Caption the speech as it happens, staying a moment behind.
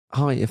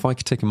hi, if I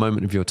could take a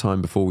moment of your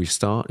time before we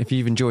start, if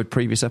you've enjoyed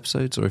previous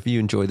episodes or if you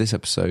enjoy this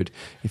episode,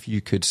 if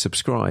you could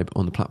subscribe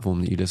on the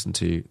platform that you listen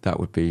to, that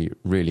would be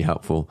really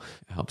helpful.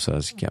 It helps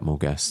us get more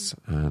guests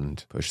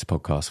and push the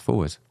podcast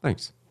forward.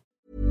 Thanks.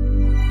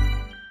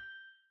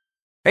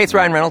 Hey, it's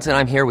Ryan Reynolds, and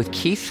I'm here with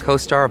Keith,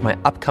 co-star of my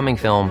upcoming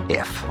film,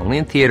 If, only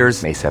in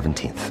theaters May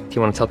 17th. Do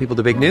you want to tell people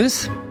the big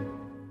news?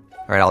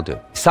 All right, I'll do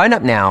it. Sign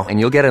up now and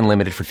you'll get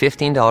unlimited for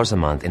 $15 a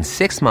month and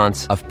 6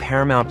 months of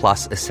Paramount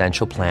Plus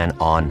Essential Plan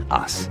on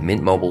us.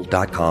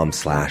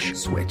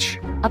 MintMobile.com/switch.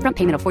 Upfront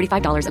payment of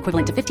 $45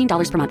 equivalent to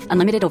 $15 per month.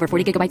 Unlimited over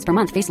 40 gigabytes per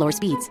month. Face lower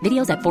speeds.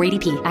 Videos at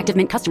 480p. Active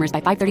Mint customers by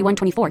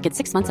 531.24 get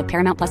 6 months of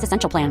Paramount Plus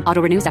Essential Plan.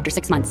 Auto renews after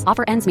 6 months.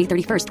 Offer ends May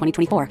 31st,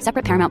 2024.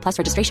 Separate Paramount Plus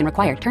registration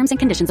required. Terms and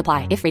conditions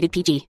apply if rated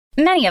PG.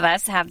 Many of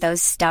us have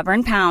those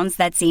stubborn pounds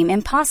that seem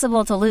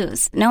impossible to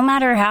lose, no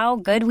matter how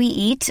good we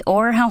eat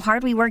or how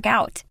hard we work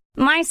out.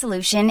 My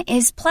solution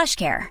is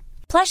PlushCare.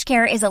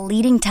 PlushCare is a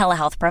leading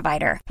telehealth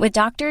provider with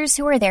doctors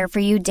who are there for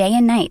you day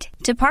and night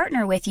to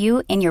partner with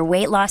you in your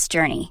weight loss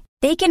journey.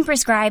 They can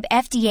prescribe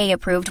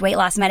FDA-approved weight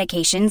loss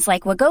medications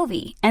like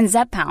Wegovy and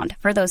Zepbound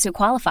for those who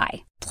qualify.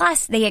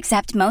 Plus, they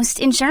accept most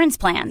insurance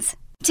plans.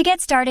 To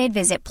get started,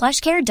 visit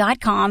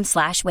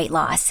plushcare.com/weight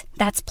loss.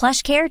 That's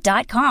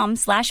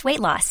plushcare.com/weight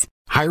loss.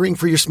 Hiring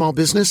for your small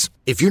business?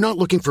 If you're not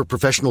looking for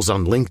professionals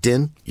on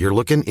LinkedIn, you're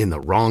looking in the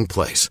wrong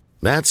place.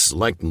 That's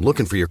like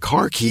looking for your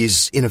car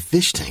keys in a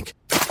fish tank.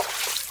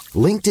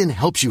 LinkedIn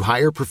helps you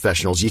hire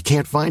professionals you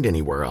can't find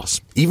anywhere else,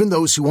 even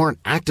those who aren't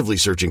actively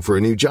searching for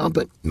a new job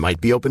but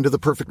might be open to the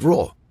perfect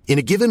role. In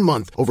a given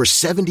month, over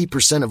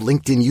 70% of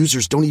LinkedIn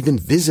users don't even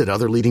visit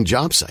other leading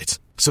job sites.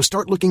 So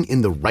start looking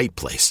in the right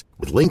place.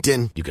 With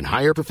LinkedIn, you can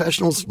hire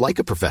professionals like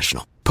a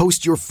professional.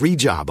 Post your free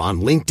job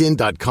on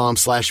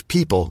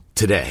linkedin.com/people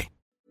today.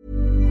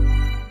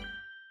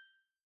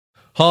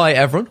 Hi,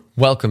 everyone.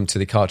 Welcome to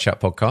the Car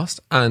Chat podcast.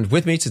 And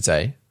with me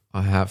today,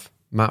 I have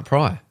Matt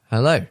Pryor.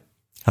 Hello.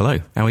 Hello.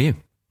 How are you?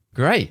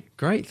 Great,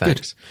 thanks.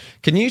 Good.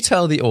 Can you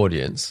tell the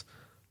audience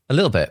a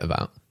little bit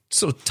about,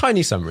 sort of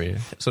tiny summary,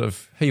 sort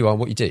of who you are,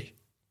 what you do?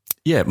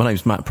 Yeah, my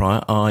name's Matt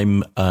Pryor.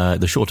 I'm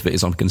the short of it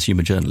is I'm a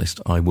consumer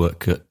journalist. I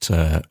work at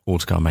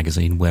Autocar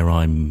magazine, where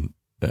I'm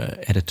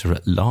editor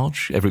at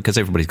large, because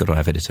everybody's got to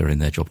have editor in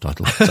their job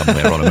title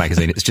somewhere on a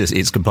magazine.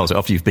 It's compulsory.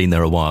 After you've been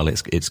there a while,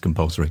 it's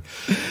compulsory.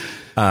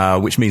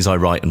 Which means I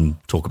write and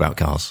talk about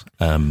cars.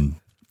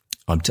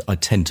 I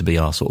tend to be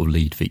our sort of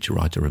lead feature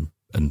writer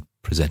and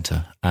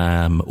presenter.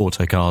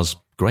 Autocars,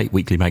 great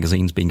weekly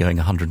magazine's been going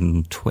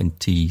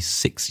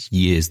 126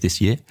 years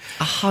this year.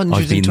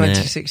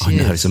 126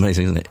 years. I know, it's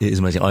amazing, isn't it? It is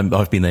amazing.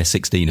 I've been there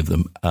 16 of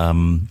them.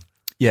 So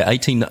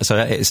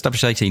it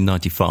established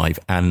 1895,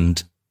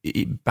 and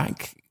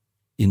back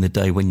in the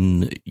day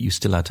when you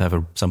still had to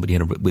have somebody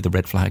with a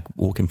red flag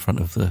walk in front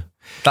of the...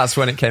 That's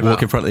when it came out.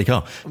 Walk in front of the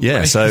car. Yeah.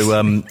 Right.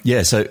 So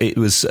it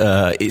was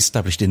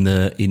established in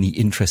the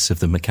interests of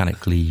the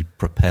mechanically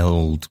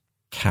propelled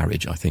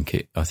carriage. I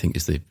think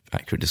is the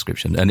accurate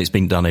description, and it's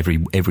been done every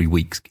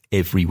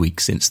week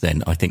since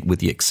then. I think with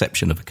the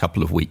exception of a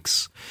couple of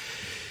weeks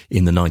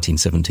in the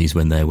 1970s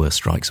when there were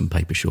strikes and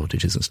paper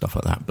shortages and stuff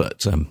like that.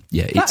 But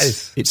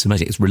it's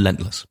amazing. It's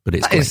relentless, but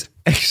it's great. Is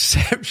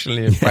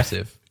exceptionally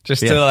impressive.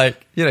 To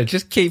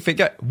just keep it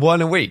going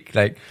 1 a week,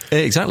 like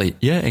exactly,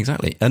 yeah,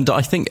 exactly. And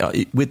I think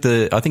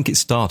it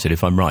started,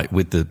 if I'm right,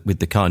 with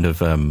the kind of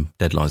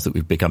deadlines that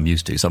we've become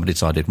used to. Somebody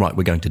decided, right,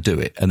 we're going to do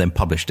it, and then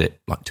published it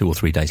like 2 or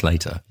 3 days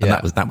later, and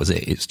that was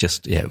it. It's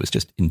just it was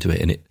just into it,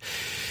 and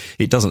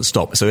it doesn't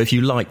stop. So if you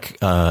like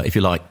cars,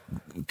 you like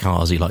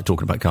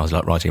talking about cars, you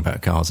like writing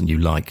about cars, and you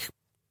like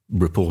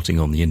reporting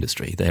on the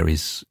industry, I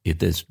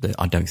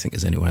don't think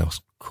there's anyone else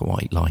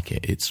quite like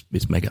it. It's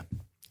mega.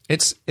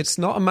 It's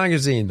not a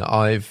magazine that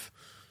I've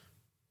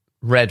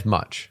read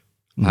much.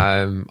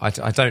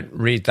 I don't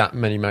read that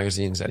many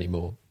magazines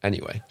anymore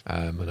anyway,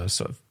 and I was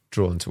sort of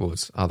drawn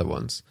towards other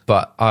ones.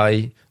 But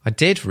I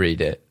did read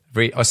it.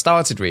 I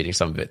started reading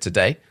some of it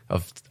today,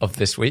 of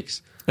this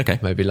week's,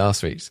 maybe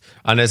last week's.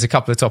 And there's a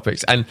couple of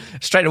topics. And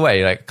straight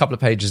away, like a couple of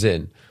pages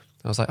in,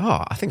 I was like,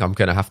 I think I'm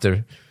going to have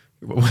to...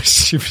 What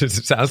stupid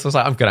it sounds, I was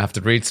like, I'm going to have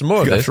to read some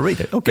more of this. To read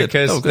it. Okay.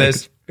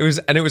 Because it was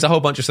a whole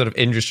bunch of sort of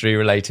industry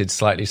related,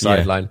 slightly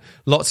sideline,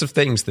 lots of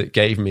things that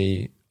gave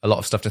me a lot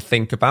of stuff to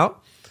think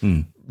about,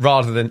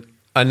 rather than,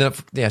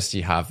 yes,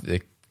 you have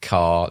the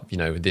car,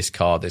 this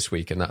car this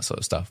week and that sort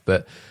of stuff,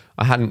 but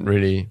I hadn't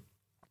really,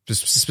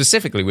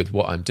 specifically with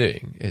what I'm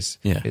doing, it's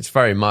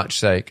very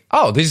much like,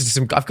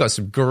 I've got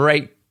some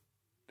great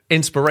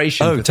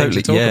inspiration for things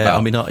to talk about.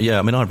 I mean,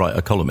 I write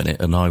a column in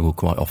it, and I will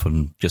quite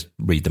often just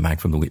read the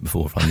mag from the week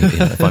before.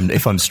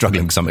 If I'm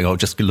struggling with something, I'll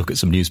just look at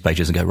some news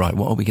pages and go, right,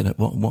 what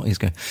is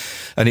going?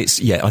 And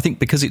I think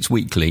because it's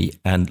weekly,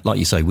 and like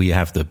you say, we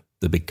have the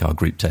big car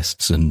group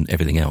tests and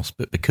everything else,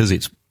 but because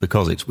it's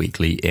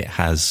weekly, it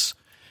has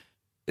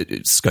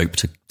scope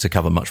to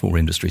cover much more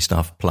industry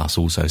stuff. Plus,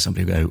 also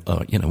somebody will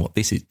go, you know what,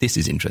 this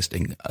is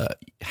interesting.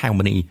 How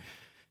many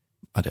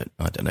I don't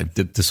know.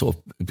 The sort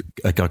of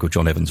a guy called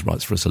John Evans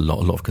writes for us a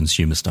lot of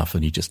consumer stuff,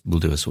 and he just will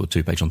do a sort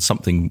of 2-page on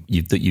something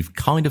that you've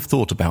kind of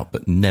thought about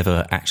but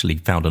never actually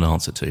found an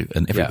answer to.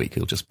 And every week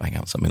he'll just bang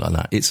out something like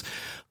that.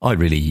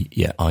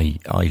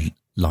 I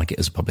like it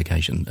as a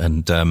publication,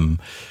 and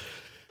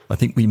I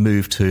think we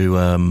moved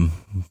to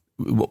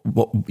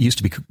what used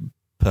to be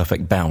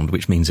Perfect Bound,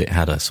 which means it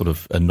had a sort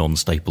of a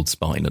non-stapled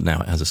spine, and now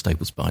it has a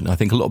stapled spine. I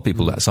think a lot of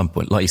people at some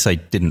point, like you say,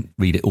 didn't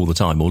read it all the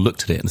time or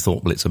looked at it and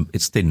thought, well,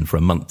 it's thin for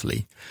a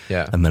monthly.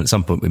 Yeah. And then at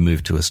some point we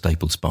moved to a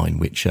stapled spine,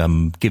 which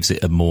gives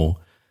it a more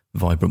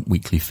vibrant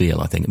weekly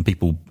feel, I think. And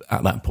people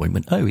at that point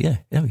went, oh yeah,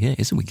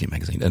 it's a weekly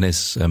magazine. And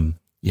it's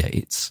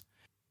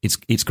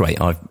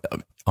great.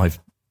 I've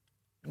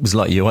was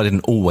like you, I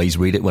didn't always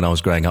read it when I was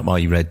growing up.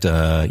 I read,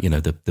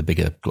 the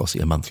bigger,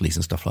 glossier monthlies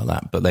and stuff like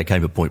that. But there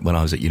came a point when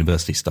I was at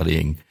university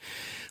studying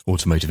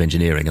automotive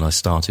engineering, and I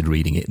started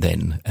reading it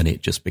then, and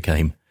it just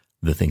became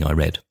the thing I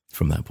read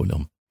from that point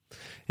on.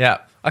 Yeah.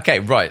 Okay,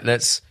 right.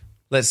 Let's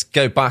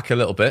go back a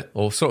little bit,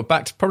 or sort of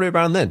back to probably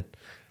around then.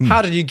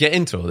 How did you get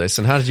into all this,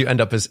 and how did you end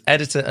up as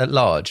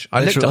editor-at-large?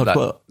 I looked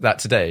up that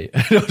today,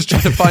 and I was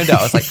trying to find out.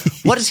 I was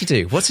like, what does he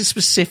do? What's his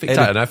specific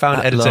title? And I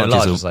found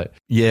editor-at-large. I was like,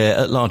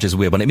 at-large is a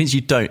weird one. It means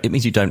you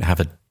don't have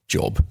a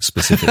job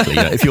specifically.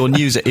 If you're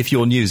news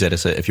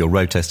editor, if you're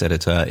road test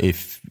editor,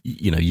 if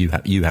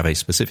you have a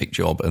specific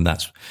job, and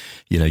that's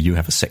you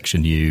have a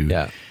section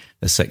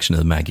a section of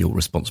the mag you're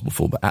responsible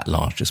for. But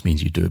at-large just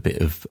means you do a bit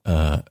of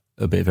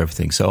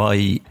everything. So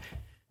I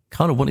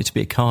kind of wanted to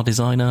be a car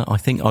designer. I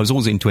think I was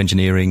always into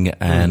engineering,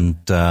 and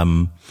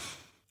I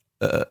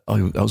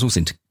was also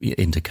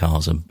into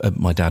cars. And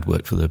my dad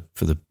worked for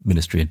the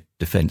Ministry of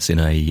Defence in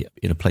a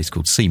place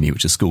called CME,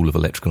 which is School of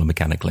Electrical and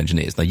Mechanical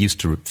Engineers. They used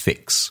to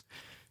fix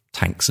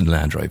tanks and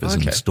Land Rovers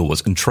and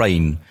stores and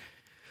train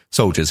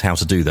soldiers how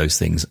to do those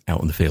things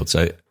out in the field.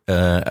 So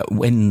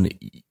when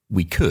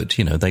we could,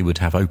 they would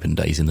have open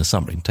days in the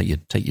summer and take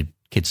your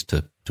kids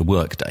to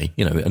work day,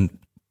 and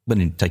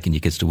when taking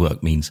your kids to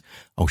work means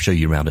I'll show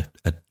you around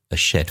a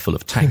shed full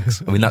of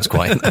tanks. I mean, that's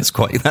quite cool.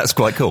 That's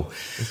really cool.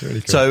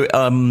 So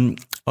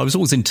I was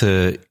always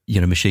into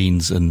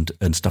machines and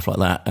stuff like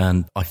that,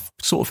 and I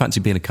sort of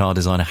fancied being a car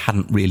designer.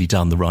 Hadn't really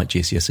done the right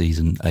GCSEs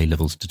and A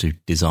levels to do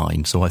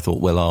design, so I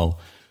thought, well, I'll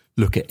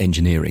look at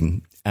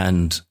engineering.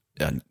 And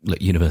look,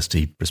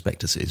 university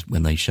prospectuses,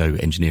 when they show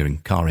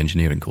car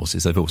engineering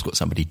courses, they've always got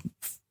somebody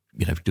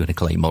doing a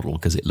clay model,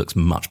 because it looks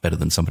much better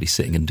than somebody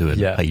sitting and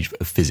doing a page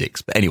of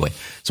physics. But anyway,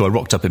 so I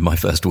rocked up in my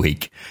first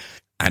week,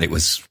 and it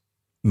was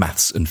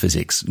maths and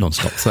physics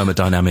non-stop,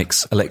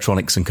 thermodynamics,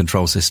 electronics and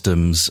control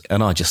systems.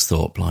 And I just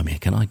thought, blimey,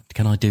 can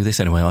I do this?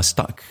 Anyway, I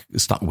stuck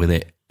with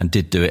it and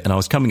did do it. And I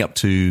was coming up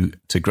to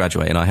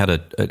graduate, and I had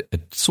a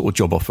sort of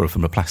job offer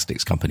from a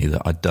plastics company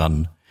that I'd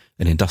done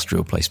an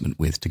industrial placement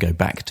with to go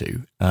back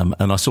to.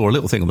 And I saw a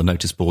little thing on the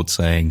notice board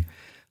saying,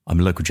 I'm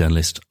a local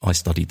journalist. I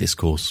studied this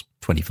course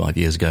 25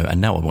 years ago,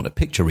 and now I want a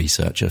picture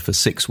researcher for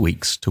 6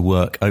 weeks to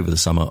work over the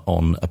summer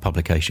on a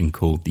publication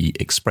called the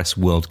Express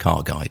World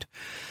Car Guide,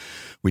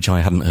 which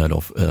I hadn't heard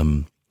of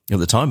at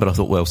the time. But I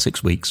thought, well,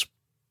 6 weeks,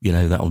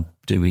 that'll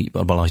do me.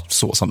 While I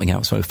sort something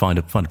out, so find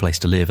a place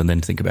to live, and then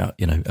think about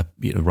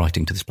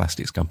writing to this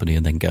plastics company,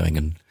 and then going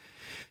and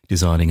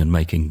designing and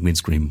making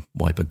windscreen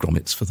wiper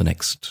grommets for the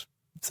next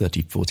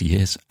 30, 40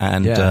 years.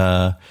 And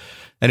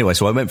anyway,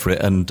 so I went for it,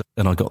 and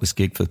I got this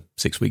gig for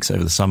 6 weeks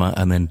over the summer,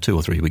 and then 2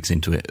 or 3 weeks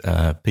into it,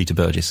 Peter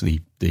Burgess,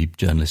 the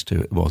journalist who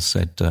it was,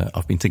 said,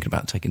 I've been thinking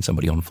about taking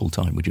somebody on full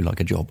time. Would you like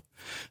a job?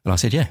 And I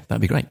said, yeah,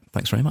 that'd be great.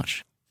 Thanks very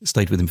much.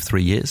 Stayed with him for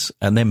 3 years,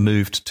 and then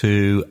moved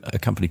to a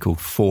company called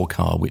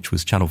 4Car, which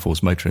was Channel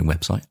 4's motoring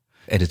website,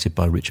 edited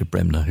by Richard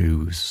Bremner,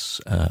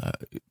 who's a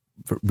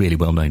really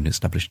well-known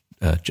established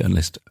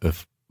journalist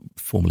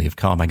formerly of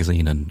Car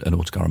Magazine and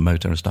Autocar and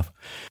Motor and stuff.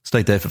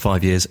 Stayed there for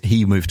 5 years.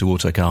 He moved to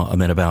Autocar,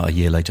 and then about a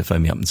year later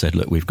phoned me up and said,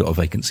 look, we've got a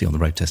vacancy on the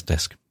road test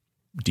desk.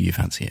 Do you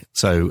fancy it?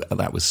 So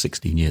that was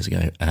 16 years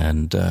ago.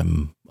 And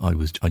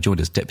I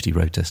joined as deputy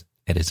road test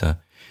editor,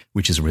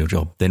 which is a real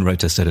job. Then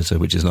road test editor,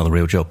 which is another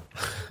real job.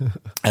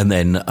 And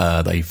then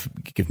they've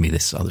given me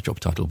this other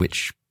job title,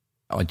 which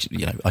I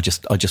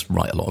just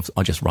write a lot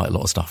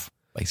of stuff,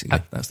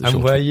 basically. That's the short.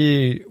 And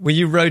were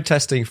you road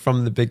testing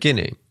from the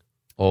beginning?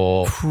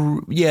 Or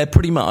yeah,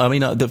 pretty much. I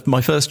mean,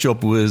 my first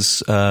job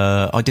was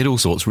I did all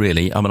sorts,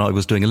 really. I mean, I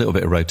was doing a little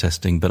bit of road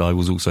testing, but I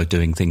was also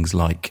doing things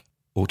like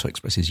Auto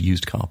Express's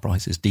used car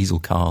prices, diesel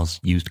cars,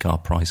 used car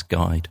price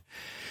guide.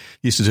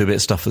 Used to do a bit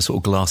of stuff for sort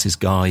of Glasses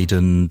Guide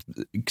and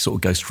sort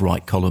of ghost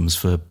write columns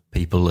for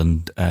people,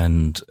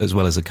 and as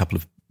well as a couple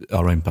of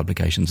our own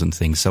publications and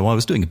things. So I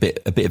was doing a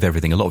bit of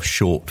everything, a lot of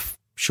short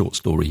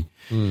story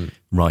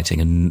writing,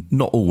 and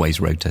not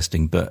always road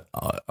testing, but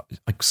I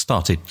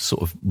started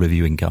sort of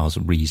reviewing cars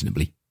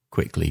reasonably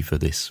quickly for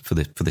this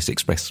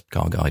Express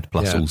Car Guide,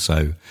 plus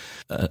also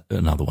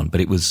another one. But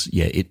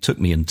it took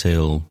me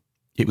until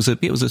it was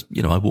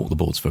I walked the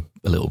boards for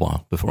a little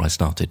while before I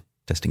started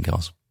testing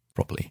cars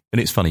properly. And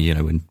it's funny,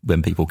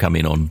 when people come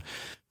in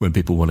when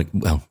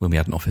we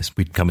had an office,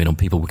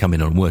 people would come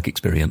in on work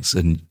experience,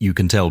 and you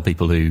can tell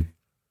people who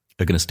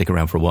are going to stick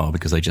around for a while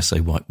because they just say,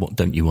 what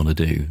don't you want to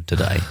do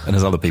today? And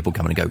there's other people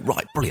come in and go,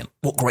 right, brilliant.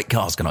 What great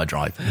cars can I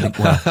drive? I think,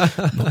 well,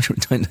 not sure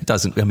it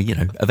doesn't. I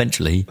mean,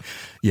 eventually,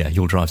 yeah,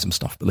 you'll drive some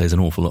stuff, but there's an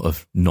awful lot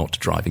of not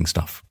driving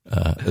stuff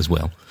as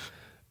well.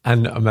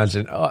 And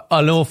imagine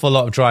an awful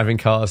lot of driving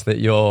cars that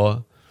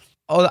you're...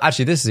 Oh,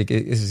 actually, this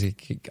is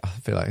I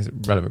feel like it's a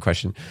relevant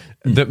question.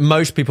 That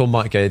most people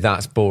might go,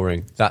 that's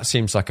boring. That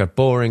seems like a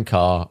boring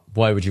car.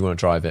 Why would you want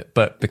to drive it?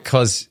 But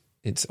because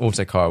it's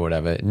auto car or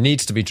whatever, it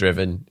needs to be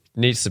driven,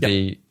 needs to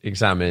be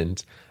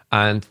examined.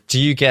 And do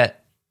you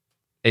get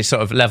a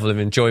sort of level of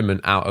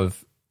enjoyment out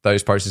of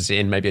those processes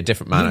in maybe a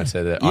different manner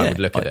to that I would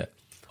look at it?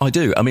 I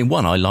do. I mean,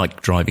 one, I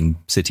like driving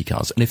city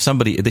cars. And if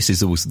somebody, this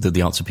is always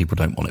the answer people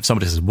don't want. If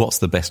somebody says, what's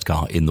the best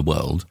car in the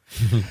world?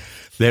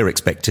 They're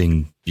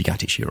expecting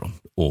Bugatti Chiron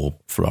or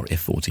Ferrari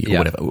F40 or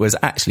whatever. Whereas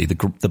actually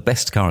the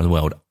best car in the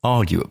world,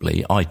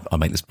 arguably, I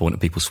make this point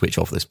and people switch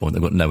off at this point.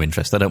 They've got no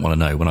interest. They don't want to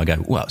know when I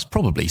go, well, it's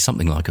probably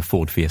something like a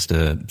Ford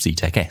Fiesta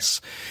Z-Tech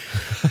S.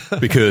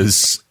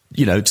 Because,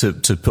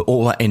 to put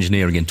all that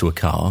engineering into a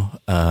car,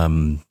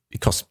 it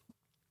costs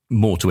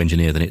more to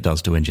engineer than it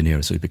does to engineer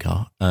a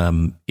supercar.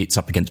 It's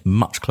up against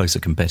much closer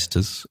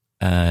competitors.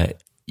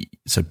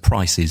 So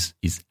price is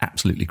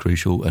absolutely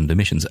crucial, and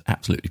emissions are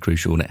absolutely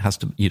crucial, and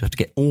you'd have to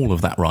get all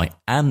of that right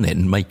and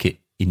then make it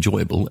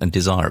enjoyable and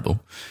desirable,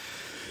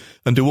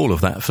 and do all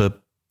of that for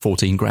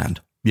 14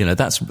 grand.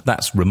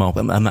 That's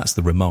remarkable, and that's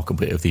the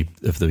remarkable bit of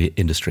the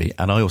industry.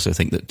 And I also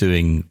think that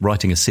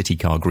writing a city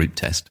car group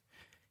test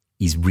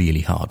is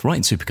really hard.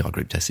 Writing supercar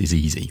group tests is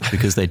easy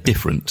because they're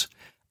different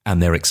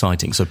and they're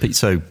exciting. So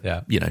people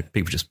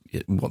just,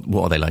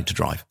 what are they like to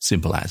drive?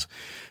 Simple as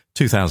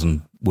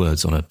 2,000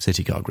 words on a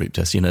city car group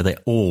test. They're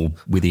all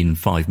within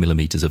 5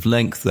 millimeters of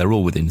length. They're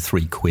all within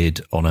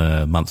 £3 on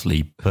a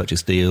monthly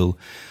purchase deal.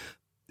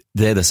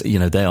 They are.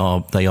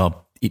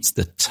 It's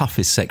the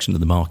toughest section of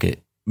the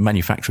market.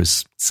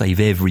 Manufacturers save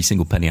every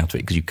single penny out of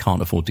it because you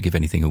can't afford to give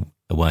anything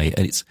away.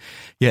 And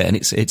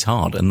it's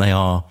hard. And they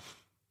are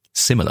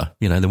similar.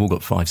 They've all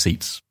got 5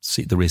 seats.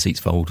 The rear seats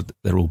fold.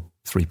 They're all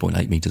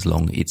 3.8 meters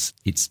long. It's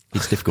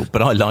difficult,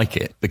 but I like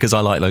it because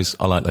I like those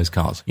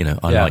cars.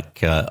 I like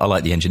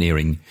the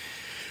engineering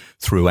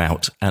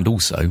throughout, and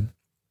also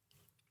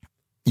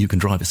you can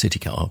drive a city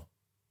car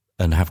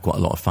and have quite a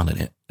lot of fun in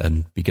it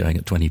and be going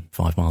at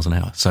 25 miles an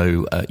hour.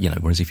 So,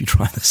 whereas if you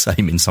try the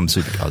same in some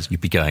supercars,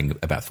 you'd be going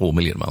about 4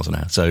 million miles an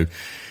hour. So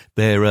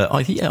they're,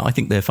 I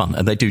think they're fun,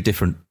 and they do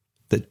different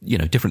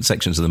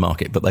sections of the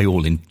market, but they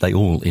all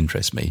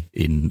interest me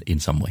in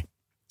some way.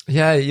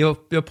 Yeah, your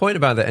point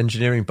about the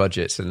engineering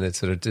budgets and the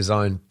sort of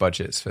design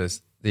budgets for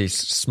these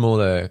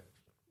smaller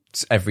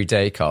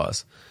everyday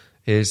cars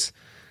is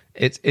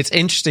it's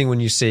interesting when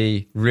you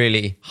see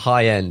really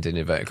high end in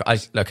inverted.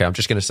 I'm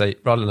just going to say,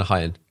 rather than a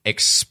high end,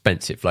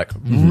 expensive, like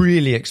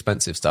really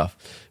expensive stuff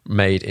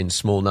made in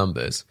small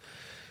numbers.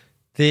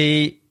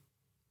 The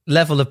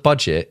level of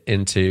budget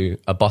into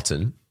a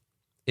button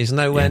is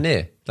nowhere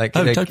near.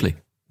 Totally.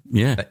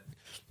 Yeah.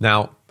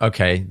 Now,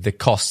 okay, the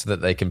cost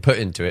that they can put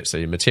into it, so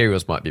your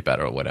materials might be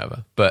better or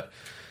whatever, but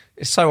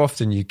it's so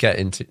often you get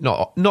into,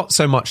 not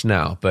so much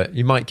now, but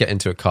you might get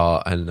into a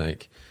car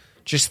and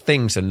just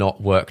things are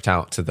not worked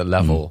out to the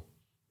level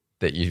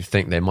that you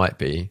think they might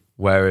be.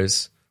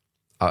 Whereas,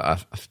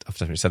 I've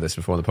definitely said this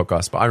before on the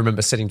podcast, but I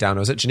remember sitting down,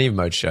 I was at Geneva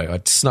Motor Show,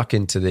 I'd snuck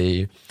into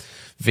the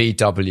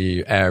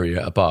VW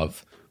area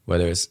above where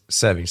they was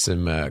serving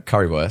some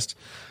currywurst,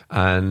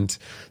 and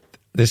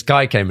this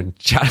guy came and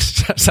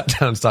sat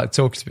down and started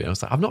talking to me. I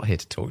was like, I'm not here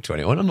to talk to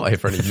anyone. I'm not here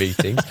for any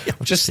meetings.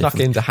 I've just snuck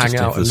in to hang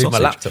out and leave my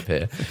laptop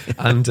here.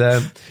 And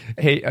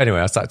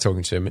I started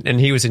talking to him, and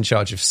he was in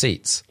charge of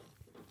seats.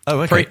 Oh,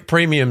 okay.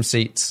 Premium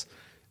seats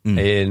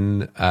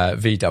in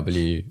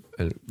VW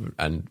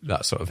and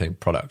that sort of thing,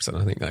 products. And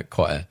I think that's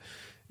quite an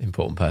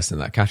important person in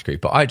that category.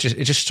 But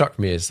it just struck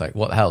me as like,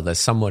 what the hell? There's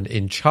someone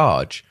in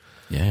charge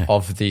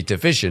of the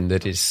division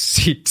that is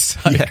seats.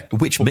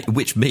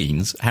 Which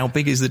means how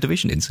big is the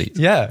division in seats?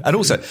 Yeah. And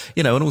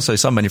also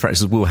some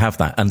manufacturers will have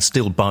that and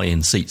still buy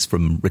in seats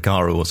from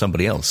Recaro or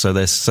somebody else.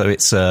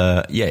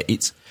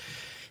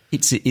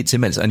 It's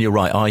immense. And you're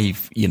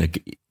right.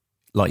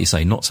 Like you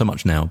say, not so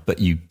much now, but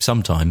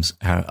sometimes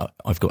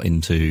I've got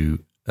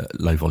into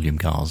low volume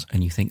cars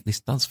and you think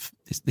this is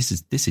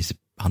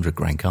a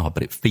 $100,000 car,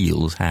 but it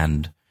feels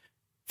hand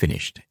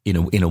finished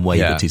in a way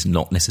that is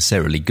not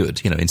necessarily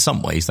good. In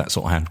some ways that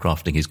sort of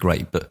handcrafting is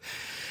great, but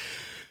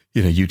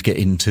you'd get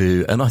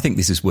into, and I think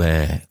this is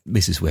where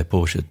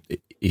Porsche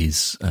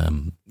is,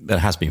 that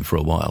has been for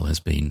a while, has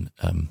been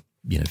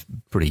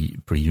pretty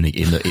unique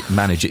in that it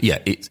manages.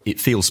 It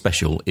feels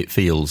special. It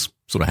feels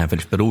sort of hand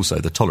finished, but also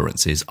the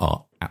tolerances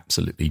are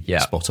absolutely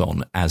spot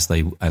on as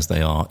they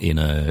are in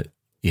a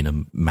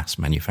mass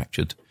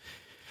manufactured.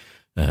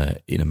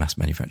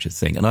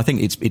 Thing, and I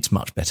think it's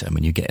much better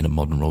when you get in a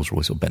modern Rolls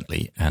Royce or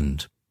Bentley,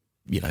 and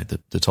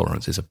the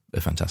tolerances are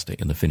fantastic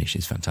and the finish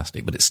is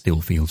fantastic, but it still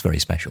feels very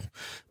special.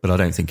 But I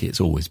don't think that's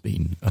always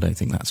been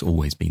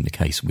the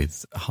case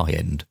with high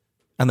end,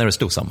 and there are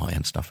still some high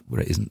end stuff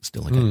where it isn't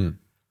still the case.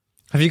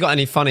 Have you got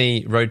any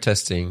funny road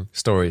testing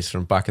stories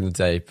from back in the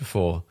day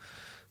before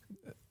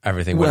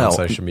everything went on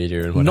social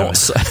media and whatever?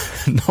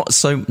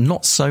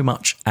 Not so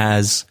much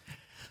as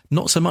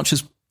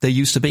there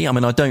used to be. I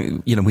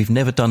mean, we've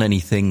never done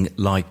anything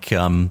like,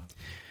 crikey,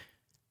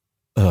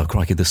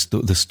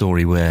 the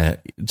story where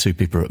two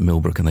people are at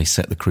Millbrook and they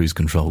set the cruise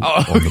control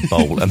on the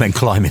bowl and then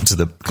climb into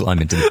the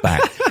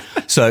back.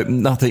 So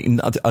nothing.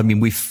 I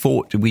mean,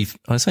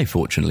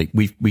 fortunately,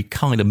 we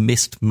kind of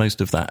missed most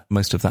of that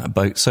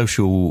boat.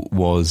 Social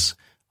was,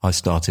 I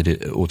started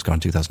at Autocar in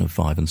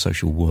 2005, and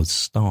social was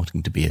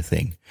starting to be a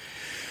thing.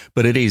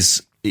 But it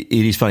is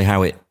funny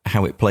how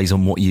it plays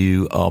on what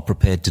you are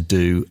prepared to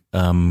do.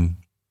 On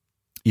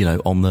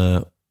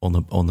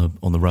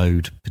the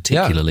road,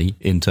 particularly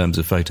in terms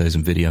of photos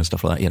and video and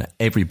stuff like that.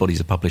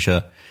 Everybody's a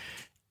publisher.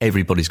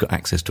 Everybody's got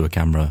access to a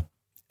camera.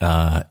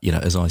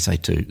 As I say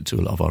to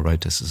a lot of our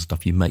road testers and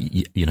stuff, you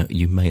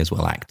may as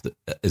well act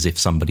as if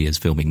somebody is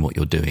filming what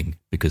you're doing,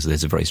 because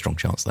there's a very strong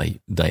chance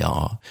they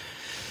are.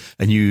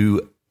 And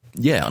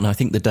and I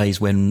think the days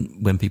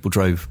when people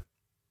drove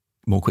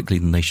more quickly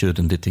than they should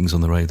and did things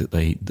on the road that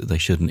they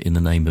shouldn't in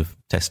the name of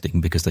testing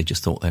because they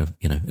just thought they were,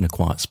 in a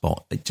quiet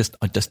spot. I just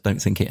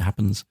don't think it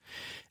happens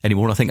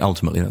anymore. And I think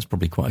ultimately that's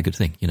probably quite a good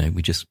thing.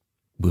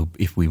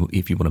 If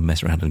you want to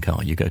mess around in a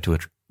car, you go to a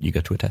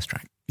test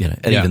track.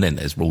 Even then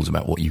there's rules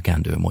about what you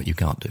can do and what you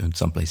can't do, and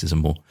some places are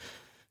more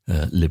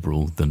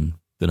liberal than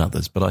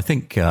others. But I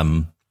think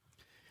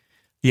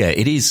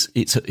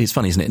it's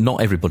funny, isn't it?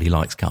 Not everybody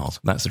likes cars.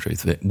 That's the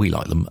truth of it. We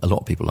like them. A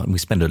lot of people like them. We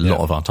spend a lot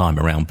of our time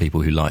around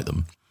people who like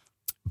them.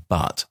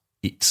 But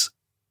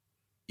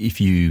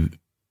if you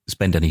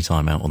spend any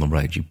time out on the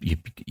road, you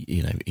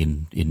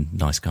in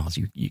nice cars,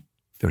 you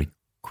very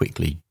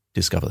quickly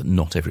discover that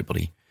not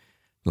everybody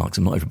likes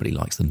them. Not everybody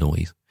likes the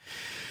noise.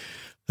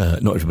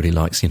 Not everybody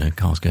likes,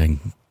 cars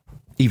going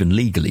even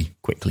legally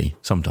quickly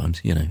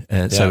sometimes,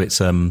 So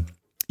it's, and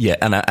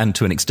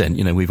to an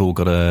extent, we've all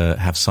got to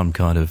have some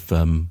kind of,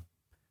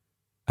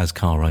 as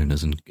car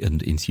owners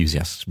and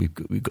enthusiasts,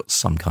 we've got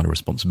some kind of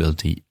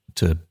responsibility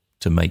to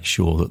make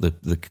sure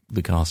that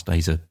the car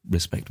stays a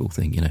respectable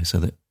thing, so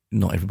that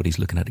not everybody's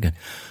looking at it going,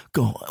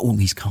 God, all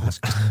these cars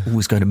just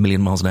always going a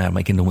million miles an hour,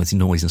 making noise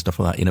and stuff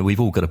like that.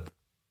 We've all got a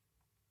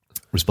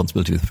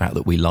responsibility with the fact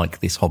that we like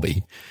this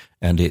hobby,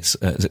 and it's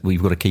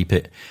we've got to keep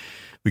it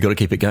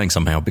going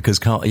somehow, because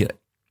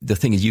the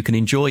thing is, you can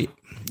enjoy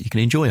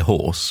a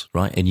horse,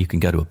 right? And you can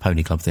go to a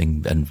pony club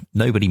thing and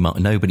nobody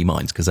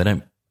minds, because they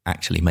don't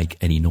actually make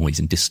any noise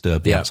and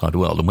disturb the outside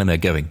world. And when they're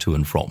going to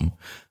and from,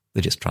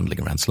 they're just trundling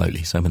around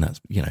slowly. So I mean,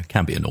 that's,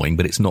 can be annoying,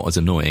 but it's not as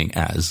annoying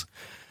as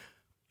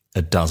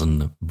a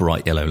dozen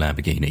bright yellow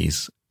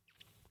Lamborghinis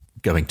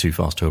going too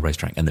fast to a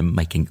racetrack and then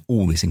making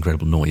all this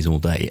incredible noise all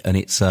day. And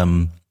it's,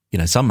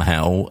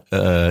 somehow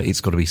it's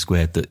got to be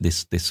squared that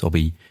this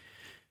hobby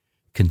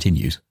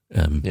continues.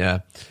 And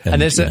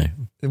there's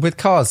with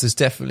cars, there's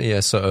definitely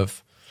a sort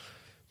of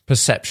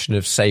perception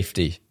of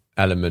safety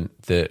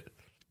element that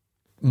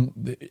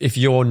if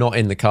you're not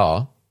in the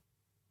car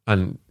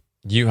and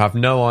you have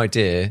no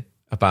idea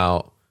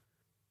about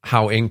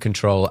how in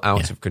control,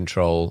 out of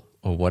control,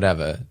 or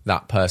whatever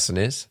that person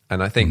is.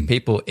 And I think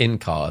people in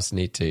cars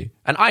need to,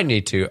 and I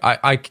need to,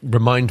 I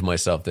remind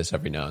myself this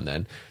every now and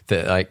then,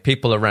 that like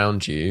people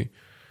around you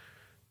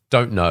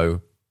don't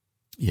know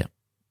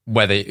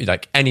whether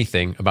like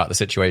anything about the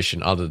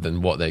situation other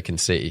than what they can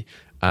see.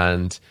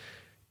 And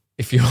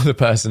if you're the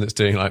person that's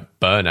doing like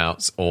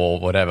burnouts or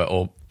whatever,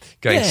 or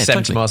going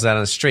 70 miles down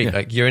the street,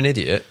 like you're an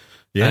idiot.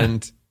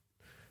 And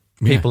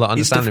people that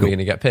understand are going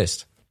to get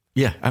pissed.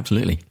 Yeah,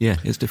 absolutely. Yeah,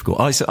 it's difficult.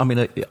 I see I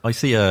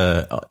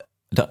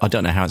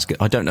don't know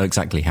I don't know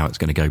exactly how it's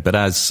going to go, but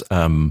as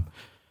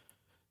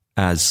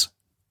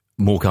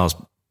more cars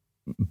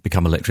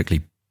become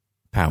electrically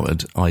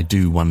powered, I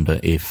do wonder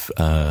if,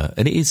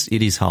 and it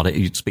is hard.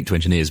 You speak to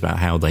engineers about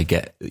how they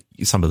get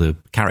some of the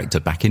character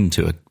back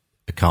into a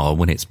car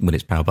when it's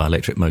powered by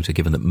electric motor,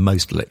 given that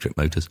most electric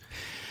motors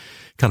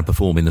kind of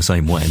perform in the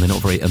same way, and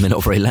they're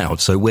not very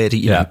loud. So where do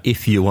you,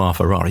 if you are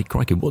Ferrari,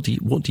 crikey, what do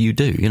you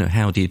do?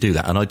 How do you do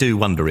that? And I do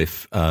wonder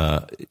if,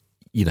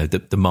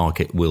 the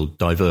market will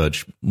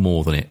diverge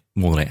more than it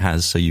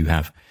has. So you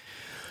have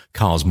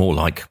cars more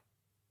like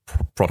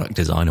product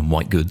design and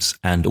white goods,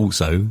 and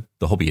also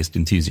the hobbyist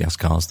enthusiast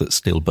cars that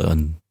still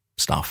burn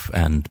stuff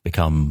and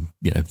become,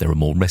 there are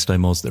more resto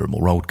mods, there are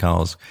more old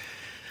cars,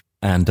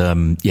 and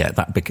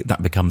that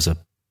becomes a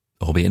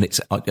hobby. And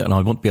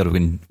I want to be able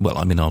to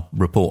I'll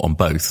report on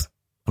both,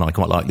 and I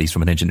quite like these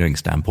from an engineering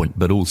standpoint,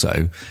 but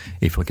also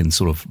if I can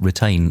sort of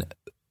retain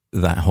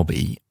that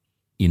hobby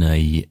in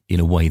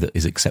a way that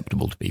is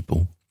acceptable to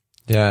people.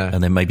 Yeah.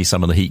 And then maybe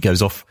some of the heat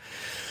goes off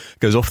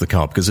the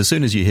car, because as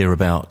soon as you hear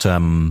about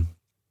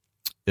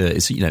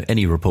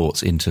any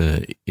reports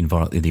into the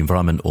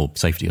environment or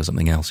safety or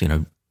something else,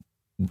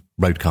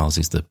 road cars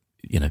is the,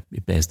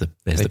 it bears the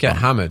they get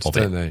hammered,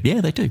 don't they? Yeah,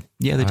 they do.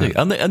 Yeah, they do.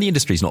 And the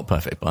industry's not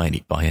perfect by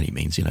any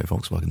means.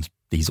 Volkswagen's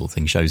diesel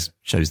thing shows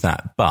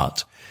that,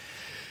 but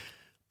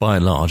by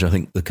and large, I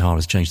think the car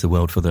has changed the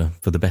world for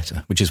the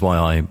better, which is why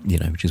I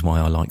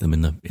like them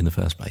in the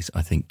first place.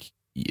 I think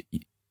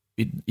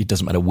it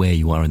doesn't matter where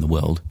you are in the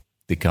world,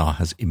 the car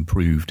has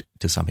improved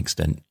to some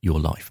extent your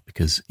life,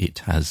 because it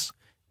has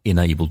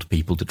enabled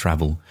people to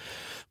travel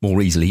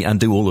more easily and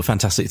do all the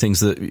fantastic things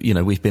that, you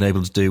know, we've been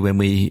able to do when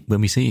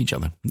we see each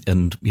other,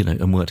 and, you know,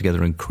 and work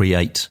together and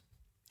create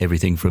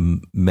everything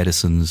from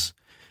medicines,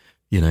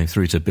 you know,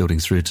 through to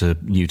buildings, through to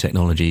new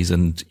technologies,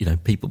 and, you know,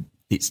 people.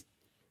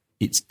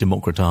 It's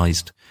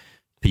democratized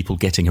people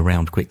getting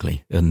around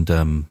quickly, and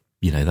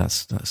you know,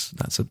 that's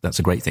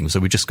a great thing. So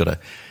we've just got to,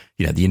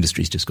 you know, the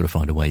industry's just got to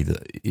find a way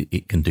that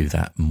it can do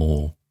that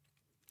more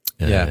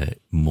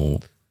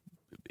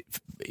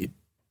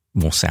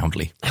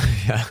soundly.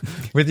 Yeah,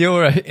 with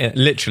your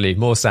literally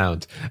more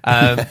sound.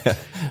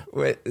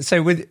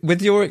 So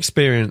with your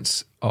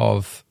experience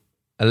of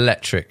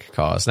electric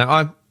cars,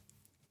 now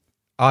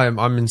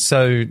I'm in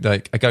so,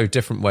 like, I go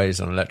different ways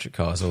on electric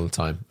cars all the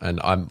time, and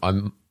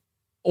I'm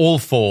all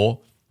for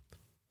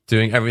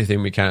doing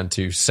everything we can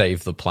to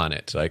save the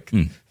planet. Like,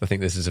 I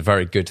think this is a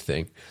very good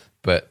thing,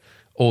 but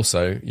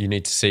also you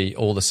need to see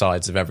all the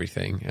sides of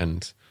everything,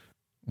 and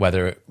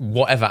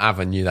whatever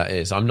avenue that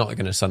is, I'm not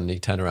going to suddenly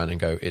turn around and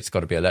go, it's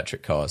got to be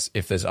electric cars.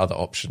 If there's other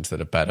options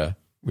that are better,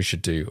 we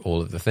should do all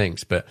of the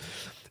things. But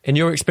in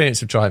your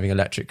experience of driving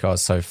electric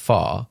cars so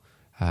far,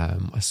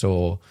 I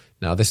saw,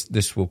 now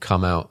this will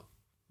come out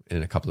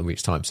in a couple of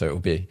weeks' time, so it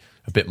will be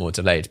a bit more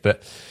delayed,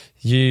 but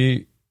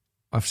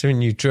I've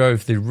seen you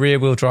drove the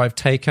rear-wheel drive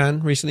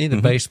Taycan recently,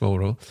 the base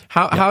model.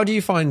 How do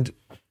you find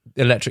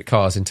electric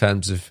cars in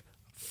terms of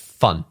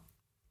fun?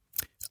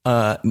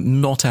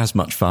 Not as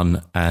much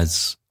fun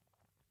as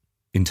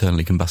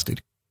internally combusted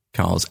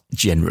cars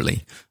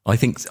generally. I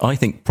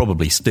think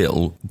probably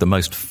still the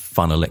most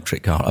fun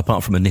electric car,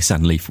 apart from a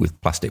Nissan Leaf with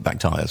plastic back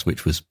tyres,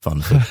 which was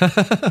fun for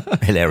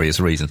hilarious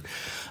reasons.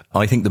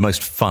 I think the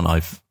most fun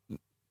I've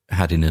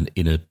had in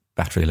a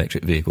battery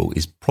electric vehicle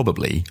is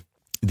probably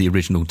the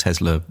original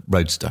Tesla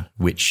Roadster,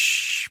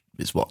 which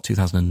is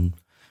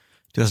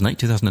 2008,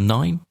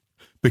 2009,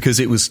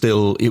 because it was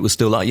still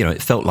like, you know,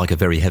 it felt like a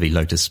very heavy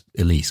Lotus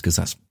Elise, because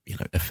that's, you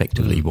know,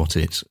 effectively what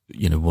it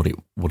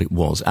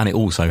was. And it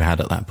also had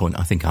at that point,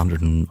 I think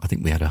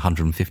we had a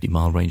 150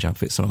 mile range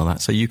outfit, something like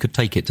that. So you could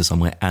take it to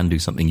somewhere and do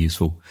something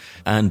useful.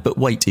 But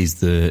weight is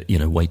the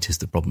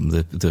problem.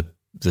 The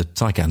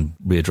Taycan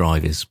rear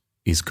drive is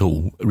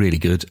cool, really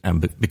good.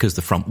 And because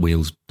the front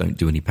wheels don't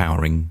do any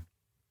powering,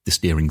 the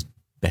steering's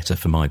better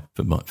for my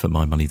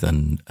money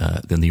than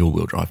the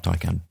all-wheel drive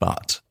Taycan,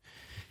 but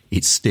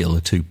it's still a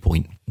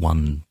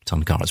 2.1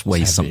 ton car. It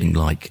weighs something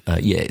like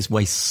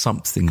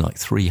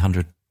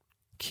 300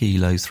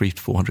 kilos, 300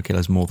 to 400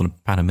 kilos more than a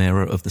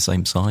Panamera of the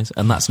same size,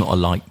 and that's not a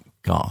light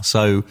car.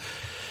 So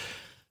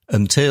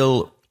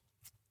until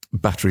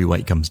battery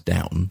weight comes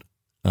down,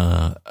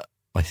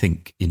 I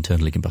think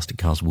internally combusted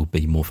cars will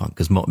be more fun,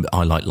 because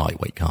I like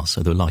lightweight cars.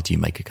 So the lighter you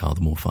make a car,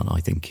 the more fun I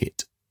think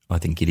it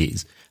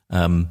is.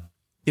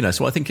 You know,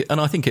 so I think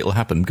it'll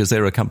happen, because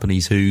there are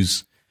companies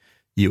whose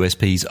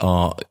USPs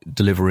are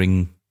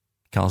delivering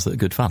cars that are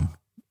good fun,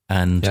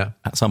 and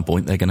at some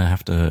point they're going to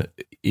have to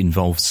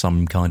involve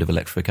some kind of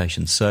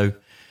electrification. So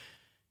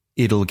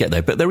it'll get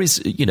there, but there is,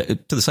 you know,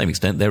 to the same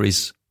extent, there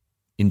is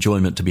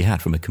enjoyment to be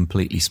had from a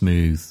completely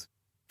smooth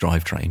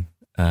drivetrain,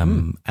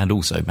 and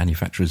also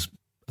manufacturers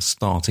are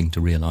starting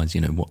to realise,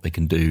 you know, what they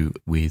can do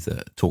with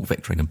torque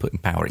vectoring and putting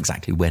power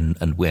exactly when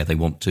and where they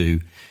want to.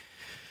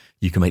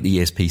 You can make the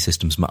ESP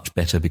systems much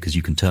better, because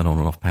you can turn on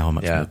and off power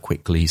much more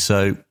quickly.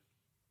 So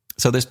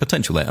there's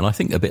potential there. And I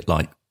think a bit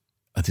like,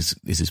 this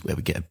is where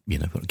we get a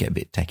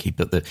bit techie,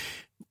 but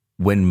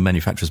when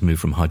manufacturers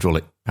move from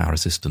hydraulic power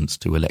assistance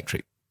to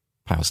electric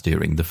power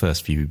steering, the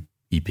first few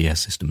EPS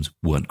systems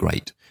weren't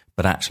great.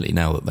 But actually,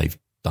 now that they've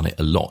done it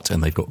a lot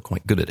and they've got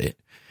quite good at it,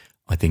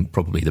 I think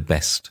probably the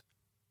best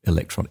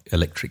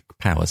electric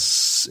power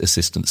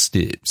assistance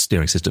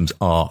steering systems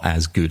are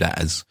as good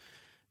as,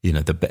 you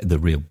know, the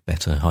real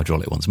better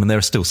hydraulic ones. I mean, there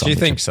are still some. Do you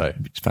think so?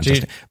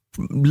 Fantastic.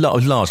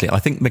 Largely, I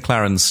think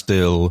McLaren's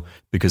still,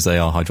 because they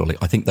are hydraulic,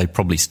 I think they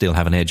probably still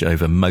have an edge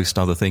over most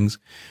other things.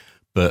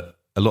 But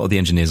a lot of the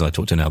engineers I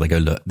talk to now, they go,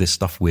 look, this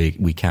stuff we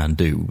can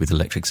do with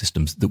electric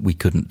systems that we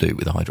couldn't do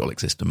with a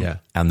hydraulic system. Yeah.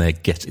 And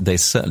they're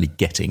certainly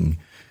getting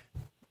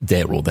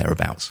there or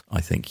thereabouts,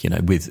 I think, you know,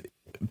 with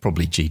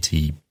probably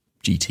GT3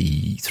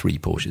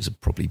 Porsches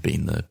have probably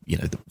been the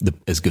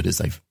as good as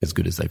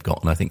they've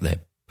got. And I think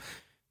they're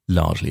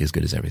largely as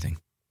good as everything.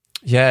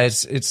 Yeah,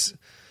 it's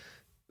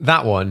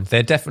that one.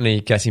 They're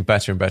definitely getting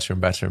better and better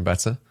and better and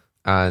better.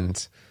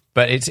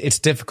 But it's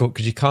difficult,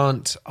 because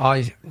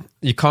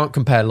you can't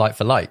compare like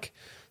for like.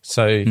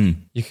 So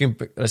you can,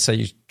 let's say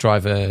you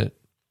drive a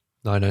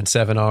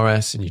 997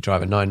 RS and you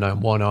drive a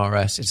 991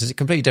 RS. It's a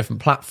completely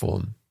different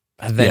platform.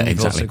 And then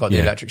you've also got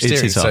the electric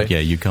steering. So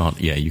you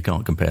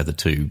can't compare the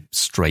two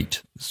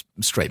straight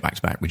back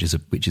to back, which is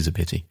a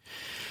pity.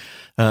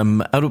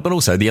 But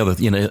also the other,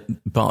 you know,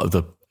 part of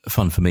the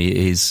fun for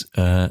me is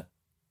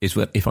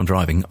if I'm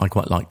driving, I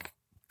quite like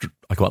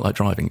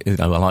driving. You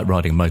know, I like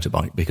riding a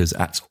motorbike because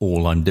that's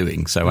all I'm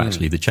doing. So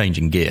actually, the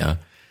changing gear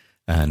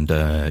and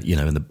you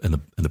know,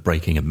 and the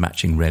braking and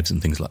matching revs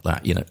and things like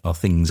that, you know, are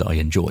things I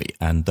enjoy,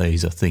 and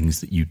those are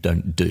things that you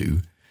don't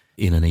do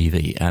in an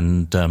EV.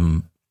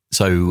 And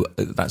so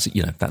that's,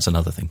 you know, that's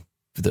another thing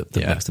that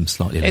makes them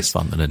slightly less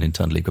fun than an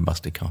internally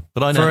combusted car.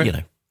 But I know, you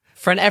know,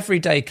 for an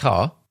everyday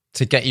car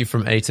to get you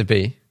from A to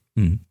B,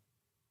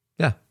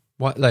 yeah,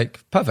 what, like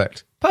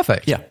perfect,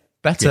 yeah,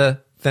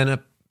 better than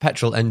a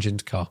petrol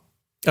engined car.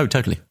 Oh,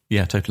 totally.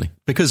 Yeah, totally.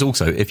 Because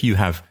also, if you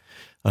have,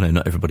 I know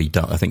not everybody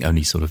does, I think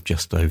only sort of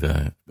just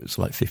over, it's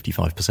like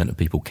 55% of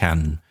people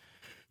can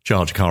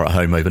charge a car at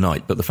home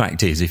overnight. But the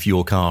fact is, if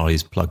your car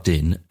is plugged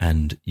in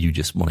and you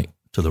just want it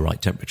to the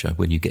right temperature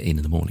when you get in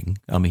the morning,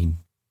 I mean,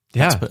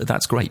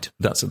 that's great.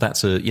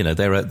 That's a, you know,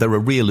 there are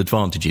real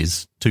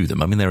advantages to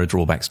them. I mean, there are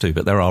drawbacks too,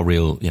 but there are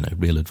real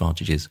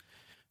advantages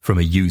from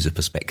a user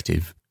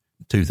perspective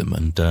to them.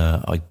 And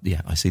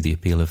I see the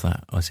appeal of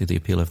that. I see the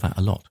appeal of that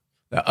a lot.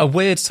 A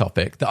weird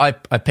topic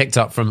that I picked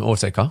up from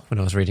Autocar when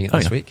I was reading it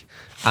this week.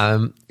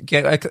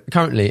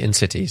 Currently in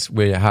cities,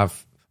 we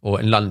have, or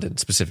in London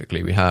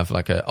specifically, we have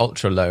like an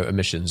ultra low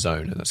emission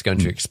zone, and that's going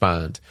to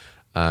expand,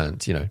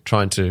 and, you know,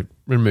 trying to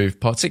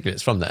remove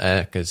particulates from the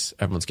air because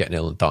everyone's getting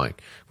ill and dying,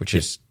 which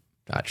is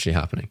actually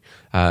happening.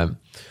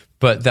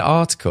 But the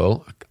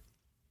article,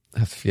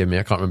 forgive me,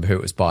 I can't remember who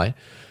it was by.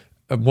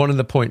 One of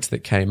the points that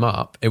came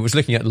up, it was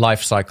looking at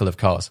life cycle of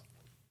cars.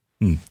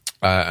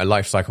 A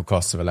life cycle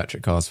costs of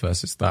electric cars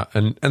versus that,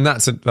 and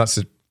that's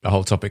a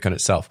whole topic on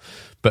itself.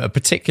 But a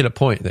particular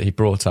point that he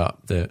brought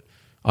up that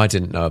I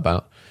didn't know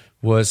about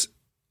was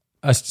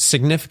a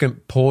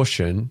significant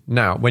portion.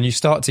 Now, when you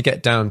start to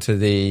get down to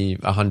the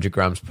 100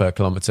 grams per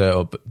kilometre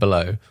or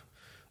below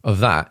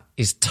of that,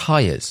 is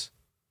tyres.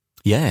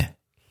 Yeah,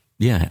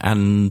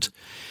 and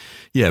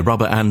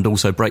rubber and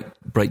also brake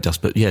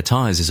dust. But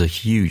tyres is a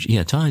huge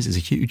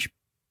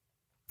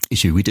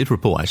issue. We did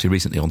report actually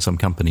recently on some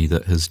company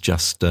that has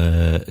just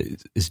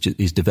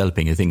is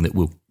developing a thing that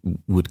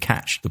would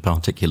catch the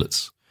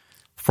particulates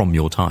from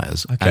your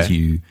tyres as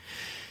you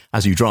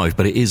drive.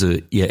 But it is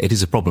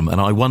a problem, and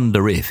I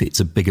wonder if it's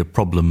a bigger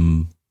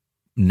problem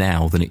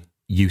now than it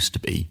used to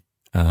be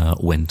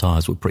when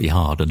tyres were pretty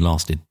hard and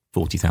lasted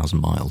 40,000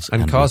 miles,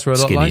 and cars were a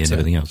lot lighter and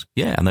everything else.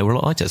 Yeah, and they were a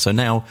lot lighter. So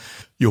now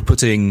you're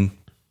putting,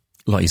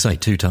 like you say,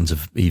 2 tons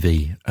of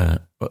EV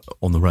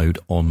on the road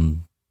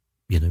on,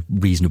 you know,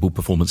 reasonable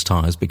performance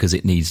tyres because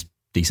it needs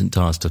decent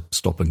tyres to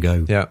stop and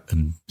go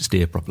and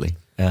steer properly.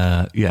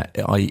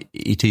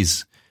 It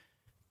is.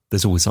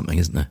 There's always something,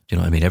 isn't there? Do you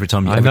know what I mean? Every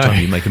time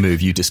you make a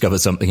move, you discover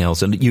something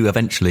else, and you'll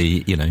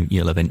eventually get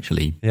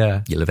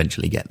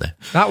there.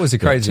 That was a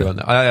crazy one.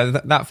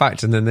 That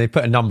fact, and then they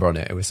put a number on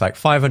it. It was like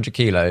 500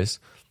 kilos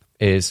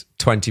is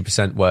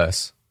 20%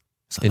 worse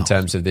in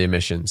terms of the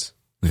emissions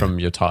from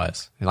your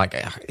tyres. Like,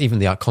 even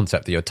the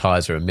concept that your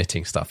tyres are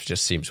emitting stuff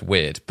just seems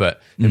weird,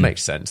 but it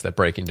makes sense. They're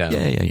breaking down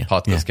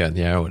particles going in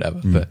the air or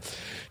whatever. But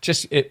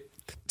just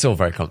it's all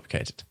very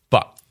complicated.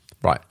 But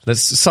right,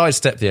 let's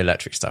sidestep the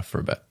electric stuff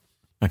for a bit.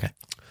 Okay.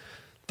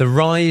 The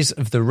rise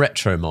of the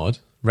retro mod.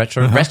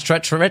 Resto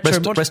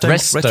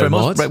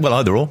mod. Well,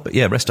 either or, but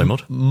resto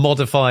mod.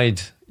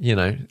 Modified, you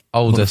know,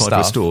 older stuff.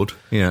 Restored,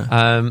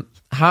 yeah.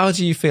 How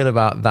do you feel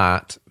about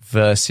that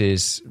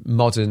versus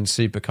modern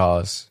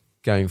supercars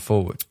going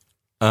forward?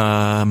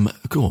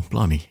 Cool,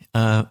 blimey.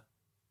 I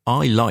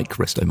like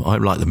resto mod. I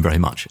like them very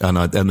much. And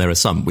there are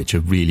some which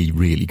are really,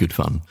 really good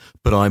fun.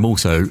 But I'm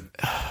also...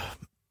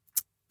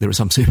 there are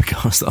some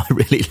supercars that I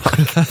really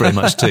like very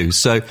much too.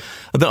 So,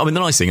 I mean, the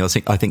nice thing, I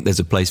think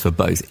there's a place for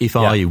both. If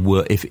I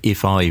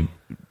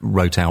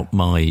wrote out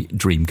my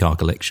dream car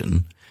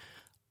collection,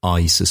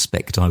 I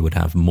suspect I would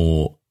have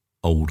more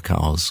old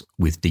cars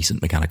with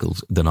decent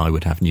mechanicals than I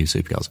would have new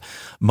supercars.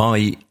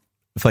 My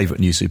favourite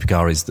new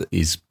supercar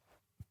is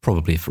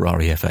probably a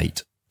Ferrari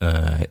F8.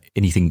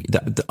 Anything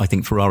that I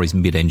think Ferrari's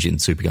mid-engine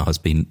supercar has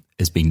been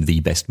the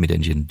best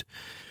mid-engined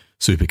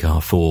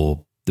supercar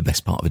for the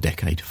best part of a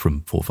decade, from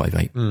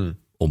 458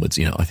 onwards.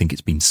 You know, I think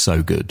it's been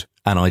so good,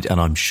 and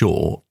I'm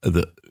sure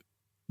that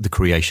the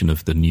creation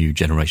of the new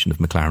generation of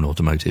McLaren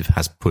Automotive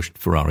has pushed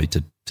Ferrari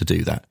to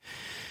do that.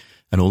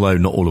 And although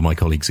not all of my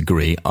colleagues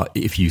agree,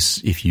 if you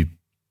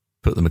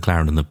put the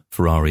McLaren and the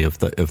Ferrari of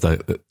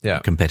the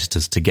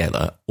competitors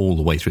together, all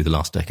the way through the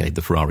last decade,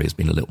 the Ferrari has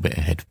been a little bit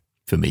ahead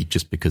for me,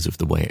 just because of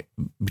the way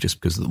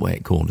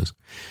it corners.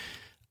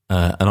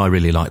 And I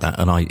really like that.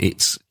 And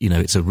it's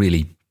a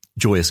really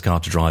joyous car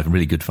to drive, and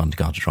really good fun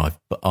car to drive.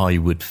 But I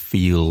would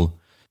feel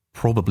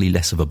probably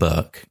less of a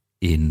Burke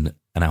in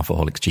an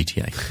Alphaholics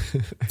GTA,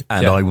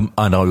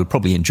 and I would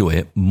probably enjoy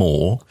it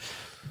more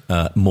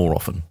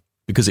often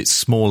because it's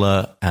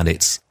smaller and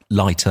it's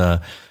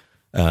lighter,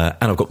 and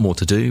I've got more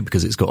to do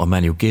because it's got a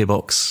manual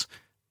gearbox,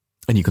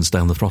 and you can stay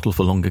on the throttle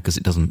for longer because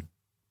it doesn't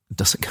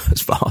go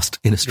as fast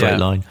in a straight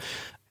line.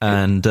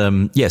 And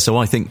so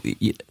I think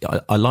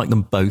I like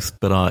them both,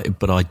 but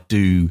I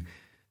do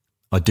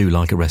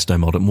like a resto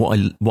mod, and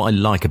what I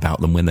like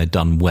about them when they're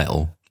done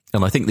well,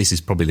 and I think this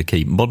is probably the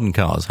key. Modern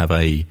cars have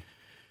a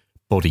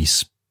body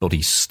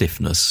body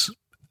stiffness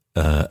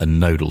and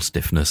nodal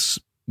stiffness,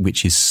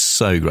 which is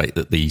so great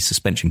that the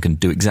suspension can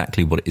do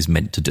exactly what it is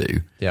meant to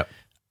do. Yep.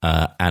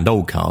 And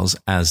old cars,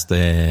 as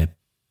their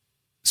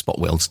spot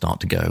welds start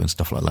to go and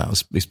stuff like that. I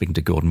was speaking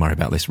to Gordon Murray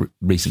about this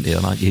recently,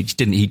 and he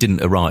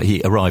didn't arrive.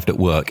 He arrived at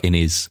work in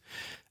his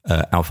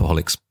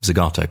Alphaholics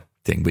Zagato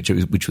thing, which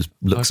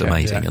looks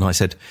amazing. Yeah. And I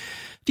said,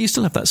 "Do you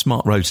still have that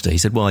smart Roadster?" He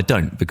said, "Well, I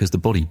don't, because the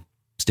body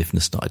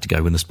stiffness started to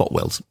go when the spot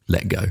welds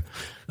let go."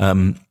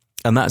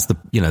 And that's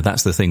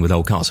the thing with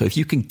old cars. So if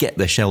you can get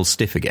their shells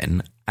stiff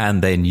again,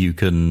 and then you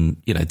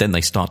can, then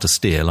they start to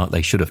steer like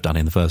they should have done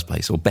in the first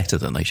place, or better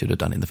than they should have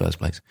done in the first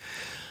place.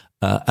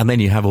 And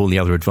then you have all the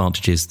other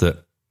advantages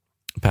that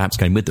perhaps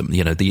came with them.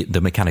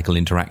 The mechanical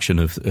interaction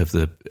of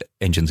the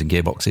engines and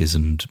gearboxes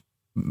and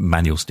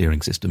manual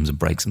steering systems and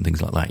brakes and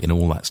things like that.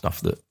 All that stuff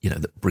that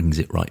that brings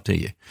it right to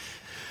you.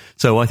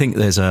 So I think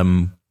there's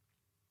a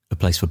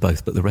place for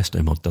both, but the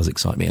Resto mod does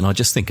excite me, and I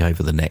just think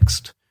over the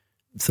next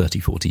 30,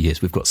 40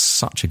 years, we've got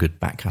such a good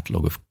back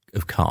catalogue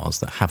of cars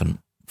that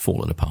haven't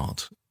fallen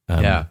apart.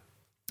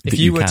 If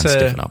you were to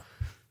stiffen up.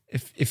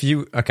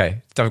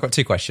 Okay, so I've got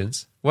two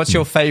questions. What's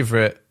your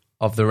favourite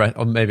of the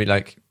or maybe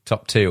like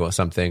top two or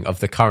something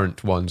of the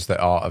current ones that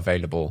are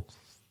available?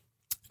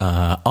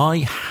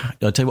 I'll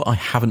tell you what, I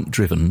haven't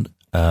driven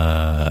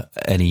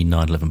any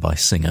 911 by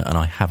Singer, and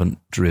I haven't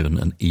driven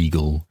an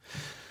Eagle.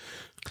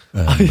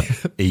 They're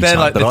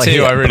like the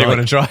two I really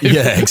want to drive.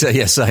 Yeah, exactly.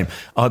 Yeah, same.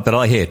 But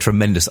I hear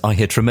tremendous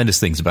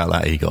things about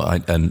that Eagle,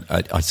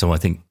 so I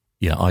think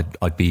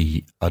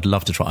I'd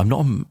love to try. I'm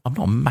not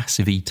a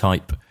massive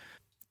E-Type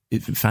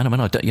fan. I mean,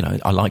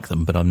 I like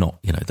them, but I'm not.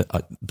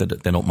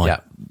 They're not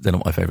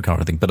my favourite car or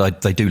anything.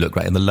 But they do look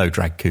great, and the low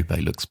drag coupe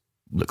looks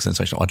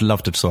sensational. I'd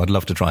love to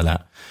try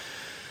that.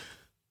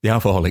 The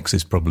Alphaholics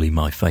is probably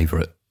my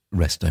favourite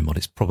Resto mod.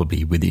 It's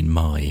probably within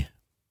my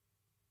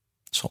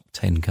top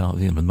 10 cars,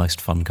 the most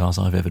fun cars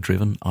I've ever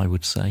driven, I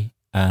would say.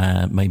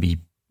 Maybe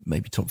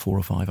top 4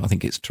 or 5. I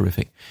think it's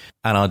terrific.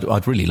 And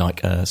I'd really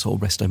like a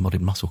sort of Resto modded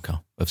muscle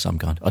car of some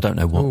kind. I don't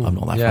know what. I'm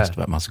not that fussed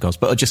about muscle cars,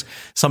 but just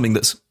something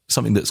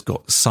that's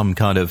got some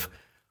kind of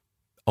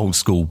old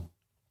school,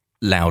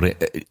 loud,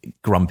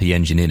 grumpy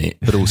engine in it,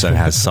 but also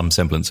has some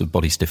semblance of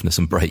body stiffness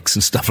and brakes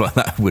and stuff like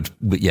that.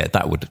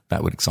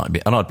 That would excite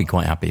me, and I'd be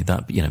quite happy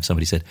that if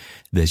somebody said,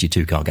 "There's your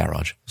 2-car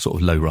garage, sort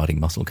of low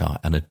riding muscle car,"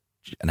 and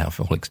an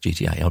Alphaholics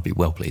GTA, I'd be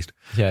well pleased.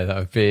 Yeah, that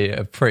would be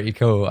pretty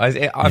cool.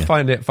 I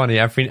find it funny.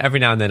 Every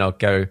now and then I'll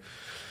go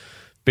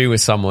be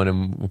with someone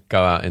and we'll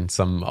go out in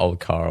some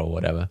old car or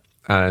whatever,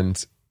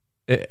 and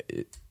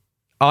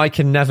I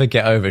can never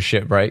get over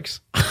shit brakes.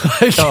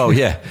 It's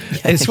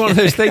one of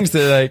those things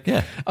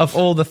that of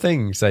all the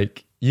things, I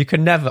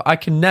can never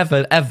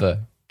ever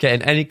get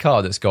in any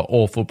car that's got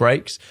awful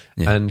brakes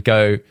and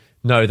go,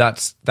 no,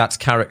 that's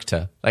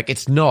character.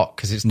 It's not,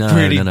 because it's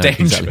really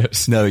dangerous.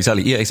 Exactly. No,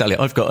 exactly. Yeah, exactly.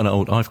 I've got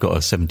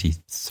a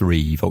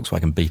 73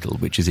 Volkswagen Beetle,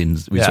 which is in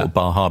sort of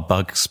Baja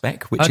Bug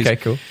spec, which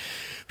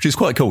is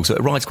quite cool. So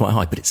it rides quite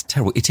high, but it's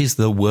terrible. It is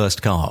the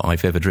worst car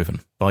I've ever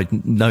driven.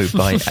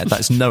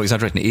 That's no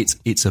exaggeration.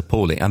 It's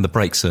appalling, and the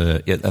brakes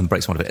are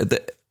one of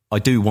it. I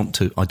do want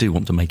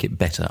to make it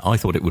better. I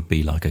thought it would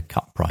be like a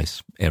cut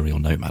price Ariel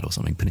Nomad or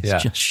something, but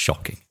it's just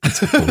shocking.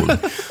 It's appalling.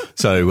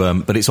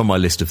 So, but it's on my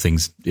list of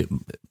things,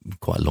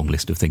 quite a long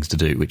list of things to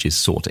do, which is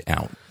sort it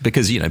out,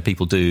 because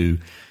people do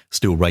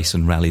still race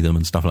and rally them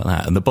and stuff like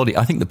that. And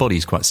I think the body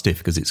is quite stiff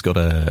because it's got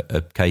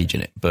a cage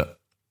in it,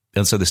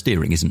 and so the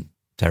steering isn't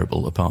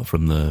terrible apart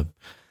from the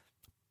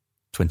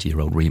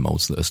 20-year-old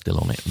remolds that are still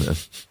on it.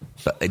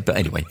 But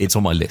anyway, it's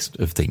on my list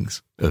of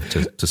things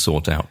to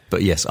sort out.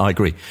 But yes, I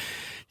agree.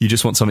 You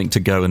just want something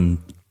to go and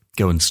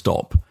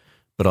stop,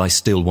 but I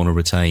still want to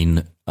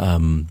retain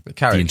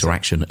the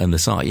interaction and the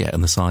size,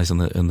 and the size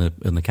and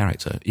the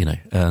character,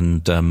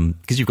 and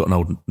because you've got an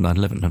old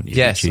 911, haven't you?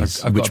 Yes,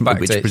 which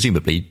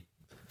presumably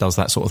does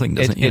that sort of thing,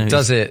 doesn't it? It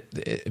does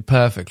it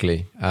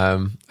perfectly,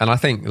 and I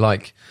think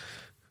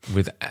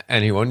with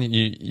anyone,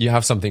 you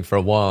have something for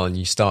a while and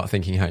you start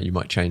thinking how you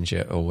might change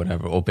it or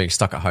whatever, or being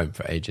stuck at home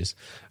for ages.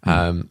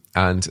 And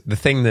the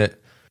thing that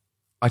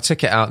I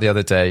took it out the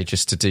other day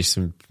just to do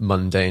some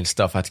mundane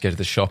stuff. I had to go to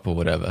the shop or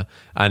whatever,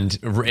 and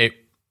it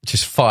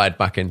just fired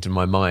back into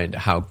my mind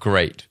how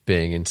great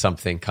being in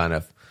something kind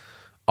of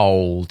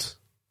old,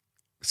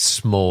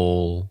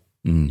 small.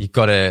 You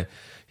got to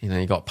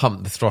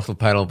pump the throttle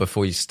pedal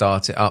before you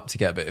start it up to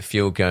get a bit of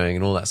fuel going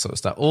and all that sort of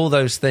stuff. All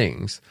those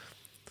things.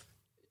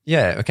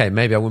 Yeah, okay,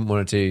 maybe I wouldn't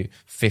want to do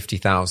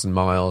 50,000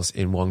 miles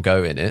in one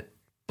go in it,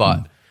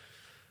 but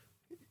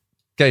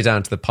go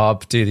down to the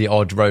pub, do the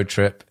odd road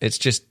trip. It's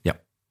just,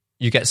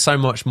 you get so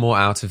much more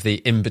out of the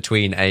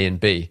in-between A and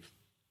B.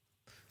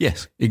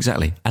 Yes,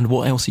 exactly. And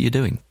what else are you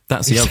doing?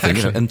 That's the other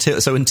thing.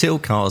 Until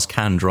cars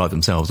can drive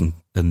themselves,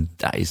 and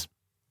that is,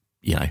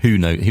 who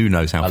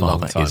knows how far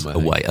that is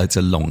away. It's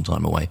a long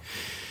time away.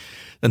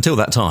 Until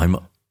that time,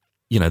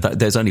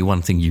 there's only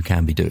one thing you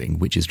can be doing,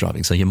 which is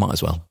driving. So you might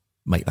as well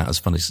make that as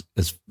fun as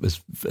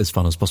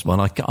possible.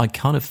 And I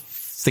kind of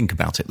think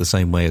about it the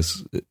same way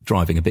as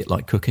driving, a bit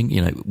like cooking.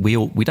 You know,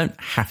 you don't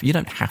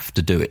have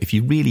to do it. If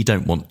you really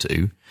don't want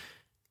to,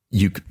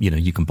 you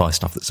can buy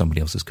stuff that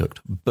somebody else has cooked.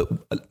 But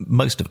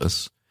most of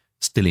us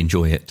still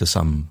enjoy it to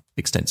some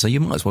extent. So you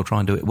might as well try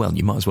and do it well.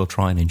 You might as well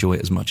try and enjoy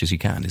it as much as you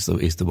can, is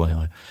the way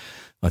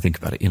I think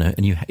about it, you know.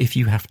 And if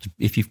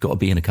you've got to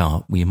be in a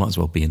car, well, you might as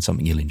well be in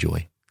something you'll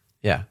enjoy.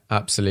 Yeah,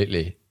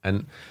 absolutely.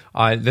 And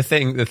the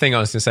thing I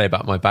was going to say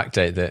about my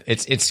Backdate, that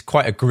it's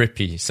quite a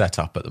grippy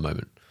setup at the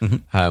moment,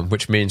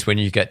 which means when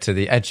you get to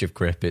the edge of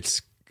grip,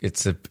 it's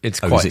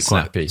quite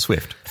snappy, quite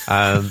swift.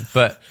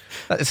 But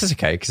this is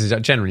okay, because I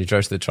generally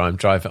try and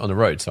drive it on the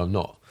road, so I'm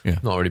not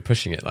really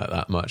pushing it like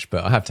that much.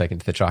 But I have taken it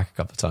to the track a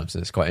couple of times,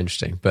 and it's quite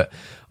interesting. But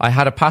I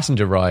had a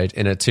passenger ride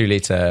in a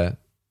 2-litre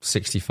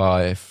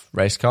 65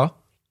 race car,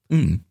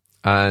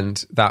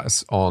 and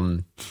that's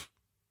on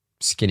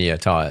skinnier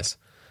tyres.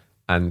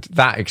 And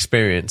that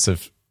experience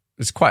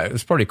it's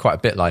probably quite a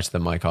bit lighter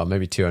than my car,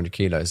 maybe 200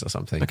 kilos or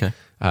something. Okay.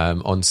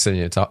 On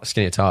skinnier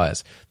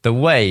tires. The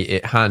way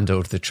it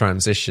handled the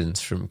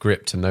transitions from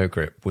grip to no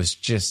grip was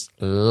just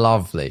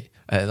lovely.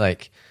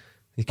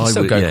 You can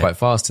still go quite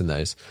fast in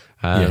those.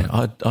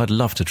 I'd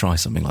love to try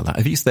something like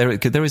that.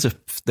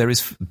 There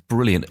is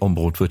brilliant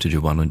onboard footage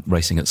of one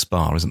racing at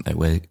Spa, isn't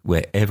there?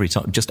 Where every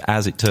time, just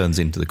as it turns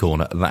into the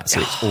corner,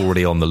 it's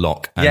already on the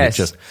lock. And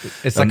yes,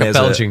 it's like a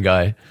Belgian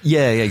guy.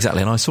 Yeah,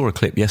 exactly. And I saw a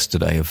clip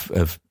yesterday of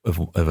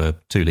a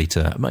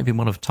 2-litre, maybe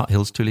one of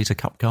Tuthill's 2-litre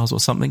Cup cars or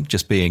something,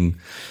 just being,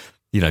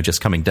 you know,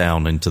 just coming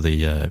down into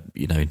the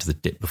into the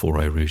dip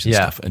before Eau Rouge and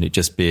stuff, and it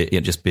just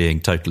being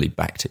totally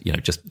backed, you know,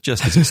 just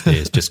as it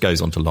steers, just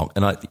goes onto lock.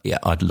 And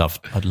I'd love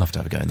to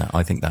have a go in that.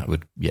 I think that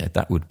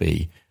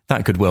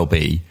could well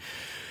be,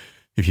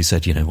 if you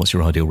said, you know, what's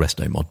your ideal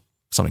resto mod,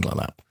 something like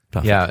that.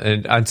 Perfect. Yeah,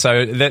 and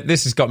so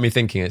this has got me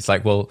thinking. It's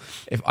like, well,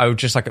 if I would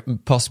just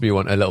possibly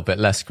want a little bit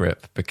less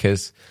grip,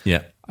 because I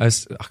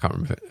can't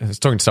remember. I was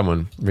talking to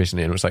someone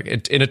recently, and it was like,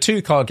 in a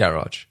 2-car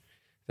garage,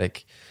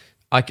 like,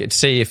 I could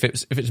see if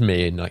it's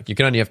me, and like, you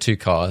can only have 2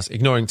 cars,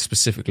 ignoring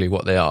specifically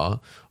what they are.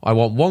 I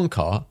want one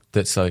car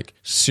that's like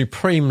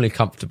supremely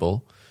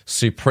comfortable,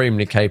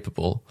 supremely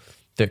capable,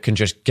 that can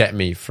just get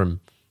me from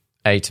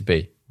A to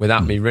B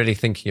without me really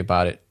thinking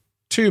about it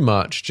too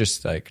much,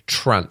 just like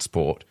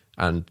transport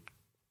and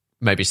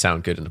maybe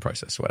sound good in the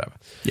process or whatever.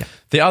 Yeah.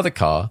 The other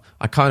car,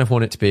 I kind of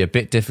want it to be a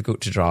bit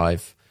difficult to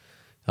drive,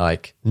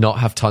 like not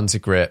have tons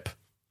of grip,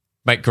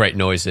 make great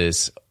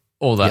noises,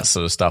 all that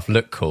sort of stuff,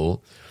 look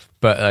cool.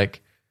 But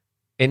like,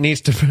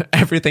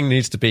 everything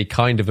needs to be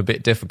kind of a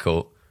bit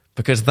difficult,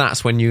 because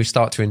that's when you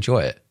start to enjoy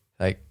it.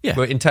 Like,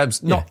 but in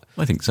terms,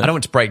 I think so. I don't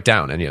want to break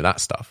down any of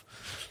that stuff,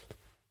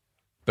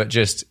 but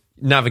just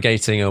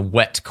navigating a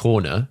wet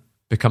corner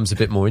becomes a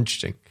bit more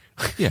interesting.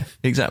 Yeah,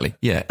 exactly.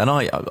 Yeah, and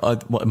I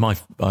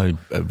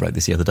wrote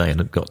this the other day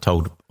and got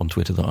told on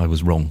Twitter that I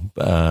was wrong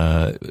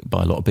by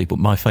a lot of people.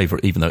 My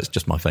favourite, even though it's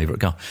just my favourite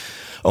car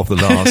of the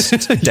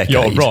last decade.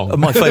 You're wrong.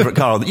 My favourite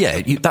car.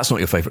 That's not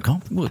your favourite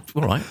car. Well,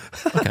 all right.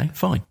 Okay,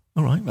 fine.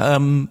 All right.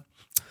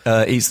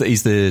 He's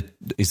the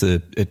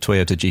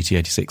Toyota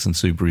GT86 and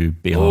Subaru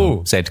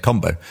BRZ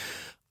combo.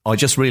 I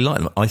just really like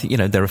them. I think, you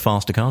know, there are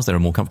faster cars, there are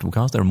more comfortable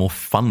cars, there are more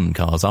fun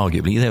cars,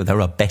 arguably.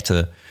 There are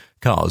better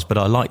cars, but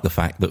I like the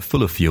fact that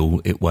full of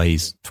fuel, it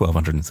weighs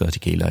 1,230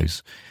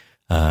 kilos,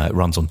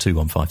 runs on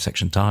 215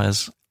 section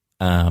tyres,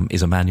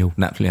 is a manual,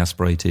 naturally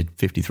aspirated,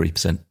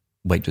 53%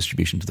 weight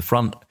distribution to the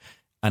front,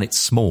 and it's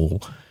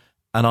small.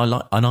 And I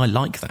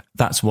like that.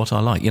 That's what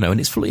I like, you know. And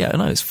it's fully. I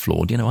know it's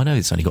flawed, you know. I know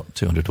it's only got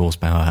 200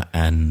 horsepower,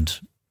 and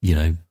you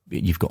know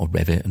you've got to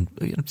rev it. And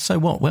you know, so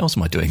what? What else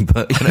am I doing?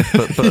 But you know,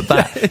 but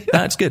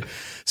that's good.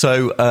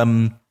 So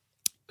I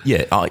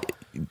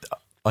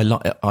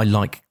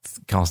like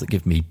cars that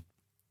give me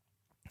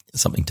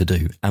something to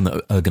do and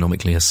that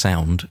ergonomically are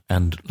sound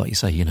and, like you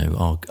say, you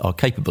know, are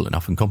capable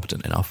enough and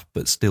competent enough,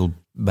 but still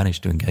manage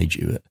to engage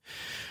you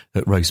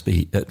at road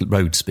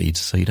speed,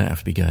 so you don't have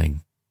to be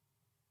going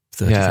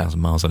 30,000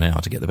 miles an hour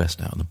to get the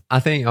best out of them. I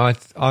think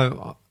I've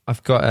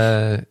got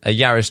a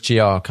Yaris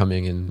GR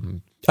coming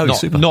in.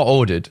 Super. Not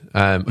ordered,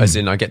 as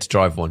in I get to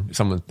drive one.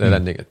 They're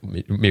lending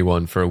me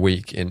one for a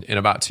week in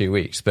about 2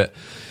 weeks. But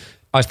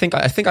I think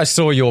I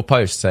saw your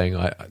post saying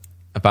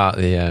about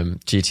the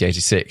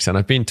GT86, and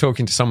I've been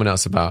talking to someone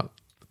else about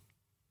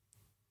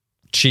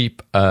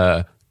cheap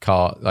car.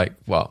 Like,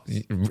 well,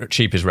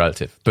 cheap is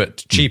relative,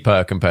 but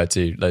cheaper compared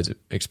to loads of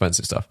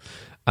expensive stuff.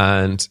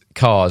 And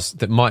cars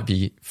that might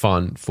be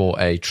fun for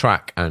a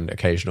track and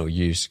occasional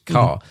use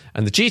car.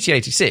 And the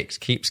GT86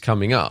 keeps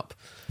coming up.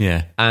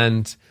 Yeah.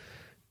 And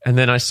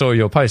then I saw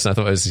your post and I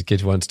thought it was a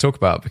good one to talk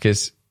about,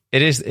 because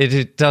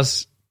it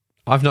does.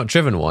 I've not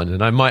driven one,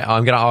 and I'm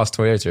going to ask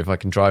Toyota if I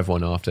can drive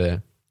one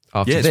after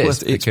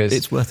this.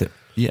 It's worth it.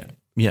 Yeah.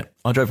 Yeah.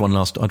 I drove one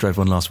last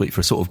week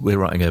for we're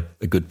writing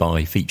a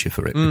goodbye feature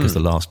for it, because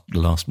the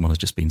last one has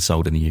just been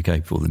sold in the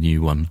UK before the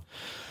new one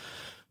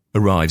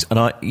arrives. And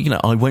I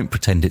won't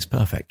pretend it's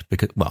perfect,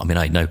 because, well, I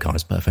mean, no car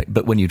is perfect,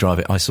 but when you drive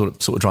it, I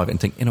sort of drive it and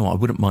think, you know what, I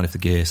wouldn't mind if the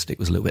gear stick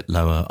was a little bit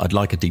lower. I'd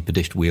like a deeper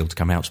dished wheel to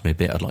come out to me a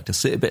bit. I'd like to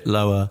sit a bit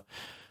lower.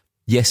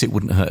 yes, it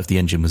wouldn't hurt if the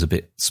engine was a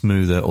bit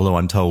smoother, although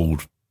I'm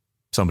told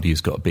somebody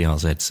who's got a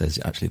BRZ says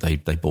actually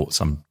they bought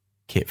some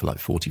kit for like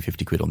 40,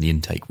 50 quid on the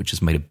intake, which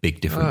has made a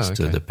big difference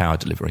to the power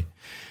delivery.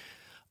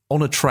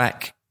 On a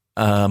track,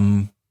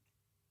 I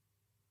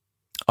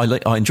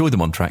enjoy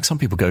them on track. Some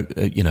people go,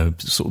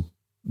 sort of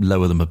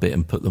lower them a bit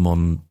and put them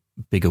on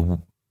bigger,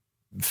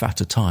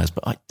 fatter tyres,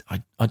 but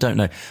I don't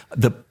know.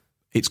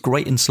 It's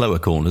great in slower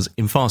corners.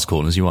 In fast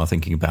corners, you are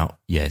thinking about,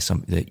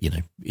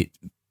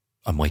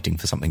 I'm waiting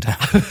for something to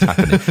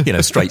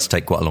happen. Straights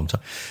take quite a long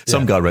time.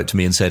 Some guy wrote to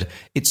me and said,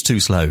 it's too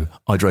slow.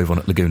 I drove on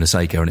at Laguna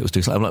Seca and it was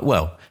too slow. I'm like,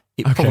 well,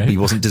 it probably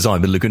wasn't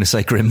designed with Laguna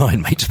Seca in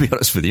mind, mate, to be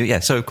honest with you.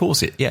 Yeah, so of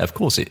course it,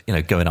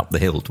 going up the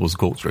hill towards the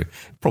corkscrew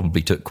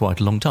probably took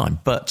quite a long time.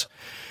 But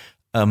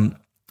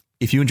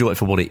if you enjoy it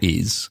for what it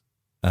is,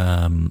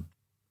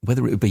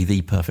 whether it would be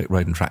the perfect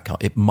road and track car,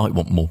 it might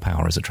want more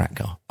power as a track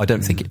car. I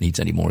don't think it needs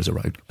any more as a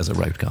road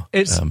car.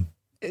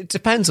 It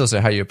depends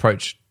also how you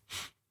approach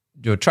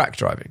your track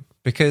driving,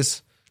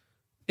 because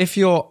if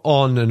you're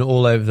on and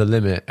all over the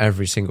limit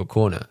every single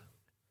corner,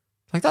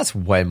 like that's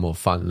way more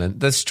fun than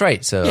the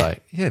straights are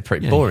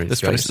pretty boring. The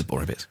straights are the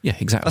boring bits. Yeah,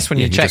 exactly. That's when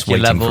you check your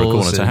levels for a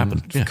corner to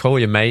happen. Call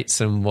your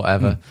mates and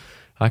whatever.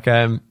 Like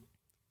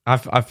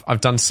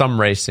I've done some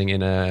racing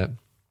in a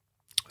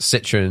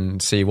Citroen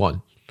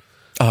C1.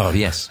 Oh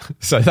yes.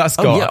 So that's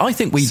got. I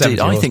think we did.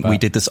 I think we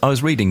did this. I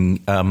was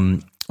reading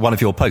one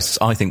of your posts.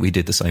 I think we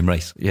did the same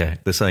race. Yeah,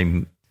 the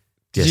same.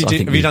 Yes, have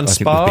you done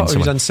Spa or have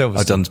you done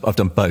Silverstone? I've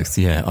done both.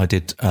 Yeah, I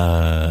did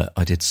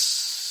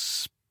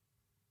Spa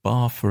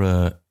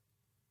for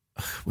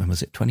when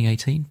was it?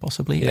 2018,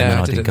 possibly.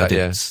 Yeah, and then I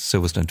did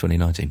Silverstone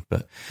 2019.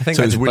 But I think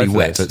so it was really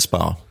wet at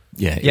Spa.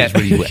 Yeah, it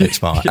was really wet at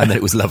Spa, and then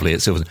it was lovely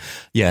at Silverstone.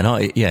 Yeah,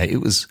 and it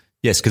was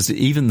because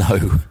even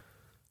though.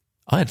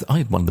 I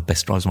had one of the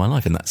best drives of my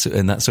life in that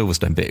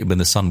Silverstone bit when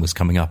the sun was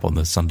coming up on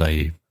the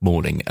Sunday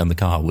morning and the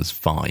car was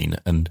fine.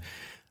 And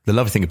the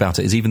lovely thing about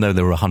it is even though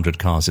there were 100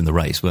 cars in the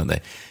race, weren't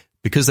there?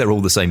 Because they're all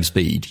the same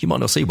speed, you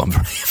might not see one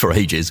for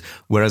ages.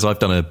 Whereas I've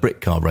done a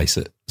brick car race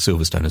at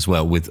Silverstone as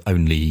well with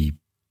only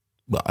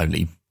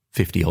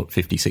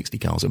 50, 60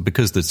 cars. And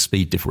because the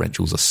speed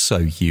differentials are so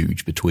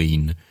huge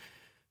between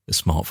a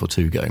Smart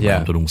 4.2 going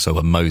around and also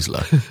a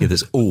Mosler,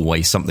 there's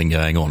always something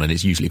going on, and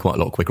it's usually quite a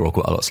lot quicker or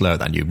quite a lot slower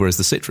than you. Whereas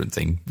the Citroen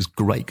thing was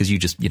great because you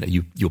just,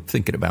 you're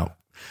thinking about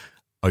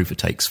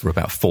overtakes for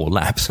about 4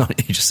 laps. You're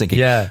just thinking,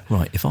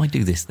 right, if I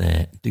do this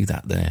there, do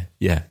that there.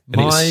 Yeah. And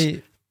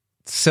my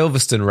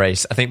Silverstone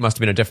race, I think must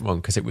have been a different one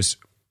because it was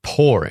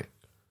pouring.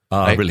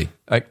 Really?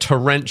 Like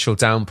torrential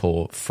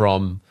downpour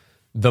from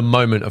the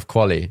moment of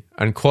quali,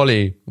 and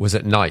quali was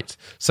at night.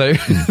 So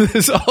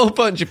there's a whole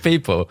bunch of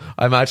people,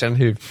 I imagine,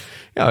 who've,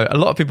 a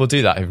lot of people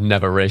do that who've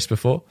never raced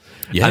before.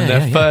 And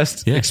their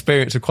first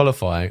experience of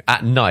qualifying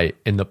at night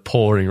in the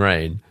pouring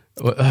rain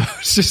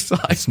was just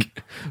like,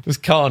 it was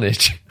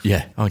carnage.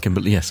 Yeah, I can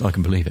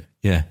believe it.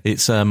 Yeah,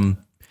 it's, but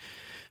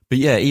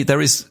yeah,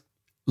 there is,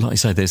 like I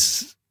say,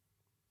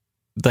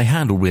 they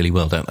handle really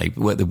well, don't they?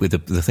 With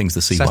the things the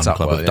C1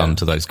 Club have done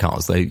to those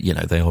cars, they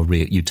are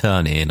you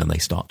turn in and they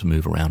start to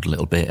move around a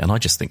little bit, and I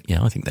just think,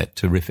 I think they're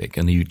terrific.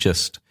 And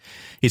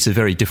it's a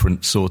very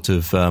different sort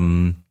of.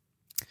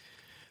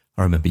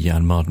 I remember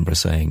Jan Mardenborough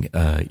saying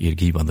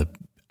he won the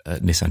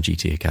Nissan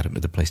GT Academy,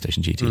 the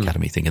PlayStation GT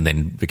Academy thing, and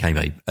then became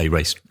a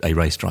race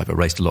driver,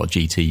 raced a lot of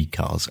GT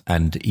cars,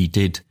 and he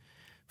did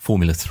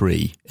Formula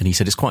 3, and he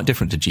said it's quite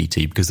different to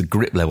GT because the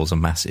grip levels are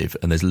massive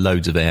and there's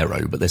loads of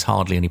aero, but there's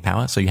hardly any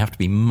power, so you have to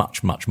be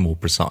much, much more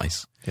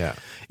precise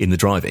in the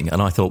driving.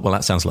 And I thought, well,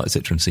 that sounds like a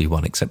Citroen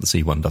C1, except the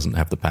C1 doesn't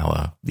have the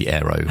power, the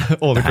aero,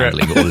 or the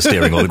handling, or the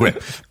steering, or the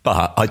grip.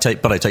 But I take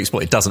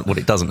spot. What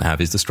it doesn't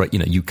have is the straight.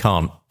 You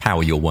can't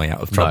power your way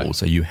out of trouble,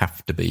 so you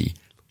have to be,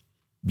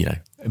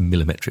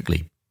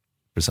 millimetrically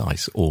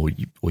precise, or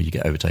you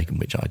get overtaken,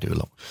 which I do a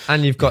lot.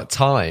 And you've got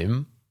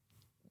time.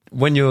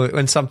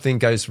 When something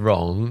goes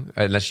wrong,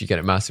 unless you get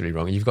it massively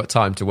wrong, you've got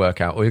time to work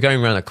out, or you're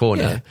going around a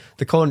corner.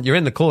 You're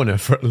in the corner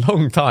for a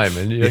long time,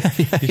 and you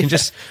can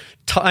just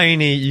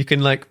you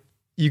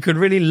can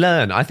really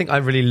learn. I think I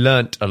really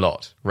learnt a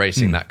lot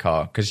racing that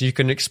car, because you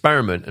can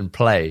experiment and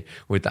play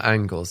with the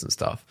angles and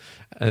stuff.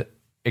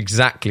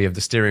 Exactly of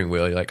the steering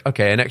wheel. You're like,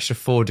 okay, an extra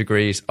 4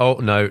 degrees. Oh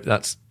no,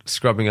 that's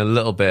scrubbing a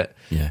little bit.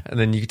 Yeah. And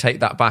then you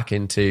take that back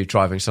into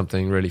driving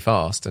something really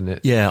fast. And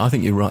I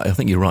think you're right. I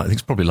think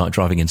it's probably like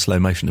driving in slow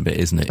motion a bit,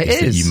 isn't it?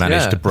 It is. You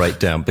manage to break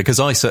down, because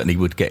I certainly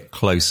would get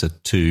closer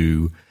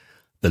to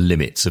the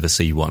limits of a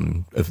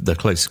C1, of the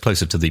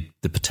closer to the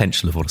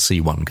potential of what a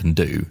C1 can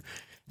do.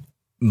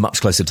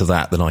 Much closer to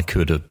that than I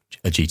could a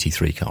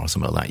GT3 car or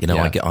something like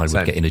that. I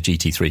would get in a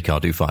GT3 car,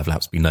 do 5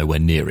 laps, be nowhere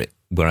near it.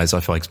 Whereas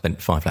if I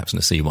spent 5 laps in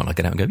a C1, I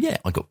get out and go,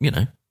 I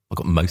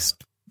got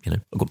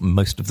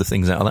most of the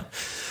things out of that.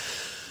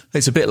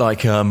 It's a bit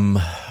like,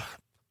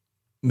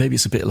 maybe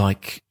it's a bit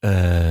like,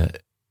 I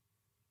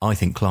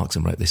think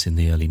Clarkson wrote this in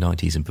the early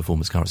 90s in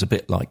Performance Car. It's a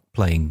bit like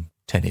playing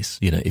tennis.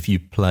 If you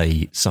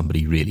play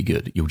somebody really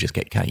good, you'll just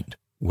get caned.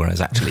 Whereas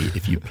actually,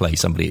 if you play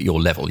somebody at your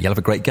level, you'll have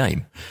a great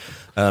game.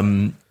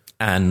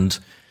 And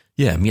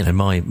Yeah,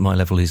 my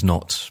level is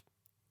not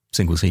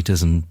single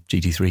seaters and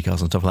GT3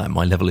 cars and stuff like that.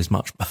 My level is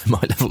much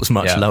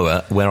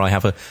lower, where I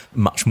have a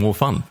much more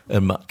fun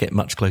and get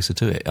much closer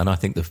to it. And I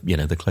think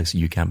the closer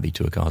you can be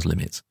to a car's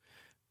limits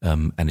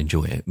and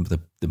enjoy it,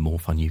 the more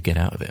fun you get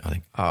out of it, I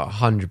think.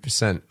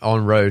 100%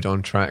 on road,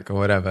 on track, or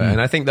whatever. And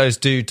I think those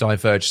do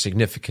diverge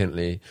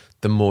significantly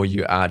the more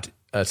you add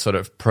a sort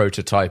of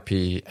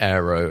prototypey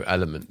aero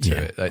element to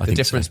it. Like the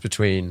difference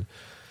between,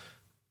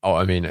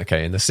 in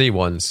the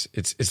C1s,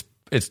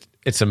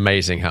 it's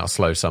amazing how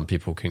slow some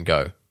people can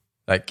go.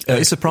 Like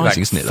it's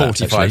surprising, isn't it?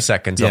 45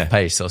 seconds off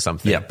pace or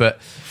something. Yeah. But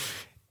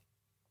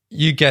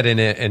you get in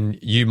it and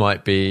you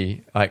might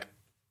be like,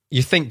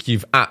 you think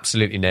you've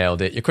absolutely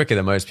nailed it. You're quicker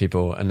than most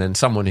people. And then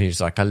someone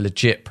who's like a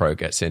legit pro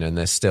gets in and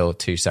they're still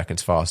 2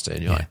 seconds faster.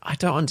 And you're like, I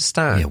don't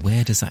understand. Yeah,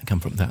 where does that come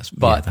from? That's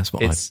what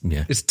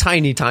it's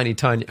tiny, tiny,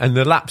 tiny. And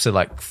the laps are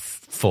like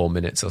 4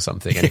 minutes or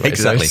something. Anyway.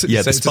 Exactly. So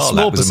the Spa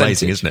lap was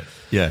amazing, isn't it?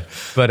 Yeah.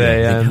 But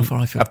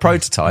a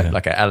prototype,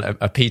 like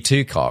a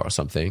P2 car or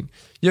something,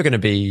 you're going to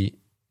be,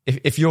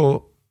 if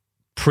you're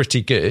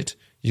pretty good,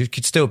 you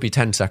could still be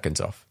 10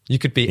 seconds off. You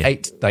could be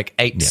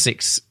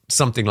 6,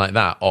 something like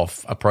that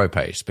off a pro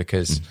pace,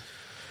 because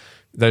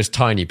those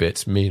tiny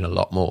bits mean a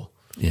lot more.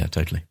 Yeah,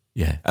 totally.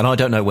 Yeah, and I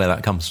don't know where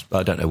that comes.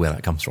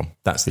 From.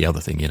 That's the other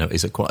thing.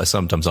 Is it quite?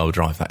 Sometimes I'll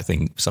drive that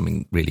thing,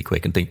 something really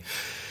quick, and think,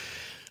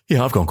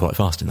 yeah, I've gone quite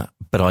fast in that,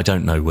 but I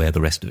don't know where the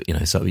rest of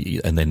it. So,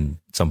 and then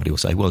somebody will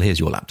say, well, here's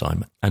your lap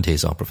time, and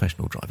here's our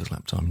professional driver's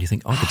lap time. And you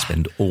think, I could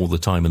spend all the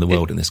time in the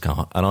world in this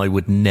car, and I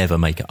would never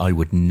make it. I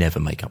would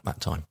never make up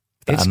that time.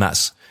 And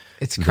that's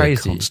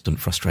crazy. Constant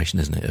frustration,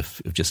 isn't it?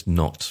 Of just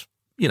not,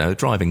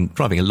 driving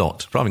a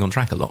lot, driving on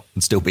track a lot,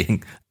 and still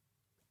being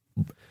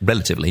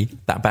relatively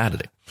that bad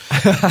at it.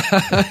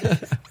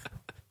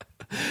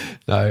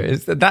 No,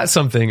 that's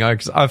something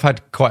I've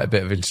had quite a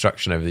bit of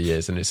instruction over the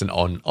years, and it's an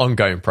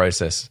ongoing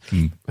process.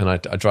 And I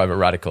drive a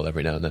Radical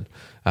every now and then.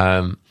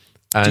 And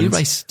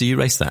do you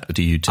race that, or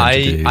do you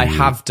tend to do? I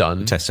have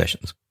done test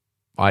sessions.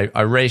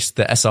 I raced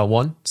the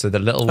SR1, so the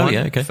little one.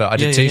 Yeah, okay. I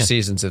did 2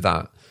 seasons of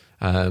that.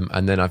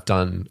 And then I've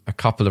done a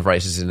couple of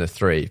races in the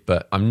 3,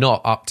 but I'm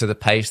not up to the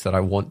pace that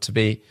I want to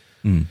be.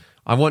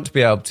 I want to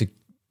be able to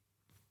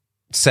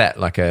set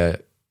like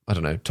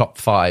top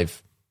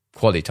 5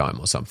 quali time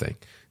or something.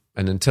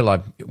 And until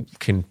I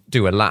can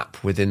do a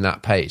lap within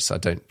that pace,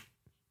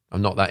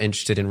 I'm not that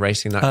interested in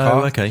racing that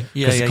car. Oh, okay.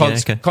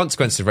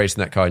 Consequences of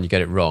racing that car and you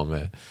get it wrong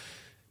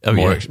are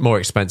more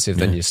expensive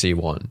than your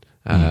C1.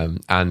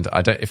 And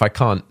if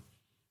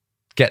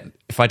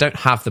I don't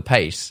have the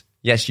pace,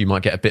 yes, you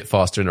might get a bit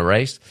faster in a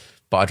race,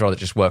 but I'd rather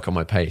just work on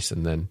my pace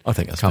and then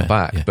come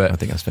back. Yeah, but I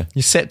think that's fair.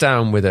 You sit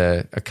down with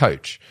a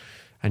coach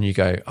and you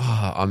go,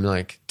 I'm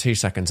like 2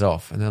 seconds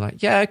off. And they're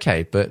like, yeah,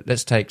 okay, but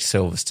let's take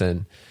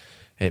Silverstone.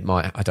 I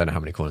don't know how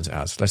many corners it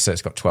has. Let's say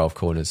it's got 12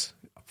 corners.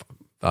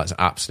 That's an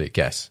absolute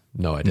guess.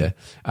 No idea.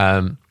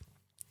 And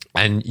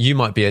you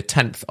might be a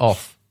 10th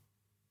off,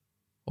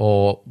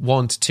 or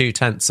 1 to 2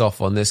 tenths off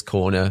on this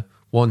corner,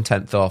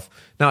 1/10 off.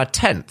 Now, a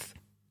 10th,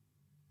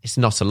 it's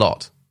not a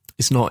lot.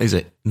 It's not, is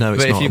it? No,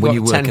 it's but not. If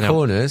you've got 10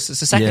 corners,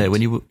 it's a second.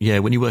 Yeah,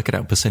 when you work it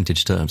out in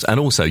percentage terms. And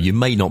also, you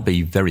may not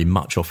be very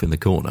much off in the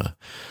corner,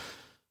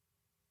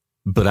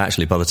 but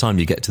actually, by the time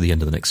you get to the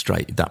end of the next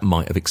straight, that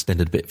might have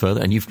extended a bit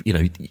further. And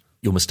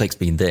your mistake's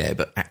been there,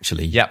 but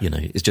actually,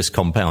 it's just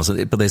compounds.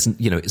 But there's,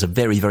 it's a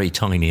very, very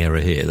tiny error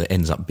here that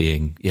ends up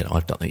being,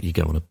 I've done it. You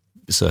go on a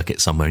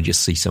circuit somewhere and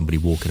just see somebody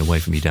walking away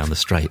from you down the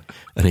straight,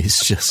 and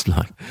it's just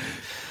like,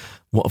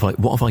 what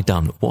have I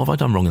done? What have I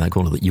done wrong in that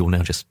corner that you'll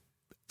now just...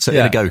 So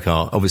in a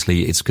go-kart,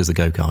 obviously it's because the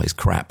go-kart is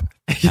crap.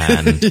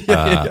 And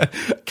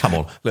come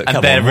on. Look, and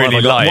come they're on. really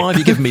light. Why have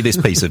you given me this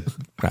piece of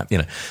crap?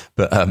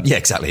 But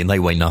exactly. And they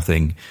weigh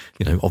nothing,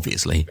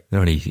 obviously. They're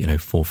only,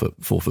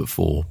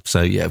 4'4".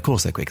 So yeah, of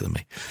course they're quicker than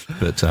me.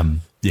 But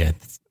yeah,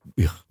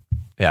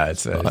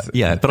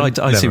 but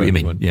I see what you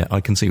mean. One. Yeah,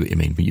 I can see what you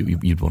mean. But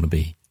you'd want to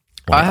be...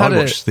 I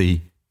watched the...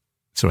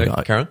 Sorry,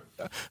 Karen?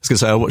 I was going to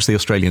say, I watched the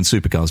Australian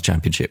Supercars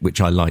Championship, which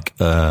I like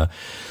a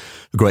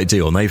great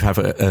deal. And they have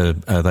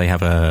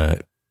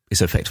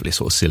it's effectively a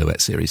sort of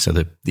silhouette series. So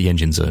the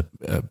engines are,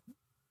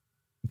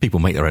 people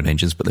make their own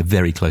engines, but they're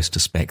very close to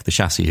spec. The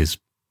chassis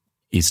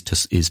is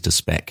to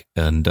spec.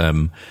 And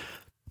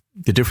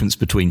the difference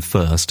between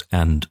first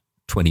and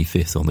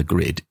 25th on the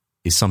grid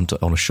is on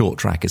a short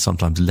track is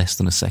sometimes less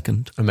than a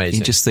second. Amazing.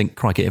 You just think,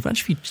 crikey, if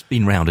you've just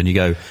been round and you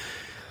go,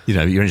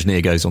 your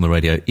engineer goes on the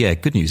radio, yeah,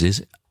 good news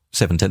is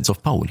 7/10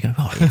 off pole. And you go,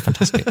 oh, yeah,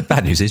 fantastic.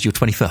 Bad news is you're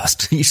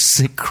 21st. You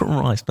think,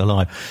 Christ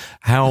alive.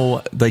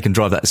 How they can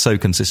drive that so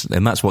consistently.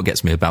 And that's what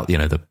gets me about,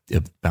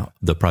 about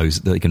the pros.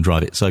 They can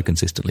drive it so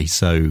consistently,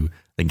 so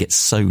they can get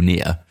so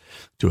near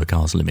to a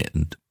car's limit,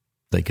 and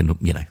they can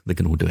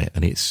all do it.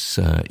 And it's,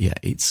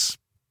 it's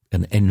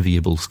an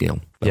enviable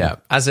skill. Yeah.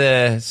 As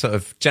a sort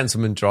of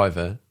gentleman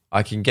driver,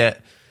 I can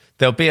get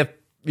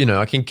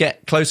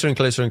closer and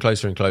closer and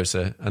closer and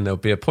closer. And there'll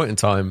be a point in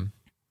time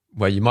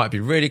where you might be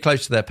really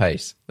close to their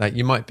pace. Like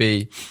you might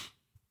be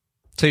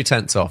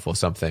 2/10 off or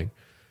something.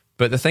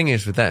 But the thing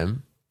is with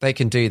them, they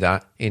can do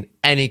that in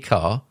any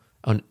car,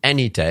 on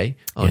any day,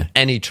 on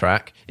any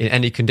track, in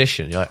any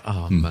condition. You're like,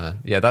 oh man,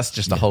 yeah, that's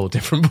just a whole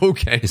different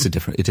ballgame.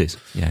 It is.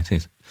 Yeah, it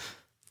is.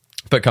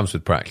 But it comes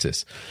with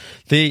practice.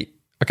 Okay,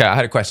 I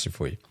had a question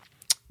for you.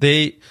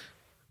 The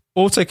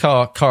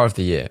Autocar Car of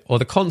the Year, or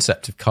the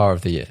concept of Car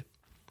of the Year,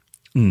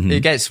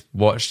 it gets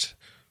watched,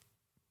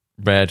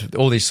 read,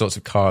 all these sorts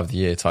of Car of the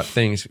Year type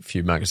things. A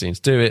few magazines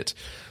do it,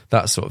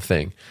 that sort of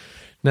thing.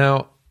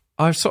 Now,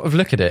 I sort of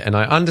look at it and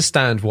I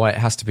understand why it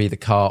has to be the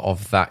car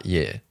of that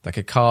year, like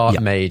a car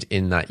made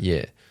in that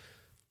year.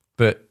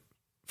 But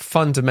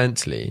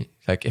fundamentally,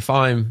 like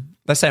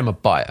let's say I'm a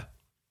buyer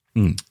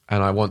and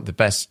I want the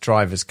best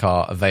driver's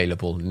car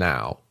available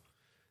now,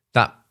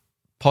 that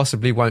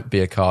possibly won't be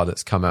a car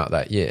that's come out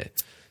that year.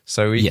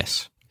 So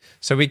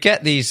we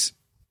get these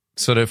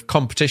sort of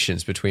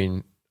competitions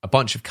between a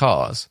bunch of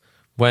cars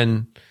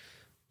when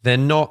they're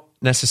not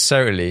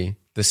necessarily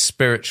the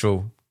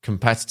spiritual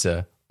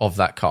competitor of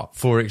that car.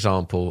 For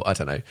example, I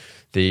don't know,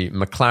 the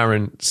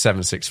McLaren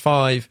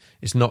 765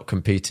 is not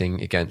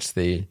competing against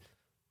the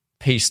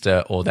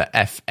Pista or the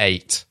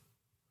F8,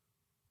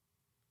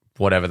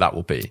 whatever that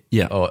will be.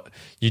 Yeah. Or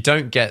you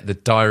don't get the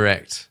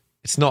direct,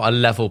 it's not a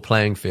level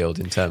playing field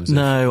in terms of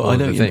all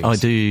the things. I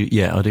do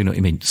know what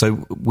you mean. So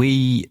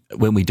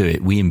when we do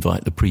it, we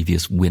invite the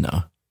previous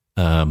winner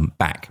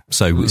back.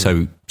 So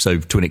to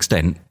an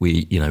extent, what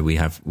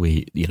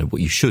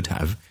you should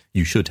have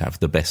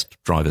the best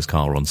driver's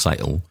car on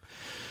sale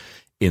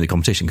in the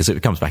competition, because if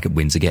it comes back and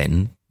wins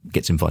again,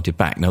 gets invited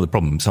back. Now the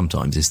problem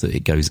sometimes is that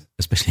it goes,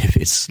 especially if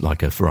it's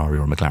like a Ferrari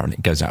or a McLaren,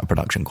 it goes out of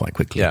production quite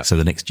quickly. Yeah. So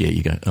the next year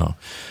you go, oh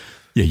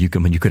yeah, you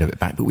could have it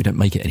back, but we don't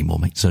make it anymore,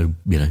 mate. So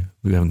we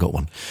haven't got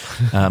one.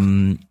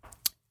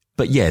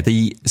 But yeah,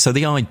 the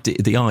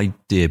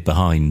idea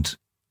behind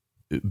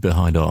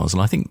ours,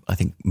 and I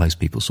think most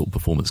people's sort of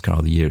performance car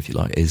of the year, if you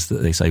like, is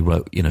that they say,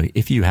 well,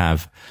 if you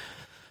have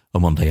a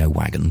Mondeo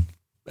wagon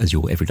as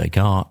your everyday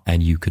car,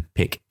 and you could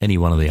pick any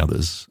one of the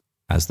others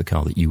as the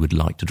car that you would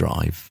like to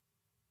drive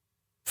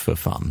for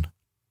fun,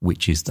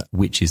 which is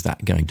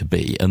that going to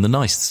be? And the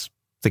nice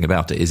thing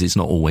about it is it's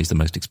not always the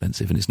most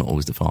expensive and it's not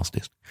always the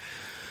fastest.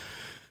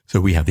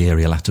 So we have the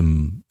Ariel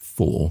Atom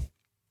 4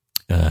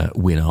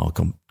 win our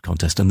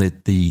contest, and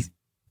it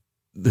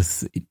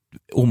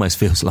almost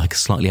feels like a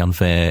slightly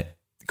unfair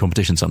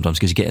competition sometimes,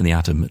 because you get in the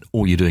Atom and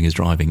all you're doing is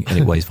driving and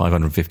it weighs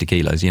 550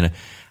 kilos.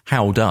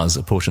 How does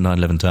a Porsche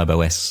 911 Turbo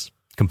S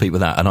compete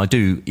with that? And I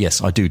do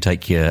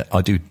take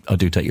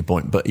your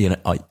point, but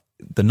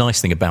the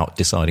nice thing about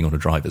deciding on a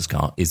driver's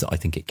car is that I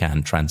think it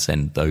can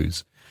transcend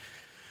those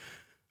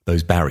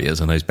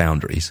barriers and those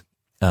boundaries.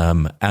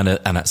 And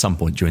at some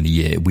point during the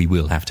year, we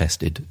will have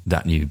tested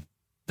that new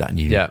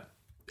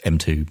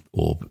M2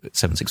 or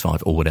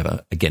 765 or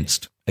whatever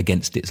against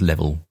its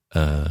level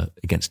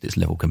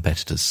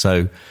competitors.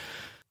 So,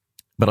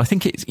 but I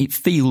think it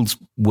feels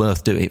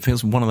worth doing. It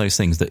feels one of those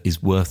things that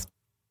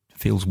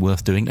feels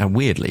worth doing. And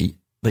weirdly,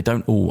 they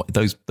don't all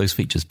those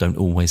features don't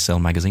always sell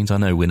magazines. I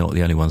know we're not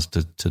the only ones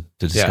to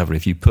discover.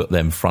 If you put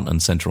them front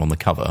and center on the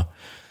cover,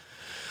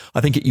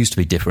 I think it used to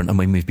be different. I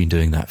mean, we've been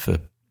doing that for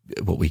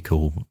what we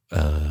call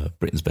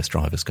Britain's Best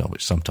Driver's Car,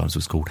 which sometimes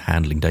was called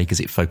Handling Day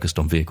because it focused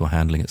on vehicle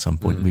handling at some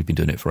point. We've been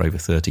doing it for over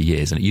 30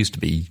 years, and it used to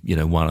be,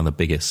 one of the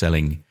biggest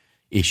selling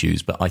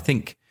issues. But I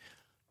think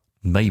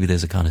maybe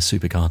there's a kind of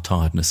supercar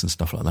tiredness and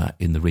stuff like that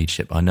in the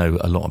readership. I know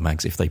a lot of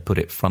mags, if they put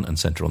it front and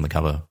center on the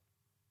cover,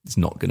 it's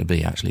not going to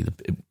be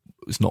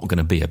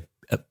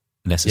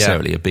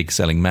necessarily a big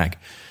selling mag.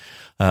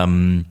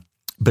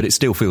 But it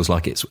still feels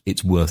like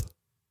it's worth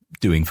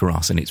doing for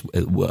us, and it's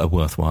a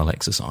worthwhile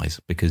exercise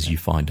because you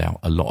find out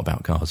a lot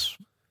about cars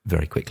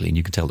very quickly, and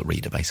you can tell the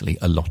reader basically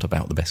a lot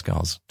about the best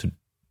cars that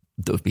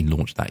have been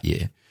launched that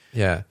year.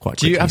 Yeah, quite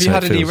quickly. Have you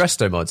had any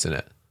resto mods in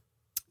it?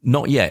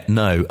 Not yet.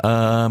 No,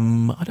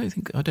 I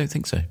don't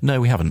think so. No,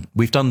 we haven't.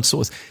 We've done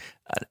sort of.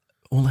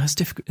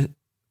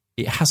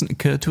 It hasn't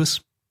occurred to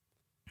us,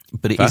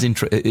 but it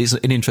is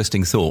an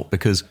interesting thought,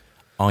 because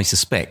I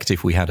suspect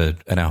if we had an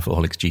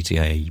Alphaholics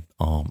GTA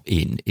arm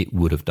in, it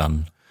would have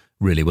done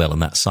really well,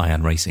 and that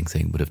Cyan Racing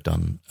thing would have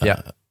done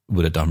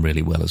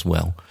really well as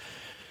well.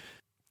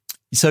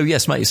 So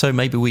yes, so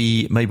maybe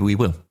we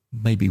will.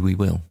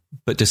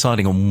 But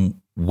deciding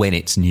on when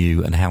it's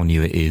new and how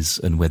new it is,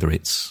 and whether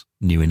it's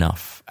new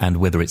enough, and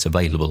whether it's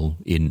available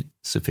in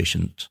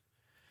sufficient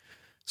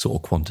sort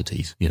of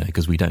quantities,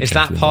 because we don't. Is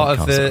that part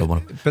of the?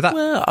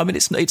 Well, I mean,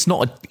 it's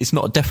not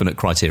a definite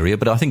criteria,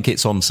 but I think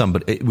it's on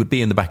somebody. It would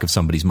be in the back of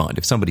somebody's mind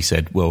if somebody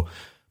said, "Well,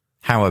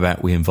 how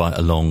about we invite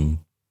along?"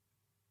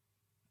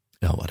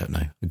 Oh, I don't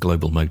know, a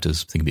Global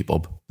Motors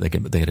thingamabob. They're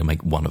going to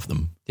make one of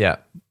them. Yeah.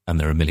 And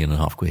they're £1.5 million.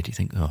 You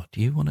think,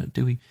 do you want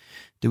to,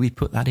 do we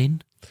put that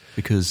in?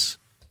 Because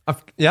I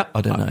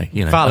don't know.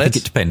 Valid. I think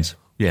it depends.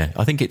 Yeah.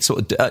 I think it's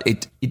sort of,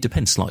 it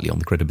depends slightly on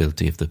the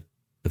credibility of the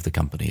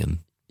company and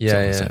so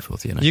on and so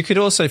forth. You could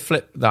also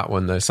flip that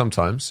one though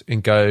sometimes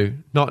and go,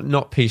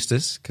 not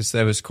Pistas, because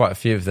there was quite a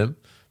few of them,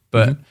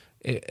 but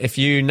if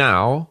you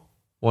now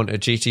want a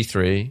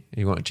GT3,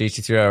 you want a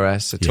GT3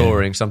 RS, a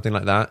Touring, something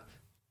like that,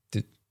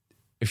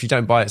 if you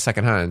don't buy it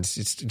secondhand,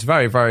 it's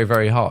very, very,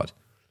 very hard.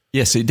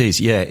 Yes, it is.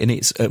 Yeah, and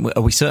it's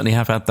we certainly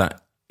have had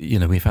that.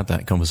 We've had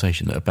that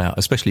conversation about,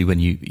 especially when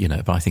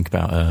if I think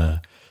about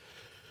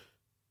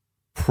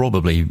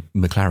probably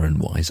McLaren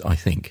wise, I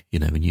think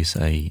when you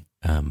say,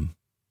 I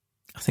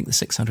think the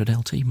 600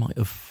 LT might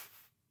have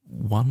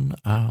won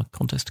our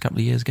contest a couple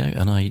of years ago,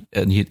 and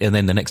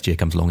then the next year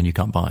comes along and you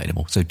can't buy it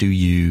anymore. So do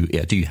you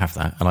have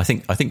that? And I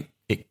think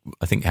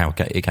how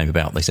it came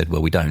about, they said,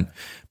 well, we don't,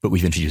 but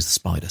we've introduced the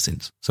Spider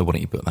since. So why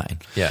don't you put that in?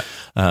 Yeah.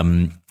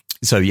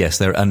 So yes,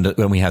 and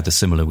when we had the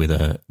similar with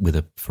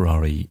a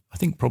Ferrari, I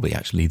think probably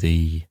actually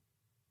the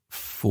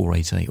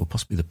 488 or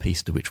possibly the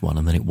Pista, which one,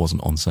 and then it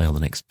wasn't on sale the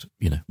next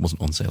year.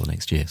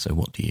 So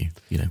what do you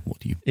bring along?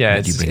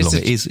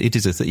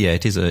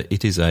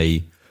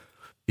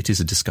 It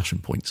is a discussion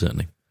point,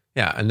 certainly.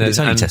 Yeah, and it's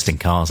only testing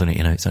cars, isn't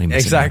it? It's only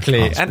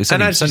exactly, cars.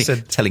 and as you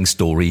said, telling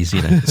stories,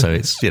 so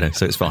it's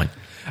so it's fine.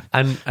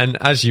 And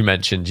as you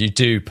mentioned, you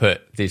do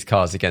put these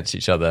cars against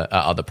each other at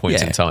other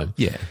points in time.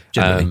 Yeah,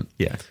 generally,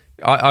 yeah.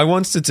 I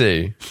wanted to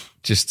do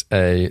just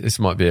this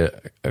might be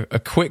a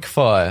quick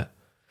fire.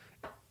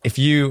 If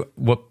you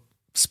were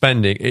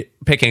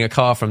picking a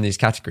car from these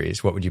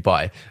categories, what would you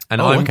buy?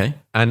 And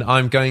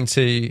I'm going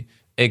to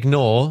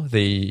ignore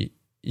the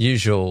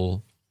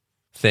usual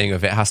thing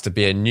of it has to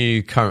be a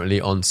new, currently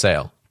on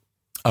sale.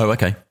 Oh,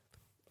 okay.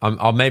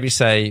 I'll maybe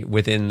say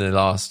within the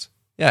last.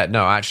 Yeah,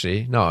 no,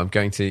 actually, no. I'm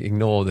going to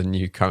ignore the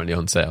new, currently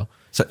on sale.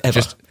 So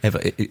ever,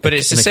 but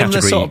it's a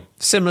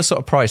similar sort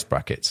of price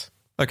brackets.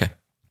 Okay.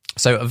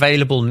 So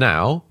available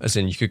now, as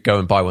in you could go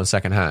and buy one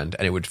second hand,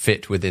 and it would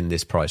fit within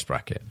this price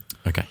bracket.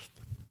 Okay.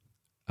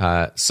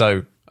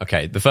 The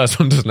first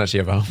one doesn't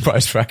actually have a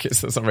price bracket,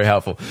 so that's not very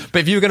helpful.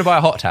 But if you were going to buy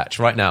a hot hatch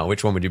right now,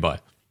 which one would you buy?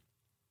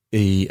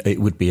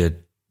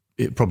 It'd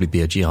probably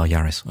be a GR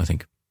Yaris, I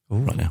think. Ooh.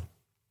 Right now.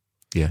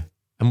 Yeah.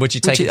 And would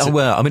you take it?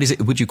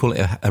 Would you call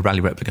it a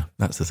rally replica?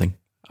 That's the thing.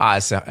 I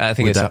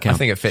think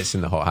it fits in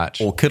the hot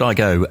hatch. Or could I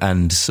go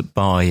and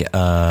buy?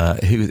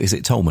 Who is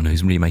it? Tolman,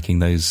 who's remaking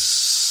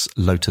those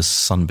Lotus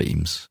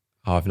Sunbeams.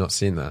 Oh, I've not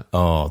seen that.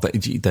 Oh, they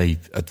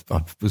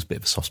was a bit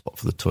of a soft spot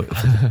for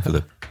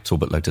the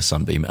Talbot Lotus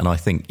Sunbeam, and I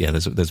think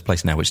there's a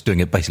place now which is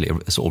doing basically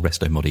a sort of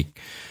resto modi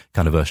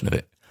kind of version of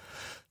it.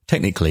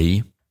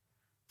 Technically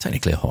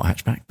a hot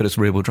hatchback, but it's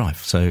rear wheel drive.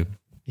 So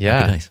even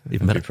better.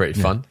 That'd be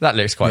pretty fun. That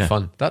looks quite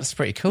fun. That's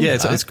pretty cool. Yeah,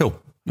 it's cool.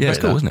 Yeah, it's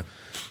cool, isn't it?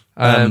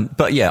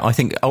 But yeah, I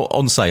think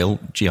on sale,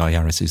 GR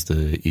Yaris is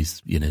the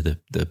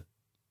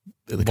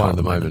car at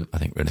the moment. I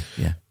think really,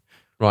 yeah.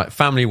 Right,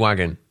 family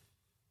wagon.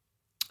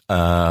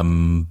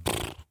 I'm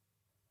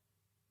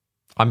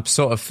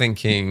sort of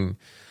thinking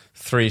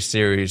 3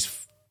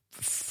 Series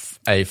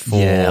A4.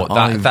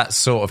 Yeah, that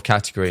sort of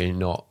category,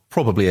 not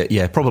probably a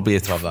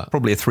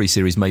 3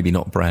 Series, maybe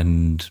not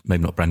brand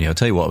new. I'll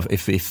tell you what,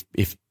 if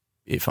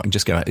I can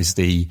just go out, is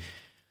the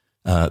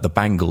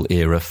Bangle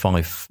era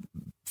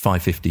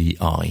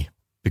 550i,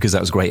 because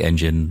that was a great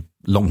engine,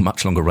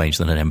 much longer range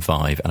than an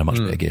M5 and a much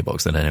better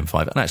gearbox than an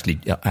M5, and actually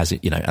as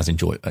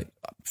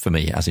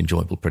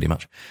enjoyable pretty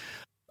much.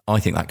 I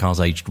think that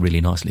car's aged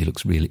really nicely.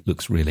 Looks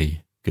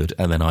really good.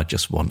 And then I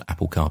just want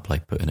Apple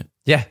CarPlay put in it.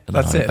 Yeah,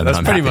 that's it.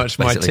 That's pretty much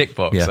my tick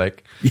box. Yeah.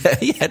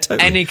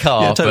 Totally. Any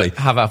car, but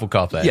have Apple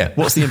CarPlay. Yeah.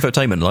 What's the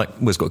infotainment like?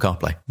 Well, it's got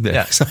CarPlay.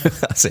 Yeah. So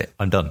that's it.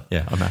 I'm done.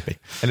 Yeah, I'm happy.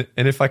 And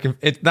if I can,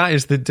 that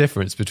is the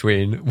difference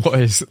between what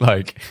is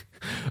like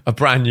a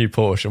brand new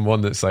Porsche and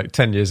one that's like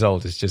 10 years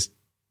old. Is just,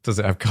 does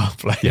it have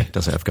CarPlay? Yeah,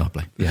 does it have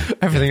CarPlay? Yeah.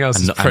 Everything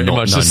else is pretty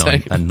much the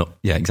same.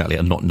 Exactly.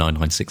 And not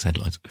 996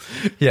 headlights.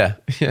 Yeah.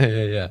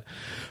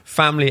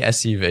 Family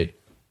SUV.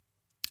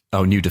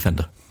 Oh, new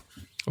Defender.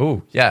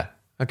 Oh, yeah.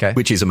 Okay.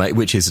 Which is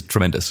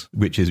tremendous.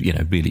 Which is,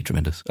 really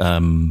tremendous.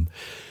 Really,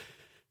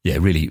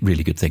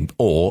 really good thing.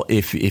 Or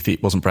if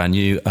it wasn't brand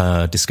new,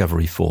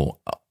 Discovery 4.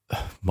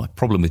 My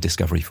problem with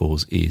Discovery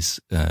 4s is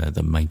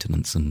the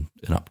maintenance and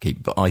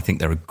upkeep. But I think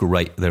they're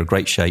a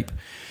great shape.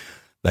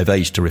 They've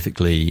aged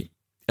terrifically,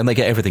 and they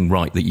get everything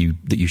right that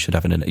you should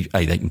have in an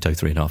A. They can tow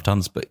 3.5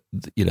 tons, but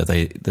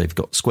they've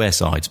got square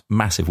sides,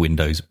 massive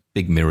windows,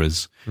 big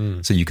mirrors,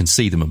 so you can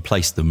see them and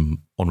place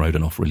them on road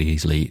and off really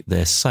easily.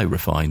 They're so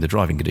refined. The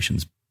driving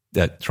position's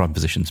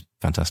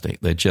fantastic.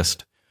 They're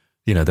just,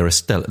 they're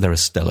a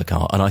stellar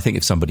car. And I think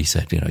if somebody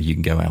said, you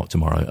can go out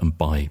tomorrow and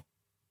buy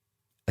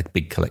a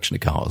big collection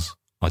of cars,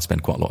 I'd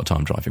spend quite a lot of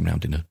time driving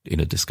around in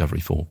a Discovery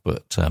 4.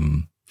 But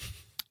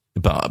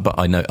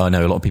I know a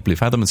lot of people who've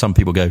had them, and some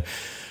people go,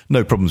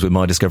 no problems with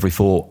my Discovery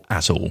 4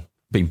 at all,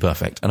 been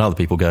perfect. And other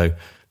people go,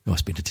 oh,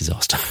 it's been a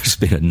disaster. It's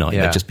been a nightmare.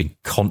 Yeah. They've just been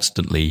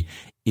constantly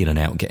in and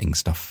out getting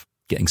stuff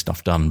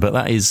done. But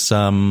that is,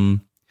 look,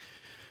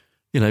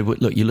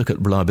 you look at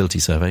reliability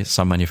surveys.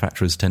 Some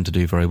manufacturers tend to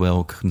do very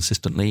well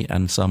consistently,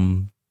 and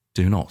some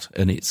do not.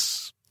 And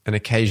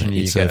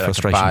occasionally you get like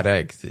a bad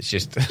egg. It's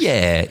just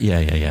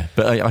yeah.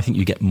 But I think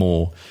you get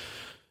more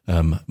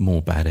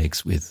bad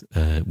eggs with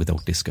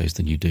old Discos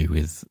than you do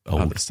with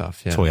old other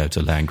stuff. Yeah.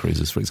 Toyota Land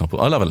Cruisers, for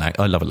example. I love a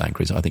Land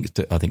Cruiser. I think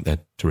they're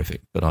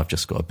terrific. But I've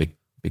just got a big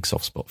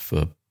soft spot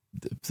for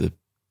the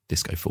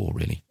Disco 4,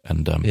 really.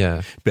 And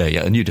Yeah. but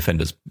yeah, a new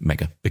Defender's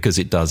mega because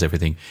it does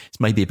everything. It's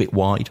maybe a bit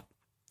wide.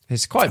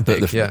 It's quite But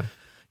big, yeah.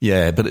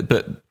 Yeah,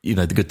 but you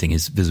know, the good thing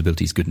is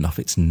visibility is good enough.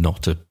 It's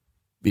not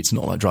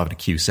like driving a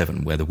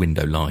Q7 where the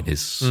window line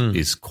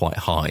is quite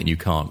high and you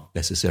can't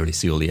necessarily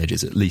see all the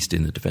edges. At least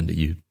in the Defender,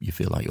 you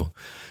feel like you're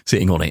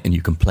sitting on it and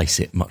you can place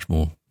it much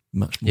more.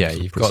 Yeah, sort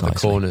of you've got the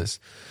precisely. corners.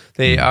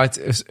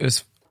 It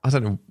was I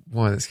don't know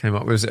why this came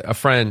up. It was a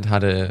friend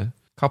had a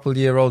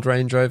couple-year-old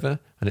Range Rover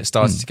and it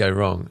started to go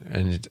wrong,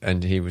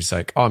 and he was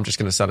like, "Oh, I'm just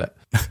going to sell it."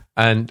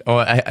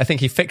 I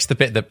think he fixed the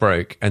bit that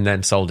broke and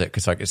then sold it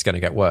because like it's going to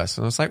get worse.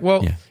 And I was like,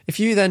 "Well, if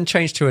you then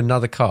change to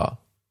another car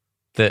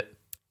that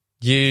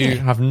you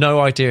have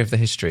no idea of the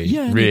history,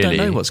 really, you don't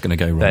know what's going to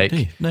go wrong, like, do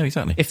you? No,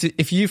 exactly.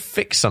 If you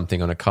fix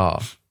something on a car,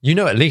 you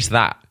know at least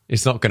that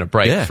it's not going to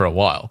break for a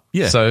while.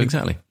 Yeah, so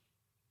exactly.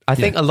 I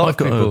think a lot I've of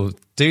got people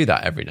do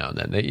that every now and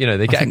then. They get a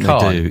think they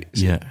car, do,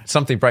 yeah.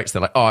 something breaks,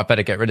 they're like, "Oh, I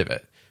better get rid of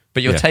it."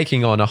 But you're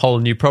taking on a whole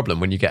new problem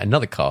when you get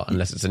another car,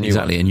 unless it's a new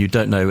Exactly, one. and you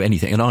don't know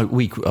anything. And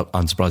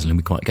unsurprisingly,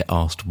 we quite get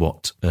asked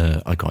what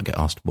I can't get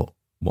asked what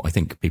I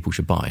think people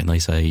should buy, and they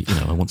say,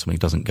 I want something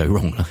that doesn't go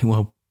wrong. I think,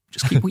 well,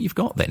 just keep what you've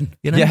got then.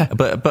 Yeah.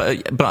 But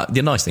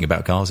the nice thing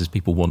about cars is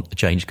people want a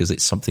change because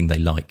it's something they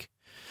like.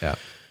 Yeah.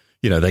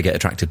 They get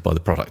attracted by the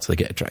product. They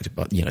get attracted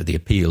by the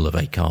appeal of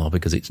a car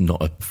because it's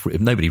not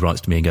if nobody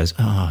writes to me and goes,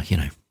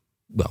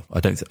 well, I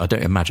don't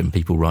imagine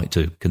people write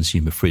to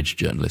consumer fridge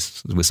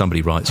journalists where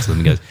somebody writes to them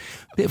and goes,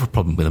 "A bit of a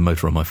problem with a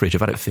motor on my fridge.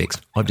 I've had it fixed.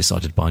 I've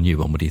decided to buy a new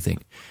one. What do you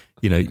think?"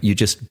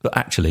 But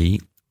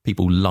actually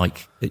people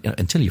like,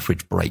 until your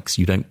fridge breaks,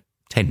 you don't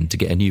tend to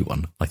get a new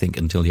one, I think,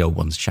 until the old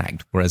one's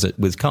shagged. Whereas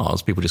with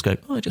cars, people just go,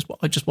 "Oh,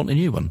 I just want a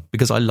new one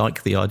because I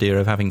like the idea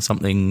of having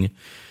something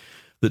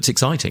that's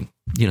exciting,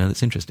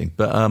 that's interesting."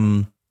 But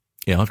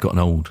I've got an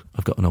old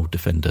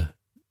Defender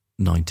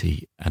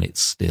 90 and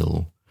it's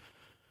still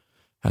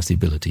has the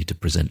ability to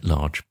present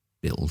large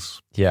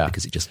bills. Yeah.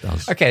 Because it just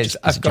does. Okay, It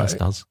I've got just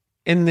does.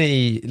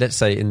 let's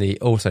say in the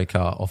auto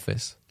car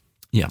office,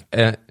 Yeah.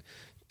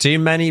 do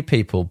many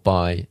people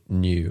buy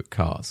new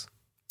cars?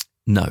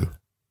 No,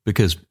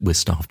 because we're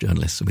staff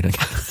journalists and we don't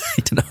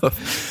get to know. No,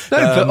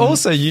 but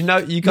also, you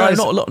guys...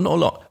 No, not a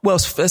lot. Well,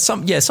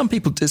 some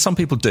people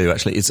do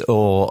actually,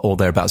 or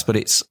thereabouts, but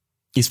it's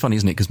funny,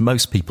 isn't it? Because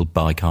most people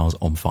buy cars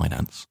on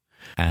finance.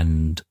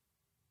 And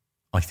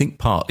I think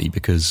partly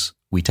because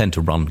we tend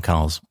to run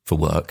cars for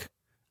work.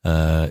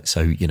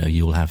 So,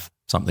 you'll have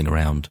something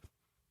around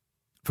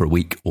for a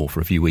week or for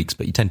a few weeks,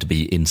 but you tend to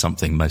be in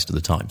something most of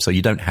the time. So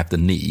you don't have the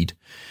need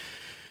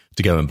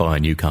to go and buy a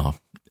new car.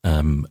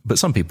 But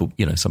some people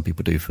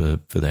do for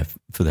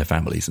their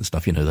families and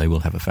stuff. They will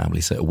have a family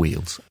set of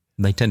wheels.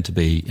 And they tend to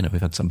be,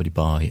 we've had somebody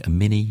buy a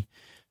Mini.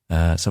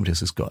 Somebody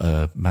else has got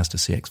a Mazda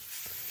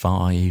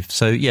CX-5.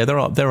 So yeah, there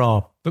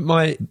are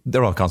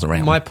cars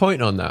around. My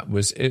point on that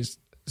was, it's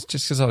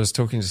just because I was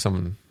talking to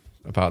someone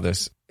about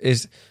this,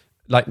 is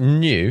like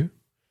new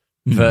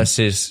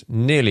versus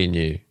nearly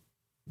new.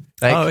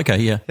 Like, oh, okay,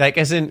 yeah. Like,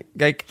 as in,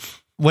 like,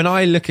 when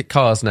I look at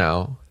cars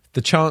now,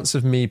 the chance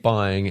of me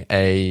buying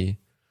a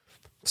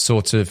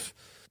sort of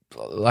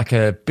like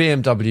a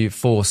BMW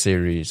 4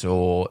 Series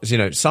or,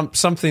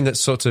 something that's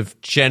sort of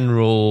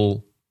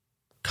general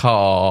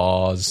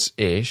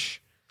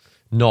cars-ish,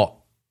 not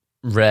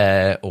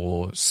rare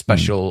or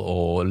special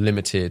or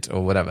limited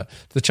or whatever.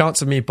 The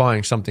chance of me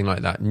buying something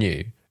like that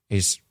new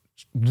is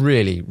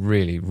really,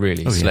 really,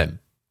 really slim.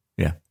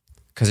 Yeah.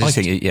 Because I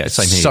think, same here.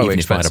 So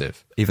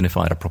expensive. Even if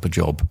I had a proper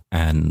job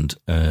and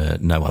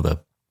no other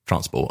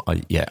transport,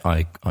 I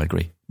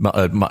agree.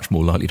 Much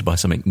more likely to buy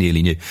something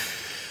nearly new.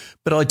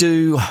 But I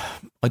do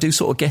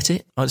sort of get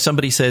it.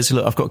 Somebody says,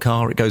 "Look, I've got a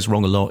car. It goes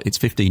wrong a lot. It's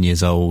 15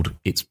 years old.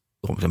 It's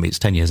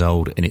 10 years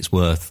old, and it's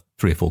worth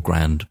 $3,000 or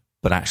 $4,000."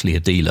 But actually, a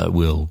dealer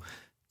will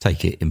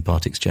take it in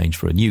part exchange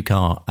for a new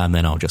car, and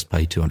then I'll just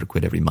pay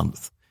 £200 every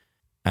month.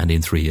 And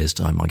in 3 years'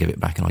 time, I give it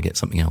back and I get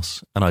something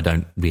else. And I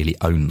don't really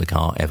own the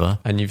car ever.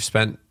 And you've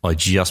spent... I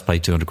just pay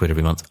 £200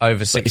 every month.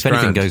 Over £6,000. If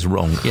anything goes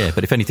wrong,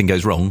 but if anything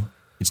goes wrong,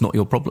 it's not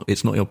your problem.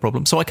 It's not your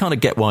problem. So I kind of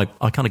get why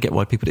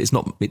people... It's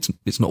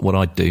not what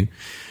I'd do,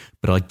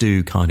 but I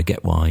do kind of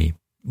get why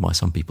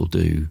some people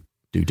do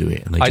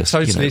it. And I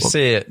totally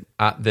see it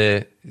at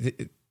the...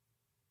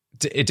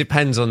 It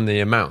depends on the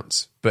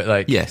amounts, but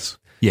like... Yes.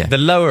 Yeah. The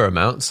lower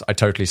amounts, I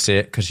totally see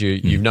it because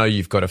you know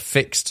you've got a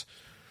fixed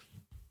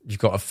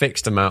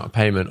amount of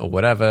payment or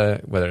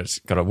whatever, whether it's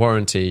got a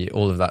warranty,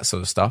 all of that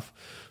sort of stuff.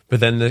 But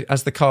then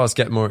as the cars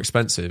get more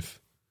expensive,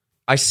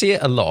 I see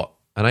it a lot,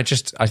 and I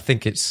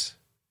think it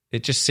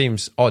just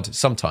seems odd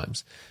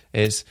sometimes.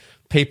 Is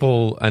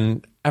people,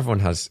 and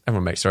everyone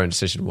makes their own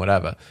decision,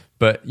 whatever.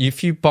 But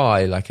if you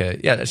buy like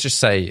let's just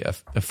say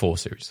a 4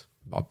 Series,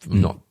 I'm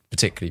not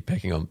particularly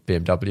picking on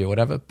BMW or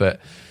whatever, but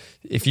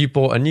if you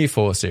bought a new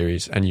 4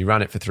 Series and you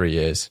ran it for 3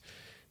 years,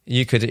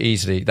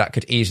 that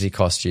could easily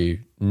cost you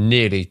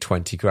nearly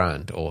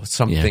 $20,000 or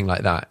something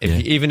like that.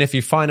 Even if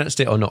you financed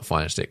it or not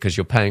financed it, because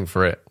you're paying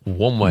for it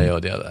one way or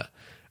the other.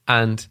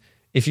 And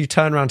if you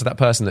turn around to that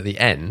person at the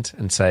end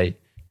and say,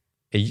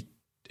 are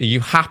you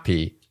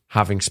happy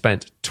having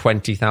spent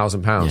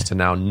 £20,000 to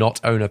now not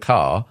own a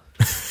car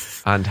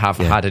and have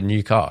had a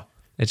new car.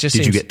 It just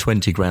Did you get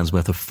 20 grand's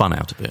worth of fun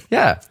out of it?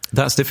 Yeah.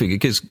 That's difficult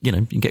because, you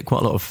know, you get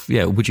quite a lot of,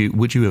 would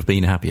you have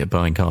been happier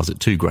buying cars at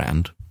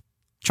 £2,000,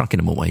 chucking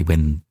them away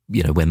when,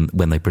 you know,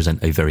 when they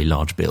present a very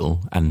large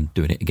bill and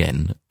doing it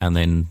again, and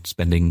then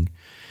spending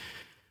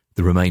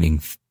the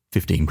remaining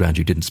 15 grand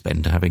you didn't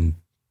spend having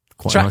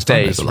quite track a nice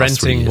time days, over the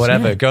last 3 renting, years.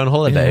 whatever, go on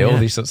holiday, all Yeah.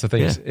 these sorts of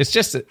things. Yeah. It's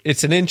just,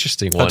 it's an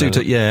interesting one.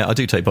 I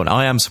do take point.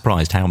 I am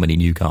surprised how many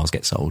new cars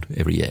get sold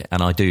every year,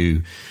 and I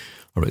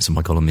wrote some in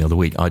my column the other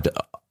week. I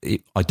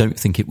don't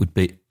think it would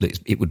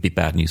be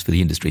bad news for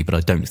the industry, but I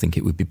don't think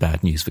it would be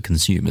bad news for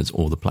consumers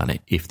or the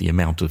planet if the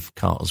amount of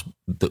cars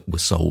that were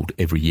sold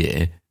every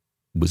year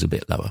was a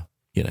bit lower.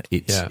 You know,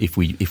 if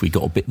we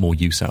got a bit more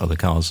use out of the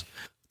cars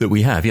that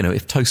we have. You know,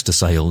 if toaster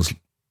sales,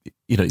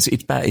 you know, it's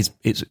bad.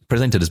 It's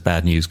presented as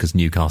bad news because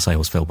new car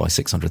sales fell by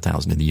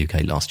 600,000 in the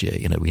UK last year.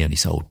 You know, we only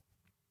sold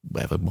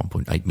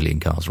 1.8 million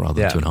cars rather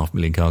than 2.5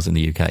 million cars in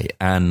the UK.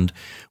 And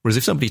whereas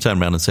if somebody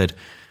turned around and said,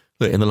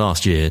 look, in the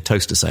last year,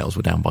 toaster sales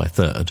were down by a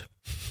third,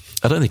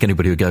 I don't think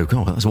anybody would go,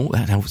 God, that was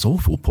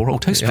awful, poor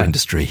old toaster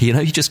industry. You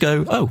know, you just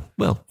go, oh,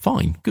 well,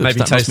 fine, good. Maybe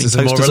that must mean toasters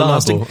are more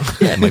reliable.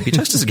 Maybe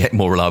toasters are getting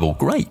more reliable.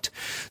 Great.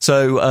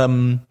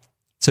 So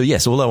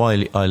yes, although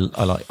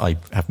I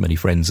have many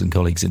friends and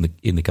colleagues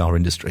in the car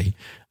industry,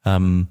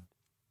 bad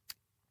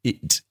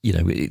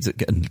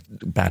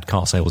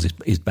car sales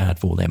is bad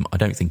for them. I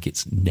don't think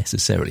it's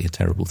necessarily a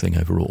terrible thing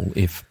overall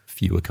if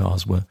fewer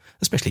cars were,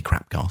 especially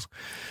crap cars.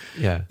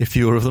 Yeah. If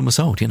fewer of them were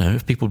sold, you know,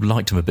 if people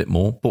liked them a bit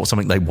more, bought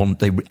something they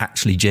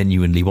actually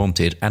genuinely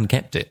wanted and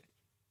kept it.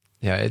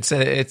 Yeah, it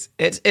is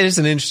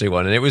an interesting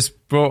one, and it was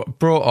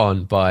brought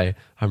on by.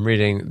 I'm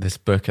reading this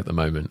book at the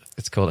moment.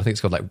 It's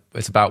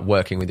about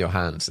working with your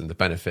hands and the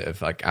benefit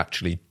of like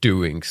actually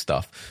doing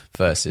stuff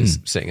versus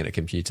sitting at a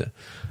computer.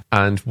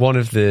 And one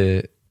of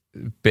the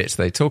bits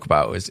they talk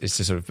about is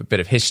sort of a bit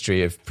of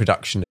history of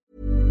production.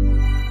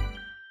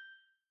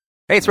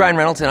 Hey, it's Ryan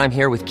Reynolds, and I'm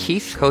here with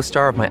Keith,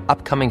 co-star of my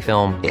upcoming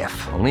film,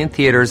 If, only in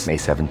theaters May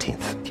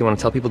 17th. Do you want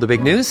to tell people the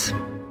big news?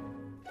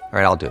 All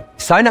right, I'll do it.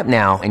 Sign up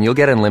now and you'll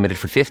get unlimited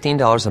for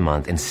 $15 a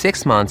month and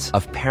 6 months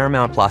of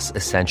Paramount Plus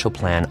Essential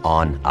Plan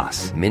on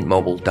us.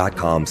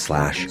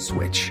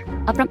 MintMobile.com/switch.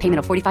 Upfront payment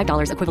of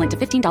 $45 equivalent to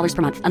 $15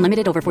 per month.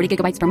 Unlimited over 40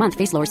 gigabytes per month.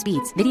 Face lower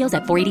speeds. Videos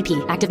at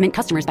 480p. Active Mint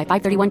customers by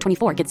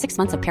 531.24 get 6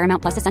 months of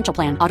Paramount Plus Essential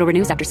Plan. Auto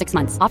renews after 6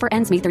 months. Offer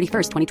ends May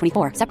 31st,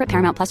 2024. Separate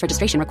Paramount Plus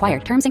registration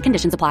required. Terms and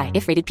conditions apply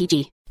if rated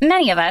PG.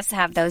 Many of us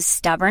have those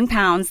stubborn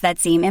pounds that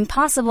seem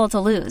impossible to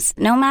lose,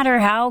 no matter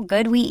how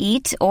good we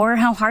eat or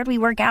how hard we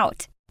work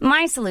out.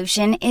 My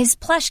solution is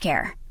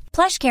PlushCare.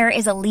 PlushCare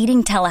is a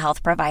leading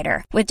telehealth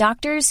provider with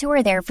doctors who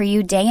are there for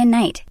you day and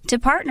night to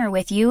partner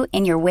with you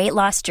in your weight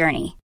loss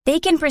journey. They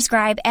can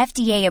prescribe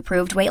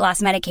FDA-approved weight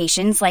loss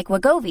medications like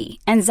Wegovy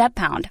and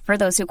Zepbound for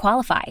those who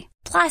qualify.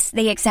 Plus,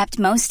 they accept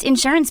most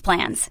insurance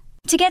plans.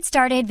 To get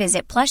started,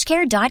 visit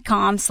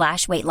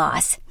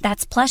plushcare.com/weightloss.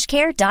 That's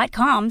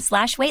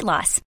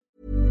plushcare.com/weightloss.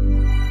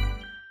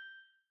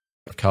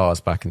 Cars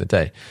back in the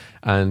day.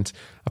 And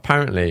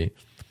apparently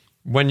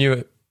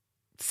when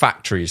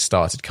factories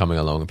started coming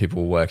along and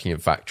people were working in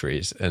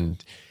factories,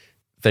 and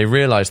they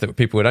realized that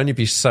people would only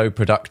be so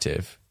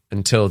productive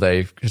until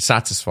they've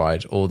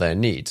satisfied all their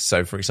needs.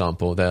 So for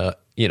example,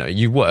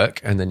 you work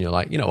and then you're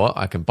like, you know what,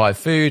 I can buy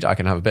food, I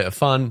can have a bit of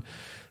fun,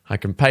 I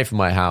can pay for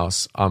my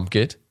house, I'm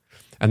good.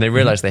 And they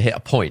realized they hit a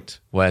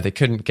point where they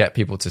couldn't get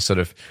people to sort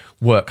of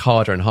work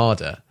harder and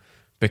harder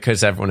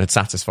because everyone had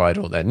satisfied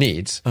all their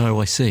needs.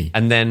 Oh, I see.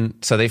 And then,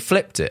 so they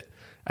flipped it.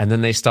 And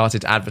then they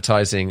started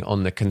advertising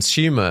on the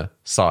consumer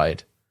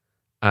side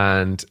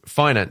and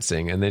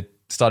financing, and they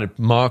started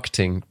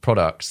marketing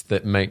products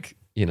that make,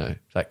 you know,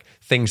 like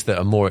things that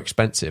are more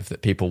expensive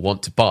that people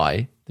want to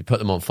buy. They put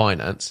them on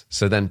finance.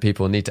 So then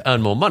people need to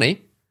earn more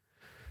money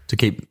to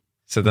keep.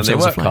 So then they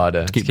work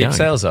harder to keep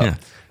sales up. Yeah.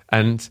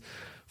 And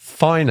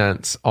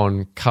finance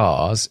on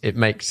cars,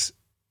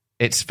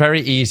 it's very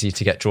easy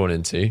to get drawn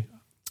into.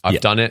 I've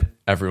done it.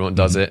 Everyone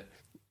does it.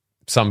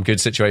 Some good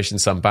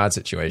situations, some bad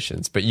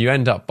situations, but you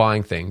end up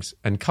buying things,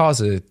 and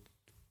cars are,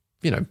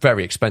 you know,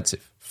 very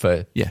expensive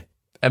for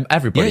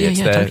everybody.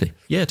 Totally.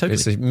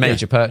 It's a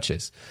major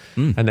purchase.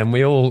 And then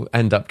we all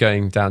end up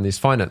going down this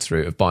finance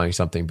route of buying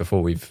something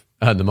before we've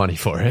earned the money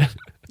for it.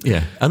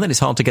 Yeah, and then it's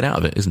hard to get out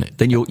of it, isn't it?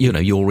 Then you're on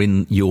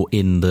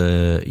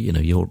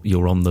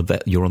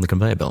the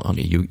conveyor belt, aren't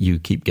you? You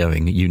keep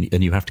going,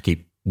 and you have to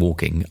keep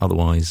walking.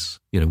 Otherwise,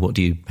 you know,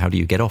 how do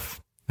you get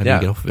off? How do you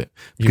get off of it?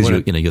 Because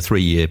your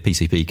 3-year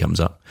PCP comes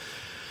up.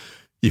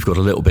 You've got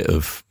a little bit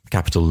of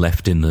capital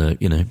left in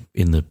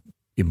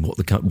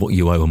what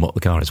you owe and what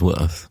the car is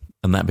worth,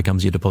 and that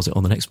becomes your deposit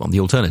on the next one. The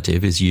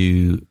alternative is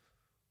you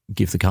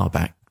give the car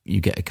back,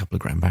 you get a couple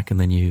of grand back, and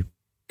then you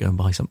go and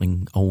buy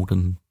something old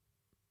and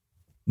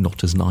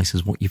not as nice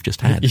as what you've just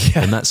had.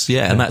 And that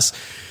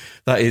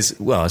is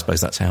I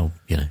suppose that's how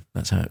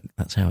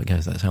it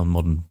goes. That's how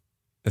modern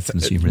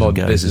consumerism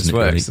goes, business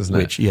works,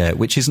 isn't it?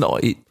 Which is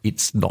not.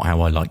 It's not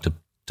how I like to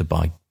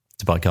buy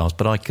cars,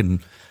 but I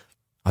can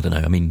I don't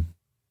know. I mean,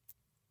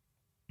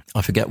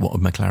 I forget what a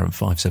McLaren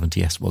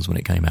 570S was when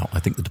it came out. I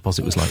think the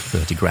deposit was like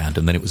 30 grand,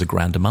 and then it was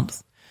 £1,000 a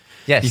month.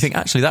 Yes. You think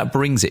actually that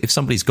brings it, if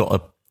somebody's got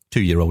a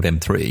 2-year-old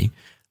M3,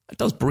 it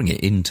does bring it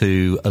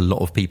into a lot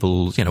of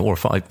people's, or a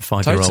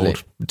 5-year-old, Totally.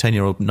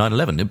 10-year-old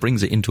 911. It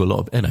brings it into a lot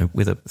of,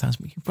 with a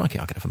 1,000, crikey,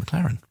 I'll get it from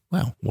McLaren.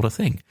 Wow, what a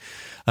thing.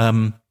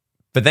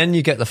 But then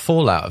you get the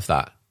fallout of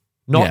that.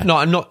 I'm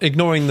not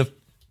ignoring the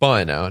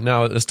buyer now.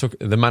 Now let's talk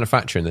the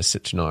manufacturer in this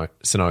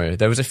scenario.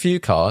 There was a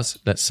few cars,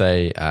 let's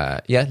say,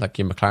 like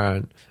your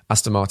McLaren,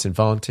 Aston Martin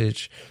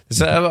Vantage.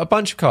 There's a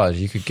bunch of cars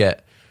you could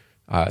get.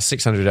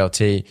 600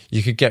 LT.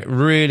 You could get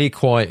really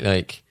quite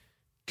like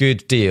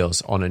good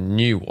deals on a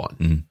new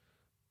one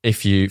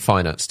if you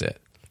financed it.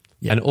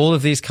 Yeah. And all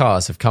of these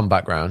cars have come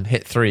back round,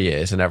 hit 3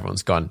 years, and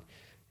everyone's gone,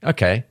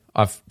 okay,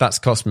 that's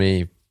cost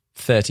me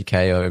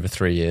 30k over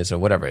 3 years or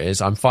whatever it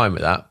is. I'm fine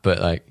with that, but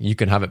like you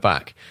can have it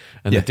back.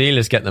 And the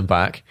dealers get them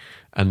back,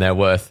 and they're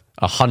worth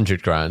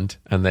 100 grand,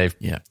 and they've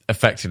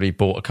effectively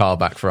bought a car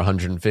back for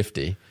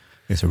 150.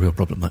 It's a real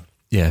problem, that.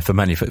 Yeah, for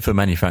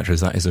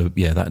manufacturers,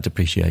 that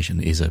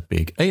depreciation is a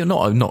big.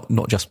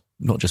 Not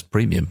just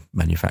premium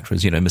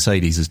manufacturers.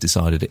 Mercedes has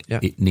decided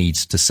it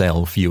needs to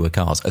sell fewer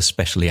cars,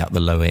 especially at the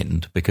low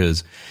end,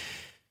 because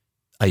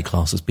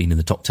A-Class has been in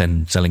the top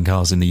 10 selling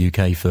cars in the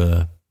UK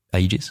for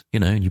ages.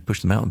 And you push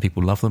them out, and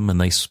people love them,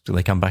 and they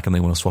come back and they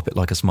want to swap it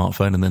like a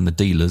smartphone, and then the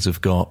dealers have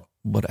got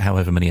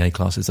however many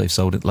A-Classes they've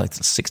sold, it like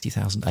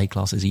 60,000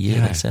 A-Classes a year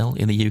they sell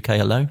in the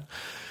UK alone.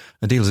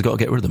 The dealers have got to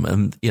get rid of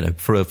them. And,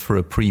 for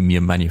a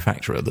premium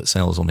manufacturer that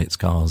sells on its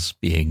cars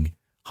being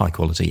high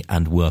quality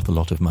and worth a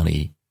lot of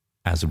money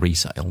as a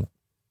resale,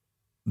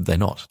 they're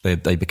not.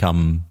 They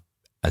become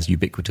as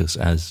ubiquitous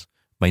as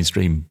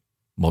mainstream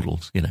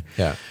models,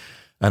 Yeah.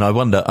 And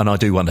I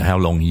do wonder how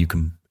long you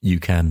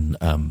can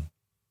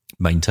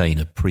maintain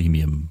a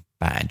premium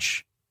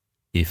badge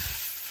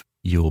if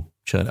you're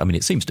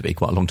it seems to be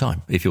quite a long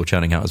time if you're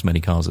churning out as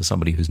many cars as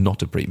somebody who's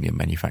not a premium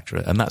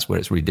manufacturer. And that's where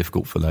it's really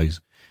difficult for those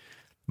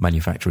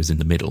manufacturers in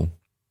the middle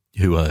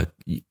who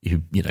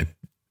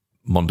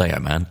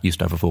Mondeo man used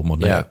to have a Ford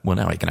Mondeo. Yeah. Well,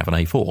 now he can have an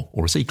A4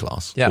 or a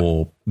C-Class Yeah.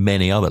 or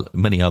many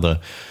other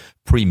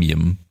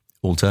premium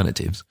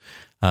alternatives.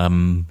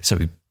 So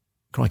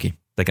crikey,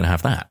 they're going to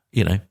have that,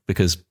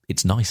 because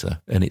it's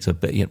nicer, and it's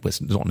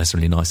it's not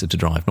necessarily nicer to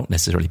drive, not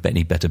necessarily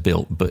any better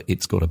built, but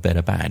it's got a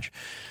better badge.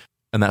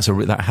 And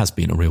that has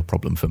been a real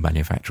problem for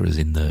manufacturers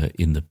in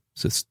the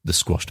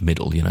squashed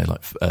middle,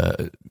 like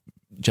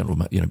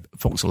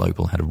Vauxhall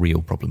Opel had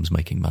real problems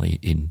making money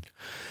in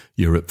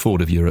Europe.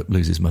 Ford of Europe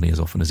loses money as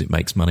often as it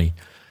makes money,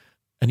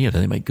 and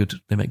they make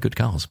good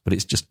cars, but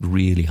it's just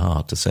really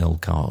hard to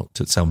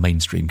sell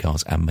mainstream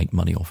cars and make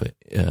money off it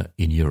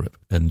in Europe.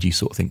 And you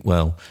sort of think,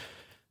 well,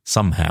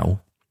 somehow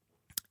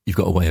you've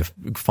got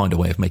find a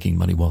way of making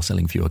money while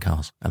selling fewer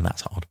cars, and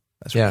that's hard.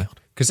 That's really hard.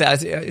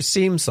 Because it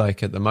seems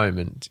like at the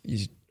moment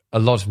a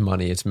lot of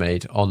money is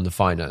made on the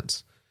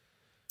finance.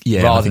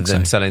 Yeah, rather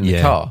than selling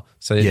the car.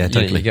 So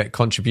totally. You get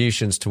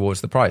contributions towards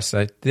the price.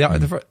 So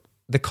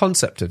the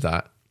concept of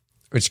that,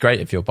 which is great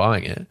if you're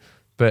buying it,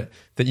 but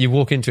that you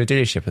walk into a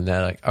dealership and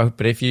they're like, oh,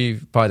 but if you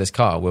buy this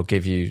car, we'll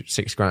give you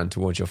 $6,000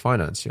 towards your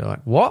finance. You're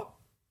like, what?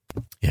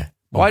 Yeah.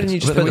 Why didn't you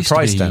just put the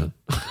price down?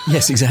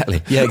 Yes,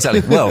 exactly. Yeah,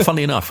 exactly. Well,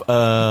 funny enough,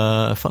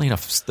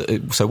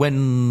 so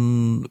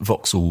when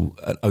Vauxhall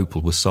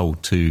Opel was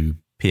sold to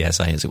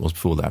PSA, as it was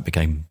before that, it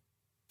became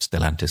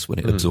Stellantis when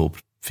it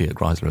absorbed Fiat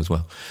Chrysler as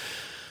well.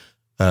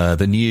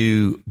 The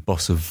new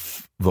boss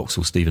of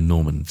Vauxhall, Stephen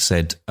Norman,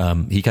 said,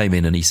 he came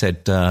in and he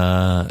said,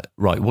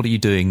 right, what are you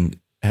doing?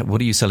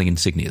 What are you selling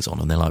Insignias on?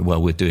 And they're like,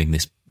 well, we're doing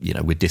this,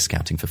 we're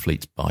discounting for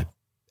fleets by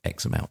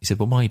X amount. He said,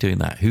 well, why are you doing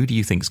that? Who do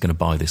you think is going to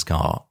buy this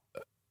car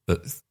at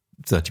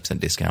 30%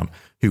 discount?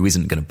 Who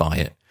isn't going to buy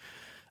it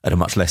at a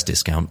much less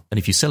discount? And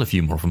if you sell a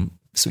few more of them,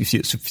 so if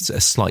you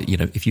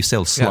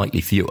sell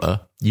slightly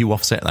fewer, you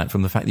offset that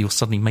from the fact that you're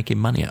suddenly making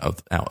money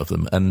out of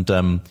them. And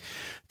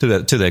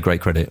to their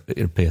great credit,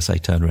 PSA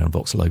turned around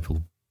Vauxhall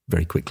Opel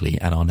very quickly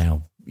and are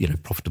now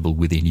profitable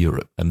within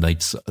Europe. And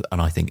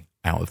I think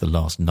out of the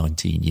last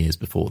 19 years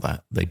before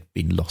that, they'd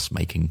been loss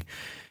making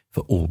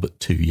for all but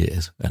 2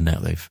 years, and now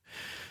they've,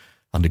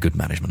 under good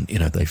management,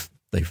 they've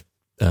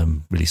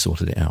really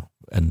sorted it out.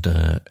 And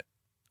I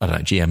don't know,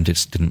 GM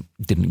just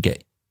didn't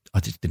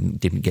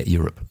get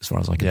Europe as far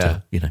as I could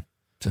tell.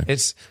 So.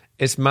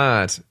 It's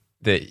mad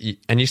that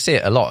you see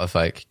it a lot of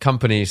like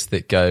companies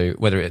that go,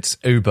 whether it's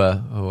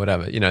Uber or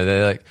whatever,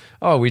 they're like,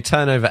 oh, we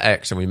turn over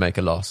X and we make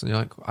a loss, and you're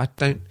like, I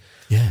don't.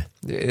 Yeah,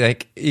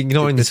 like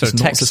ignoring the sort of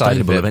tech side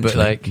of it, but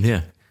like,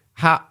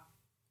 how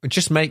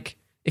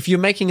if you're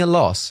making a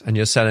loss and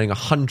you're selling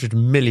 100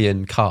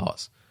 million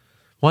cars,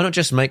 why not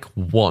just make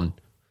one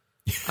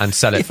and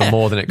sell it for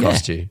more than it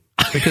cost you?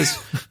 Because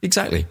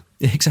exactly,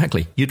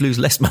 you'd lose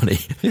less money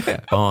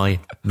by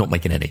not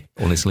making any.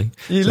 Honestly,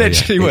 you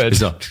literally would. It's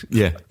bizarre.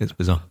 Yeah, it's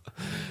bizarre.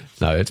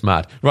 No, it's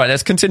mad. Right,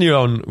 let's continue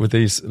on with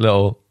these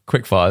little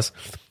quick fires.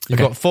 You've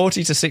got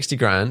 40 to 60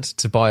 grand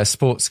to buy a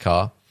sports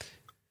car,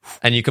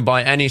 and you can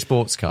buy any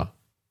sports car.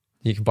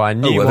 You can buy a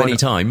new at one, any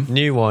time?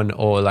 new one,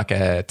 or like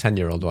a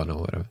 10-year-old one or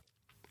whatever.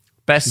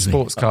 Best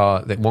sports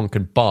car that one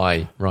could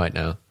buy right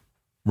now.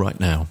 Right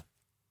now.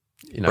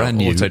 You know, Brand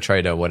new. Auto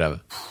Trader or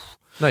whatever.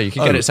 No, you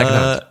can get it second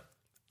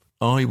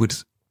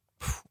hand.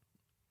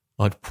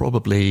 I'd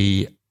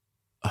probably,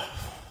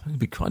 it'd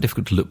be quite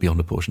difficult to look beyond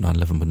a Porsche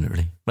 911, wouldn't it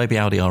really? Maybe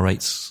Audi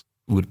R8s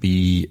would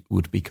be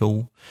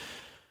cool.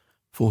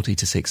 40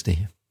 to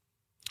 60.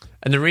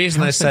 And the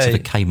reason how they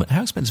say...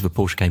 How expensive are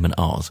Porsche Cayman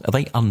R's? Are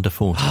they under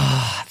 40?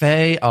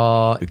 They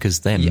are... Because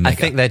they're I mega.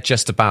 think they're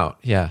just about,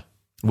 yeah.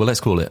 Well,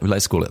 let's call it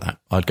that.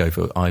 I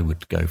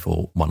would go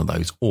for one of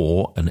those,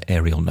 or an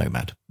Ariel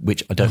Nomad,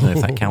 which I don't know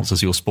if that counts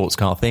as your sports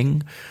car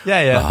thing.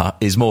 Yeah.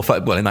 Is more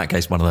fun. Well, in that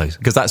case, one of those,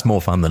 because that's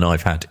more fun than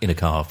I've had in a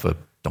car for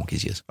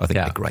donkey's years. I think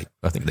they're great.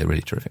 I think they're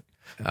really terrific.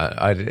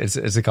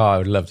 It's a car I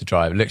would love to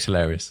drive. It looks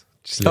hilarious.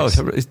 It's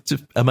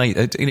just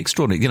amazing,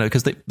 extraordinary,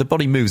 because the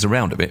body moves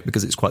around a bit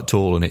because it's quite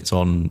tall and it's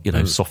on,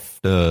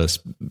 soft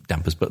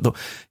dampers. But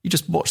you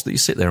just you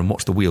sit there and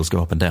watch the wheels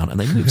go up and down, and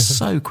they move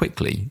so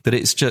quickly that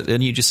it's just,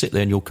 and you just sit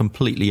there and you're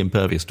completely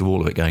impervious to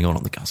all of it going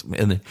on the gas.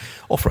 And the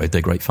off-road,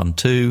 they're great fun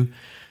too.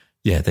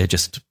 Yeah, they're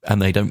just, and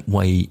they don't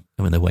weigh.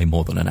 I mean, they weigh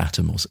more than an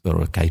Atom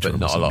or a Caterham, but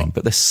not or something. a lot.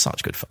 But they're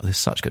such good fun.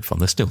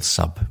 They're still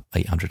sub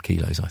 800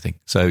 kilos, I think.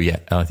 So yeah,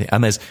 I think,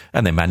 and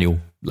they're manual,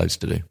 loads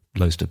to do,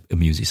 loads to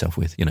amuse yourself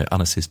with.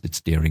 Unassisted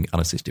steering,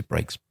 unassisted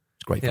brakes.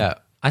 It's great fun. Yeah,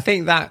 I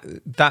think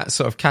that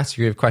sort of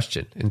category of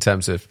question in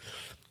terms of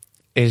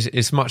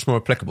is much more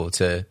applicable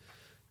to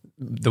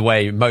the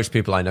way most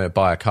people I know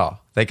buy a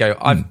car. They go,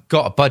 I've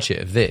got a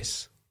budget of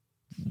this,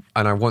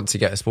 and I want to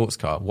get a sports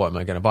car. What am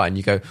I going to buy? And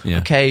you go,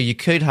 okay, you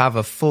could have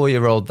a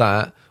 4-year-old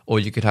that, or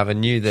you could have a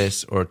new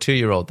this, or a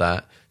 2-year-old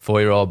that.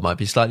 4-year-old might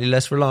be slightly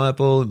less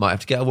reliable, might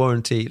have to get a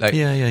warranty.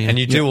 And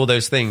you do all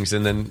those things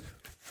and then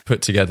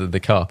put together the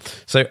car.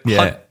 So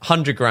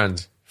 100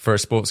 grand for a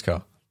sports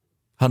car.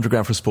 100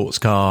 grand for a sports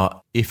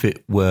car. If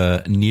it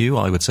were new,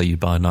 I would say you'd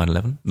buy a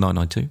 911,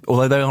 992.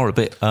 Although they are a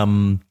bit,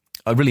 I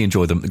really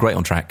enjoy them. They're great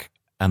on track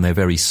and they're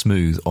very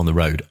smooth on the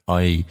road.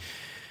 I'm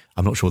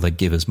not sure they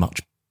give as much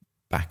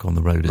back on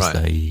the road as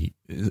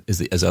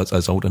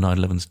older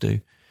 911s do.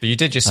 But you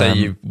did just say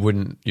you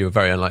were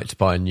very unlikely to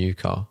buy a new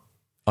car.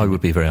 I would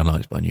be very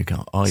unlikely to buy a new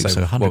car. So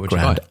 100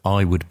 grand,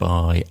 I would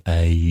buy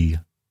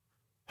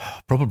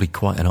probably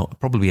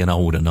an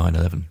older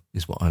 911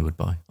 is what I would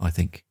buy, I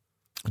think.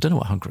 I don't know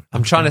what 100.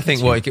 I'm trying to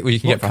think what you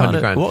can get for 100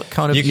 grand. What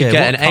kind of? You could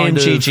get an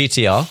AMG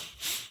GTR.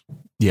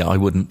 Yeah, I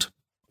wouldn't.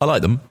 I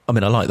like them. I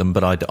mean, I like them,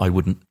 but I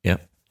wouldn't. Yeah.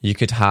 You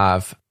could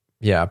have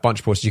a bunch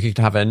of Porsches. You could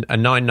have a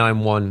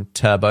 991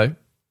 turbo.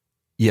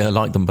 Yeah, I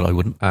like them, but I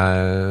wouldn't.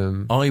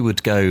 I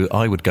would go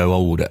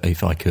older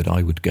if I could.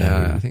 I would go.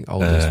 Yeah, I think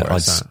older is where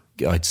it's at.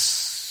 I'd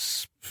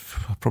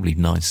probably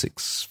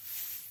 96.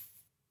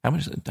 How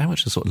much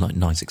are sort of like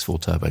 964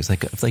 turbos?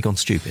 Have they gone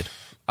stupid?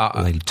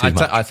 I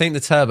think the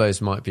turbos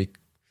might be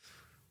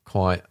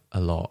quite a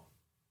lot.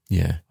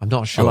 Yeah, I'm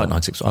not sure. I like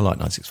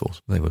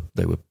 964s.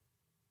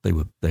 They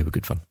were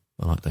good fun.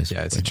 I like those.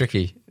 Yeah, it's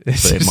tricky.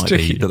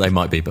 They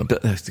might be.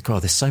 But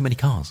there's so many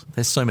cars.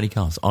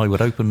 I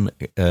would open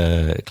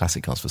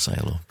classic cars for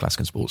sale or classic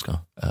and sports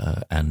car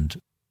and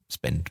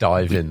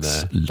dive in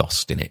there,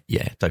 lost in it.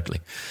 Yeah, totally.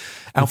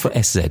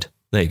 Alfa SZ.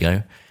 There you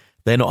go.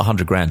 They're not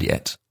 100 grand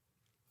yet,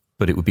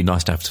 but it would be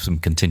nice to have some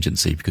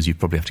contingency because you'd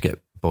probably have to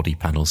get body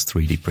panels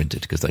 3D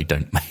printed because they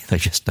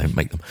just don't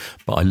make them.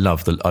 But I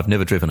love I've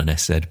never driven an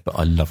SZ, but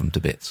I love them to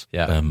bits.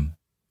 Yeah.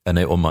 And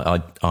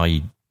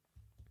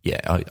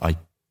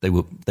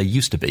they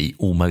used to be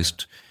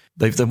almost.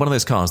 They're one of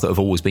those cars that have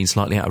always been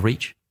slightly out of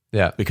reach.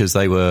 Yeah, because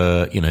they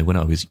were, when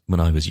I was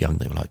young,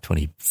 they were like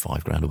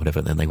 25 grand or whatever.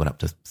 And then they went up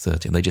to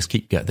 30, and they just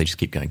keep going.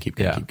 Keep going.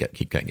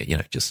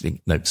 Just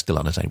think, no, still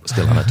unattainable.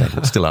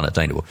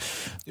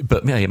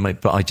 But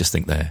I just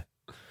think they're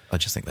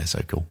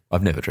so cool.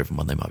 I've never driven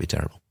one. They might be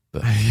terrible,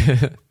 but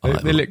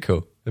they look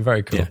cool. They're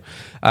very cool.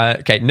 Yeah.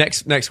 Okay,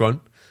 next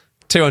one,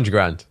 200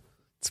 grand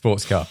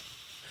sports car.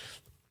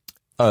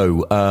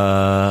 No,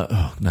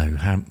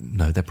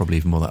 they're probably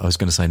even more than that. I was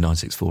going to say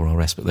 964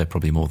 RS, but they're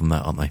probably more than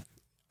that, aren't they?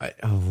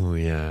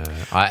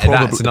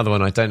 That's another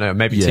one I don't know.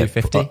 Maybe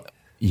 250?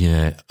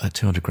 Yeah,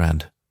 200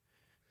 grand.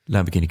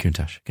 Lamborghini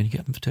Countach. Can you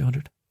get them for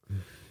 200?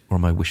 Or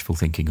am I wishful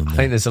thinking on that? I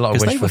think there's a lot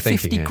of wishful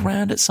thinking. 50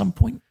 grand at some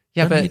point.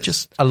 Yeah, but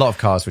a lot of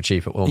cars were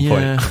cheap at one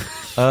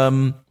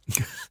point.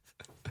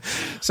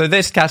 So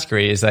this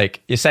category is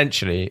like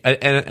essentially,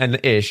 and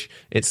ish,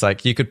 it's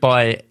like you could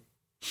buy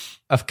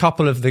a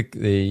couple of the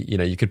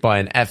you could buy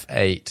an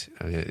F8.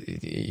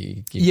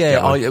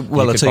 I'll tell you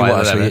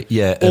what, actually,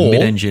 a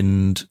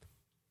mid-engined.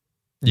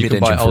 You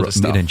can buy older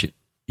stuff.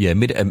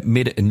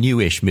 A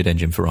newish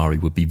mid-engine Ferrari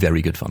would be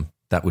very good fun.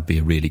 That would be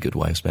a really good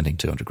way of spending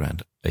 200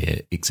 grand,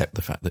 except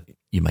the fact that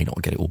you may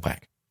not get it all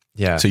back.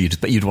 Yeah. So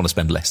you'd want to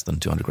spend less than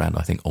 200 grand,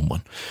 I think, on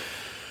one.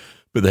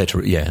 But they're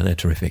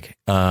terrific.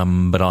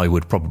 But I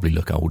would probably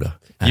look older.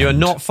 You're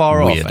not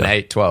far off an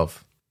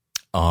 812.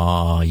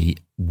 I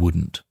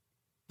wouldn't.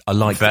 I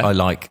like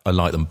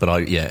them, but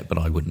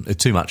I wouldn't.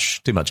 Too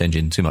much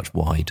engine, too much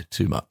wide,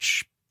 too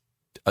much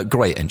a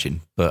great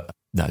engine, but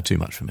no, too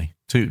much for me.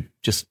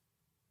 Is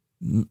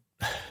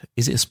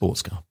it a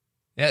sports car?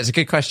 Yeah, it's a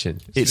good question.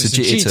 It's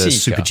a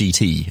Super car.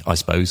 GT, I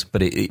suppose,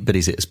 but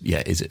is it?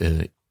 Yeah, is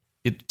it?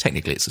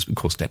 Technically, of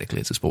course,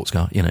 technically, it's a sports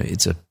car. You know,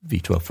 it's a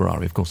V12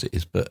 Ferrari, of course it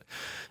is, but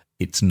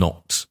it's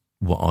not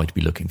what I'd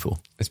be looking for.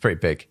 It's pretty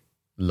big,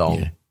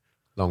 long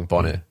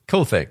bonnet. Yeah.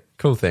 Cool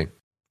thing.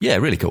 Yeah,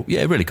 really cool.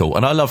 Yeah, really cool.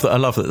 And I love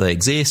that they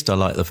exist. I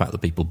like the fact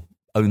that people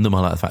own them.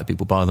 I like the fact that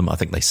people buy them. I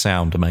think they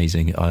sound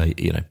amazing.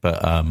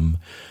 But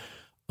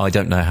I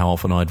don't know how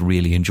often I'd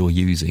really enjoy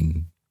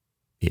using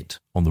it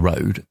on the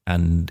road,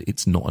 and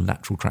it's not a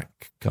natural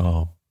track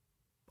car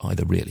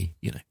either, really.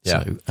 You know.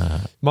 Yeah. So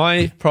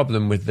my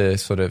problem with the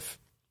sort of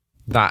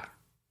that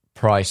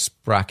price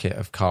bracket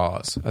of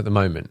cars at the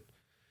moment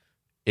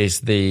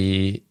is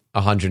the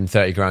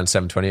 130 grand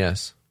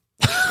 720S.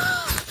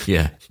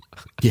 Yeah.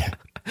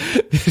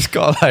 It's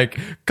got like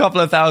a couple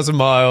of thousand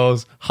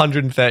miles,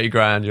 130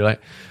 grand. You're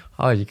like,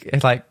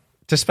 it's like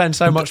to spend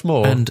so much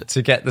more and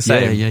to get the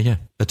same. Yeah.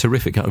 A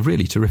terrific car, a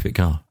really terrific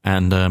car.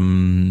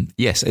 And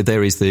yes,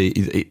 there is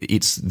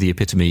it's the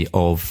epitome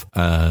of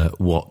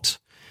what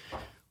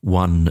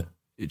one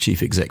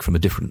chief exec from a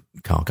different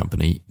car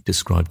company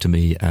described to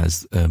me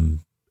as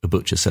a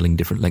butcher selling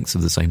different lengths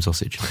of the same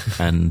sausage.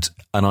 And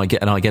I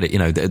get it. You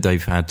know,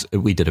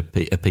 we did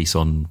a piece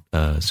on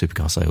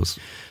supercar sales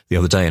the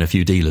other day, and a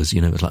few dealers,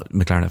 you know, it was like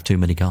McLaren have too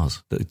many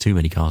cars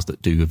that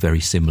do a very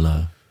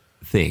similar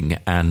thing,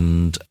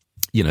 and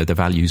you know, the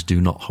values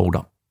do not hold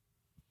up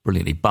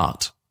brilliantly.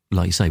 But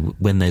like you say,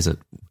 when there's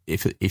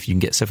if you can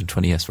get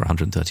 720S for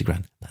 130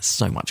 grand, that's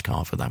so much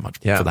car for that much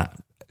for that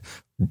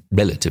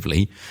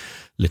relatively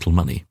little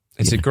money.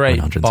 It's a great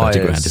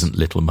 130 grand isn't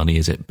little money,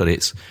 is it? But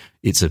it's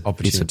an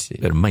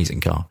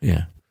amazing car.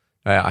 Yeah.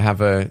 I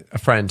have a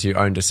friend who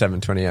owned a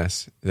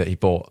 720S that he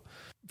bought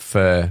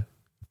for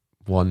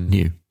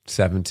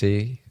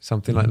 170,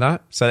 something like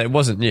that. So it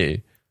wasn't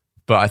new,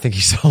 but I think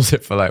he sold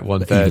it for like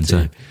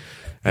 130.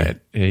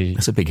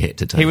 That's a big hit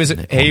to take.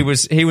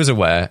 He was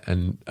aware,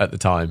 and at the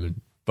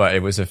time, but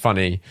it was a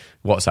funny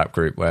WhatsApp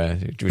group where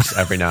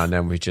every now and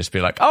then we'd just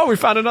be like, "Oh, we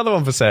found another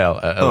one for sale."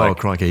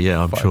 Crikey!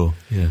 Yeah, I'm sure.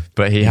 Yeah,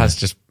 but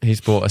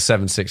he's bought a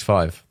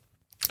 765.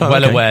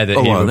 Aware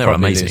that they're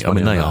amazing. I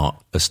mean, they are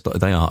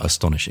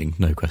astonishing,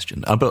 no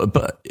question.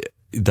 But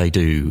they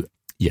do.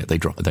 Yeah, they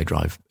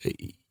drive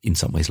in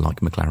some ways like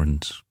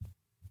McLaren's.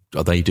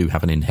 They do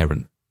have an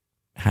inherent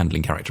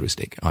handling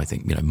characteristic. I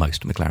think, you know,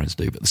 most McLarens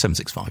do, but the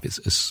 765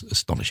 is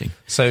astonishing.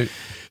 So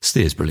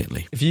steers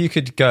brilliantly. If you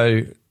could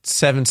go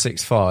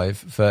 765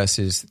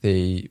 versus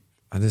there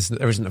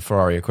isn't a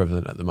Ferrari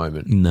equivalent at the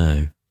moment.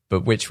 No,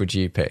 but which would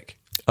you pick?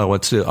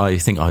 I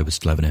think I would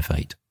still have an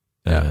F8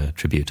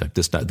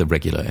 Tributo, the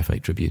regular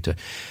F8 Tributo.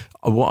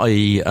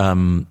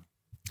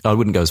 I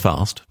wouldn't go as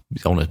fast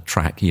on a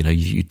track. You know,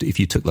 if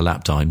you took the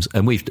lap times,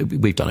 and we've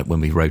done it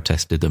when we road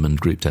tested them and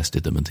group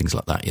tested them and things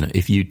like that. You know,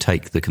 if you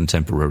take the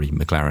contemporary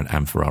McLaren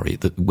and Ferrari,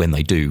 when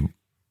they do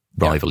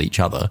rival each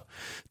other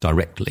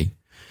directly,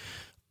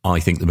 I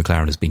think the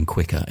McLaren has been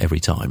quicker every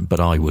time. But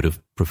I would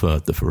have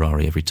preferred the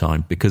Ferrari every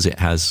time because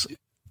the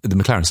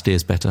McLaren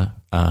steers better,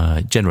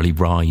 generally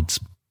rides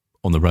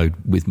on the road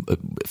with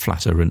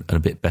flatter and a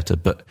bit better,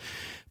 but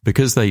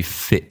because they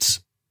fit.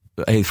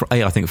 I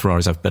think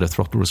Ferraris have better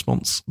throttle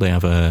response. They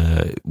have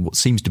what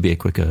seems to be a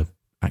quicker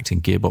acting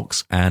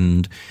gearbox,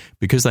 and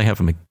because they have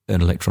an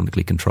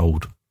electronically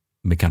controlled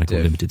mechanical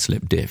limited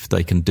slip diff,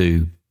 they can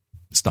do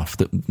stuff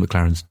that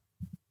McLarens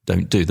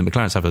don't do. The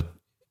McLarens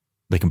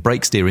they can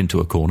brake steer into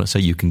a corner, so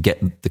you can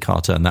get the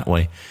car turned that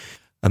way,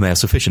 and they have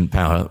sufficient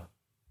power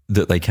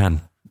that they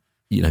can,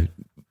 you know,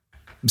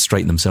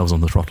 straighten themselves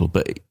on the throttle.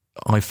 But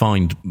I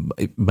find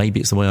maybe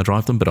it's the way I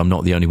drive them, but I'm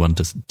not the only one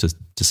to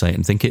say it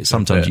and think it.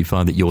 Sometimes you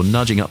find that you're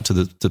nudging up to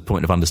the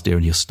point of understeer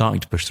and you're starting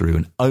to push through,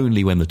 and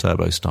only when the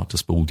turbos start to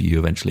spool do you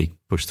eventually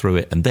push through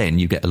it, and then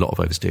you get a lot of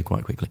oversteer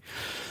quite quickly.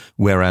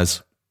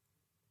 Whereas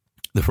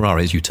the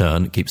Ferrari, as you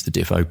turn, it keeps the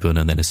diff open,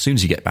 and then as soon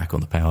as you get back on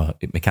the power,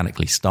 it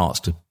mechanically starts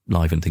to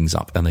liven things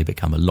up, and they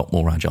become a lot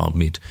more agile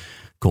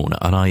mid-corner.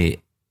 And I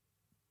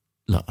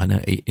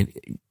know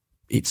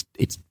it's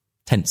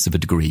tenths of a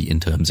degree in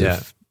terms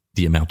of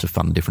the amount of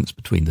fun difference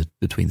between the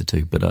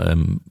two, but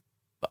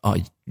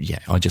I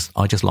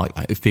just like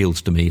that. It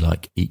feels to me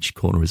like each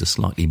corner is a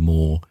slightly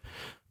more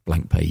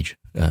blank page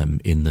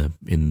in the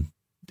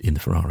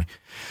Ferrari.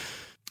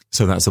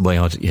 So that's the way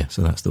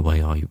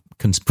I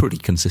pretty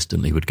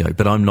consistently would go.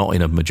 But I'm not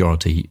in a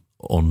majority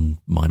on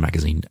my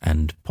magazine,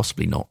 and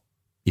possibly not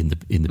in the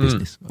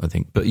business. I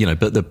think, but you know,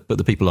 but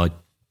the people I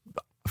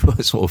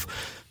sort of,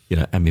 you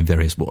know, am in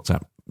various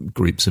WhatsApp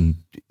groups and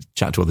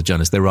chat to other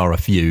journalists, there are a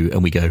few,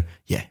 and we go,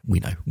 yeah, we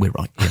know, we're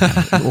right.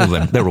 Yeah, all of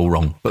them, they're all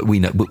wrong, but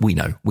we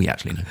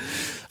actually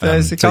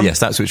know. So yes,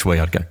 that's which way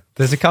I'd go.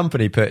 There's a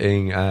company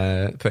putting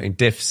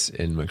diffs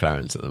in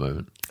McLarens at the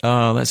moment.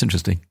 Oh, that's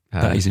interesting.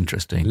 That is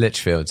interesting.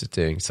 Litchfield's are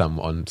doing some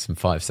on some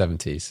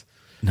 570s.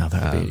 No,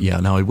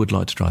 I would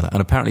like to try that.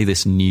 And apparently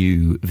this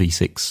new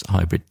V6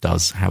 hybrid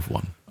does have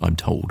one, I'm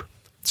told.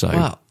 So,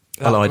 wow.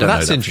 Although I don't know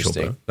that's that interesting. For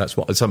sure, but that's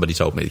what somebody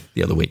told me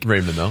the other week.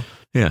 Rumour mill.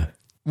 Yeah.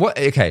 What?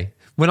 Okay.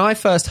 When I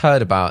first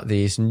heard about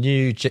these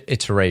new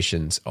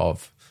iterations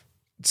of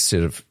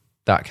sort of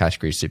that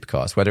category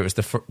supercars, whether it was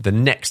the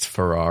next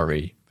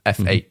Ferrari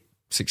F8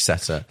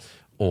 successor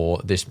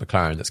or this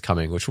McLaren that's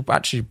coming, which will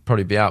actually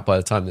probably be out by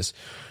the time this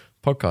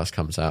podcast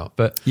comes out.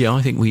 But yeah,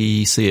 I think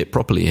we see it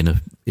properly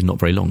in not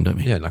very long, don't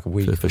we? Yeah, like a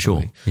week. For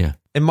sure. Yeah.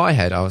 In my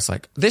head, I was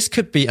like, this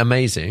could be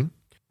amazing.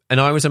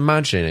 And I was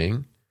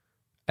imagining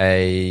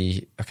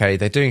they're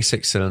doing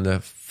 6-cylinder,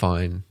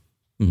 fine,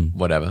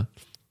 whatever.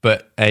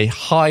 But a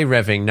high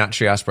revving,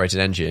 naturally aspirated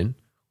engine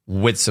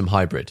with some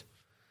hybrid.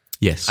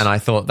 Yes. And I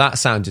thought that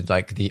sounded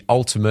like the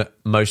ultimate,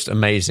 most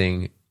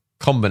amazing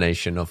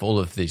combination of all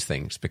of these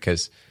things,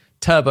 because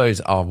turbos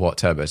are what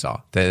turbos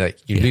are. They're like,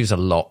 you lose a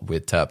lot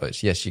with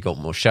turbos. Yes, you got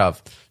more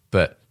shove,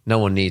 but no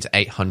one needs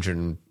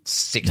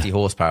 860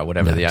 horsepower,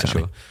 whatever the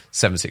actual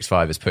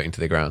 765 is putting to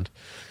the ground.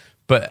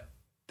 But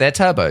they're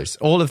turbos.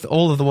 All of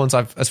the ones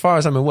as far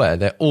as I'm aware,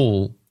 they're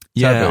all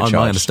turbocharged.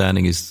 My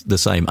understanding is the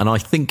same, and I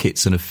think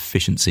it's an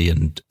efficiency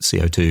and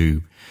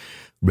CO2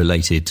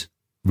 related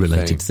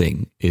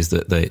thing. Is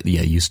that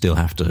you still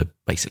have to have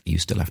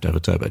a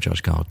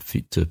turbocharged car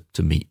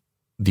to meet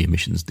the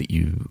emissions that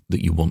you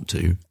want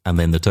to, and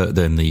then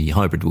the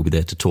hybrid will be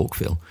there to torque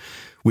fill,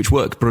 which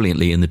worked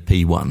brilliantly in the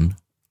P1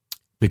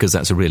 because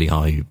that's a really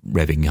high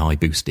revving, high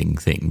boosting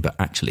thing. But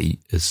actually,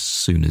 as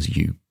soon as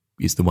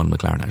it's the one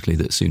McLaren actually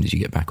that as soon as you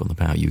get back on the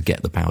power, you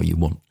get the power you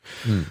want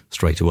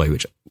straight away,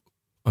 which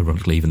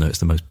ironically, even though it's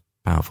the most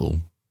powerful,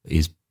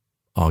 is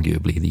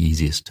arguably the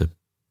easiest to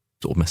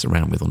sort of mess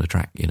around with on a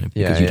track,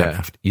 because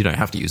you don't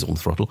have to use all the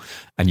throttle,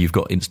 and you've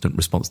got instant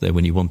response there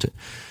when you want it.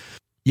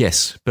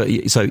 Yes, but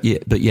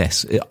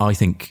yes, I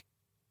think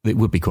it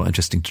would be quite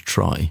interesting to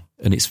try,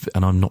 and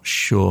I'm not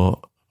sure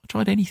I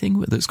tried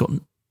anything that's got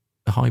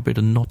a hybrid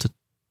and not a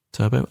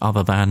turbo,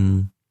 other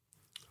than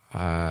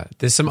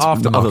there's some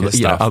aftermarket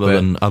stuff,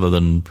 other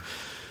than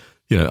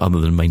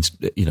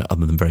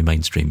very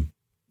mainstream.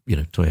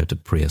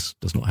 Toyota Prius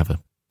does not have a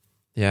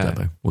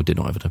turbo, or did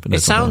not have a turbo.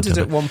 It sounded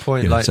at one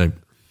point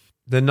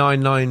the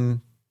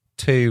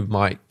 992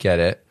 might get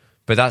it,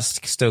 but that's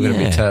still going to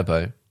be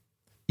turbo.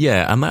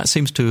 Yeah, and that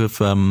seems to have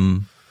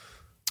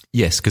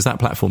because that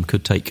platform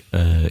could take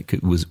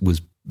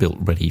was built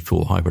ready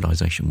for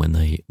hybridization when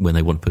they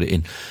want to put it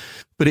in.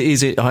 But I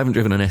haven't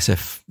driven an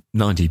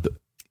SF90, but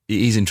it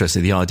is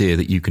interesting. The idea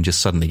that you can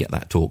just suddenly get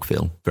that torque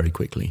fill very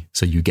quickly,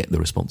 so you get the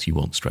response you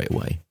want straight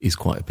away, is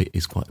quite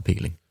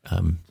appealing.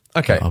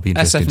 Okay, I'll be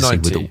interested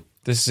SF90. to see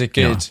This is a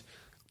good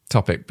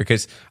topic,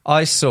 because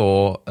I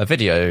saw a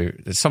video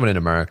that someone in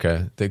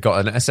America that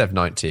got an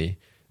SF90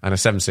 and a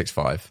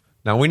 765.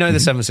 Now, we know the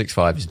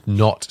 765 is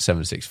not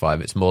 765.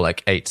 It's more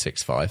like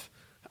 865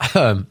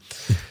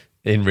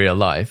 in real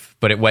life,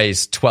 but it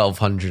weighs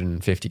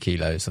 1,250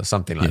 kilos or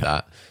something like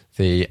that.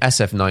 The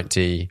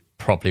SF90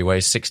 probably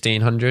weighs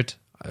 1,600,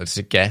 it's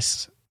a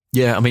guess.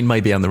 Yeah, I mean,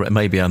 maybe on the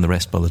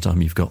rest by the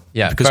time you've got.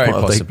 Yeah, because very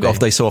possibly.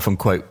 They so often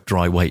quote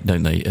dry weight,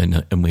 don't they?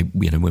 And we,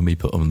 when we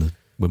put them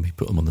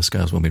on the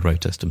scales, when we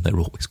road test them, they're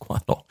always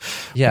quite a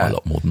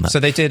lot more than that.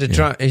 So they did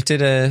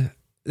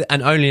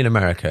and only in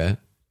America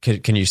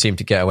can you seem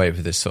to get away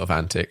with this sort of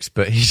antics,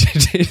 but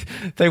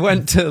they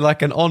went to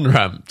like an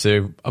on-ramp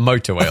to a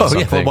motorway or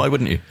something. Yeah, well, why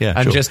wouldn't you? Yeah,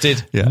 and just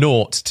did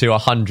 0 to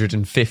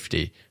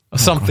 150 or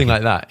something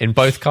like that in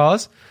both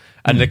cars.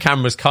 And the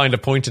camera's kind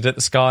of pointed at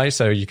the sky,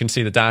 so you can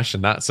see the dash,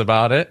 and that's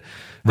about it.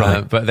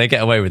 Right. But they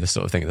get away with this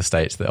sort of thing in the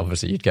States that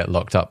obviously you'd get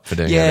locked up for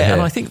doing. Yeah,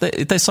 and I think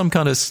that there's some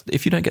kind of,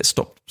 if you don't get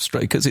stopped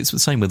straight, because it's the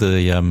same with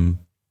the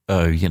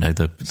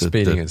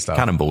speeding and stuff,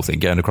 cannonball thing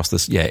going across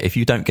this. Yeah, if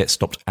you don't get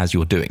stopped as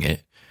you're doing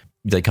it,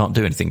 they can't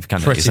do anything for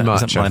cannonball. Is that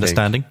my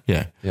understanding?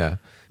 Yeah. Yeah.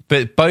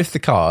 But both the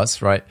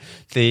cars, right?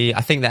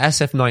 I think the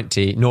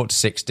SF90 0 to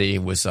 60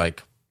 was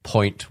like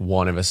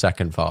 0.1 of a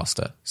second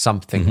faster,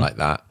 something like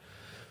that.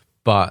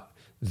 But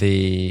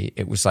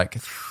it was like,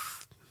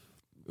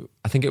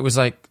 I think it was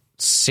like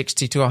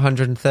 60 to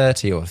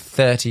 130 or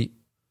 30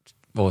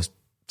 or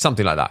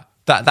something like that.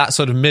 That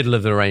sort of middle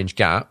of the range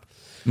gap.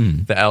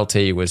 The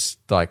LT was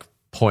like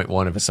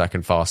 0.1 of a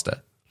second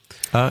faster.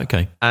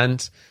 Okay.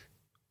 And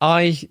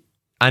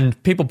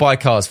people buy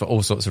cars for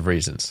all sorts of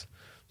reasons.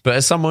 But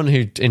as someone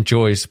who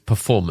enjoys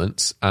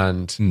performance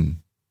and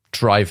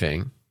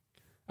driving,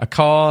 a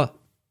car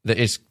that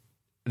is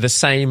the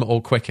same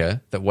or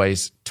quicker, that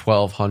weighs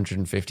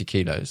 1,250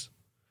 kilos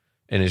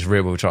in its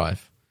rear-wheel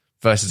drive,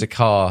 versus a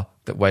car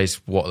that weighs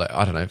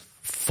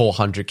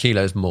 400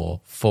 kilos more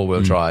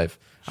four-wheel drive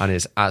and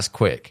is as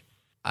quick.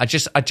 I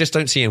just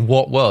don't see in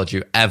what world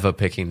you ever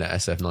picking the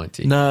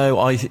SF90. No,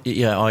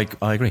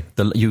 I agree.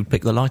 You would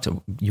pick the lighter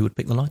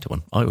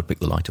one. I would pick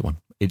the lighter one.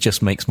 It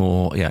just makes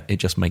more. Yeah, it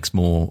just makes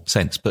more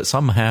sense. But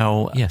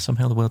somehow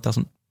the world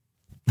doesn't.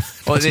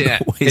 Always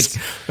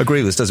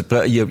agree with this, does it?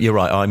 But you're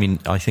right. I mean,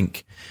 I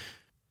think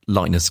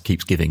lightness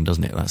keeps giving,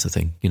 doesn't it? That's the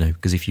thing,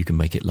 because if you can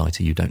make it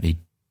lighter, you don't need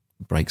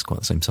brakes quite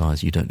the same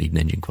size. You don't need an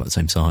engine quite the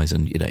same size,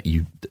 and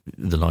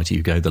the lighter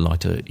you go, the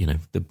lighter,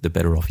 the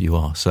better off you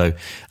are. So,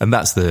 and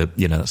that's the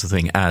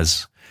thing.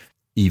 As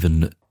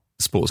even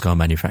sports car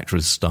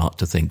manufacturers start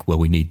to think, well,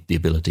 we need the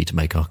ability to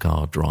make our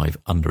car drive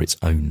under its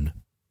own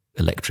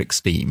electric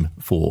steam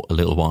for a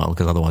little while,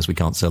 because otherwise we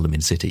can't sell them in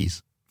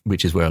cities,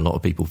 which is where a lot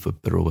of people, for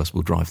better or worse,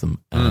 will drive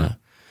them. That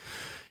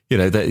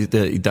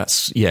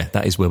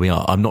is where we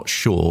are. I'm not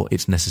sure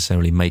it's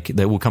necessarily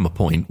there will come a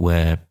point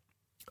where,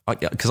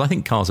 because I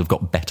think cars have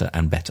got better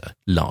and better,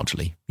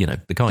 largely.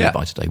 The car you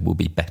buy today will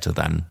be better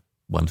than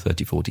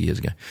 30, 40 years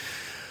ago.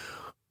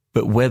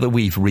 But whether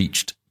we've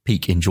reached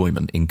peak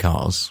enjoyment in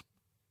cars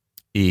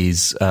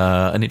is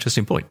an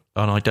interesting point,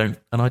 and I don't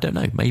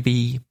know.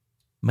 Maybe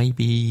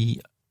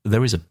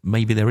there is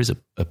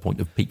a point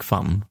of peak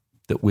fun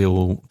that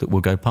we'll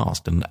go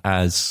past, and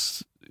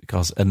as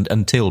cars and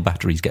until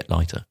batteries get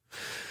lighter,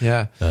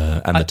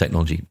 and the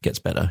technology gets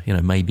better,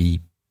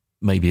 maybe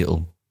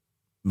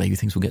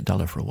things will get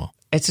duller for a while.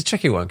 It's a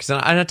tricky one, because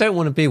I don't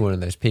want to be one of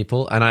those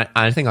people, and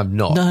I think I'm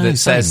not, that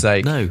says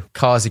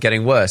cars are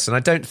getting worse, and I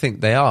don't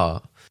think they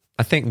are.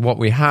 I think what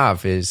we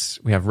have is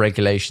we have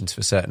regulations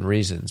for certain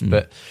reasons,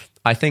 but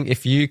I think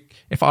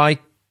if I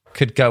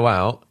could go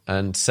out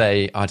and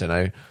say, I don't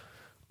know,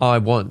 I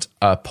want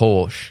a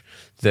Porsche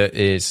that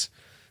is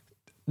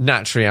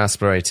naturally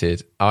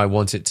aspirated, I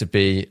want it to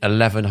be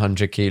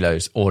 1,100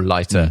 kilos or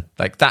lighter,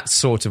 like that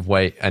sort of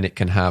weight, and it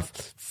can have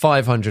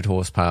 500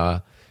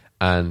 horsepower,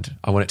 and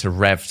I want it to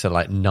rev to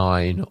like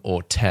 9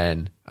 or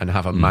 10 and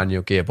have a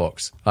manual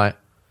gearbox.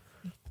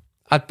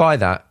 I'd buy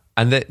that.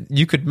 And that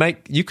you could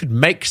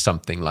make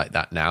something like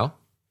that now,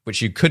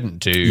 which you couldn't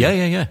do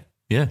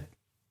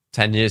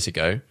 10 years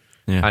ago,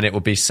 and it will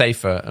be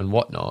safer and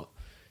whatnot.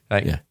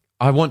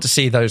 I want to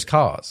see those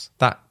cars.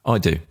 That I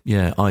do,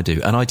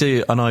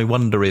 and I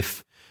wonder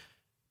if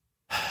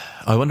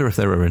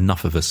there are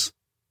enough of us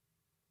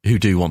who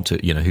do want to,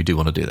 do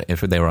that. If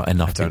there are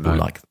enough people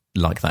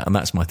like that, and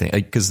that's my thing,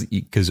 because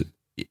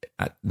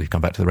we've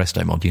come back to the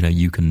resto mod.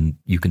 You can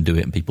do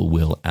it, and people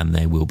will, and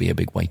there will be a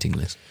big waiting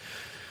list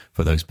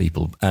for those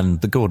people.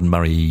 And the Gordon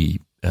Murray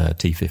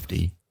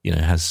T50,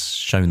 has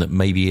shown that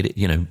maybe it,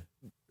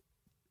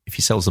 if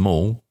he sells them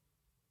all,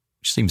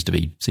 which seems to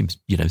be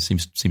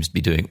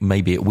doing,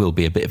 maybe it will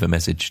be a bit of a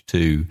message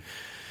to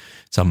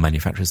some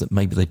manufacturers that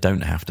maybe they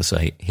don't have to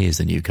say, here's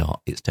the new car,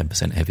 it's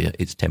 10% heavier,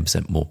 it's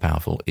 10% more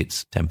powerful,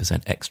 it's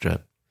 10%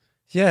 extra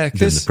than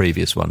the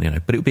previous one,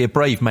 But it would be a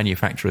brave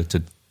manufacturer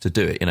to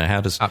do it.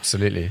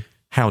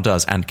 How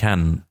does and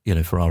can,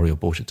 Ferrari or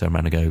Porsche turn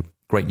around and go,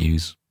 great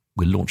news,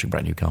 we're launching a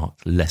brand new car,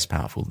 less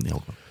powerful than the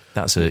old one.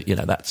 That's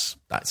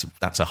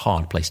a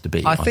hard place to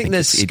be. I think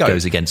it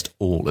goes against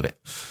all of it.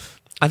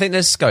 I think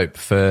there's scope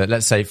for,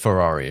 let's say,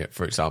 Ferrari,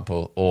 for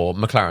example, or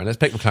McLaren. Let's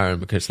pick McLaren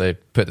because they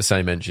put the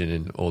same engine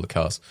in all the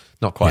cars.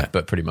 Not quite,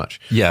 but pretty much.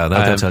 Yeah,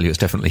 they'll tell you it's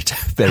definitely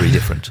very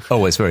different.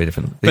 Oh, it's very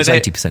different. It's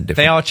 80% different.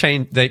 They are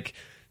changed.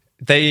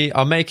 They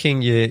are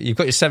making you've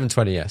got your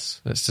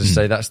 720S. Let's just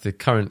say that's the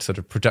current sort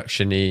of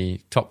production-y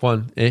top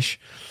one-ish.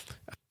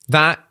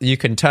 That you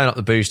can turn up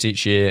the boost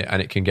each year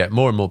and it can get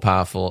more and more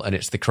powerful, and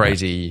it's the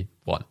crazy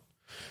one.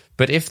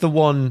 But if the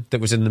one that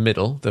was in the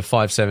middle, the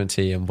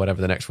 570 and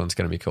whatever the next one's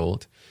going to be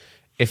called,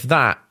 if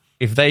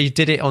they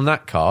did it on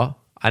that car,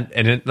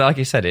 and like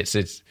you said,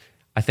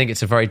 I think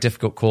it's a very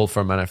difficult call for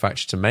a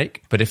manufacturer to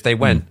make. But if they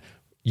went,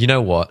 you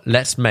know what,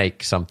 let's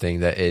make something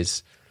that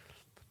is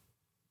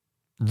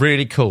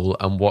really cool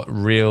and what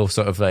real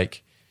sort of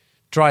like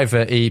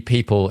driver-y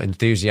people,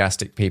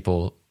 enthusiastic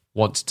people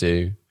want to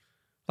do.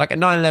 Like a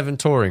 911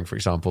 Touring, for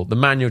example, the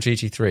manual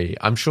GT3,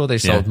 I'm sure they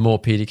sold more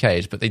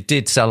PDKs, but they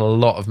did sell a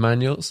lot of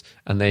manuals,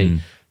 and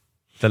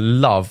the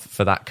love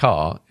for that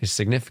car is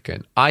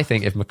significant. I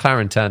think if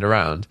McLaren turned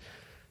around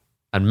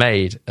and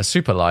made a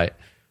super light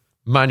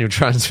manual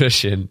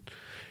transmission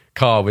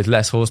car with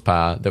less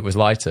horsepower that was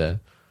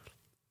lighter,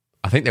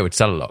 I think they would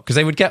sell a lot, because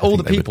they would get all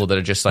the people that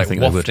are just like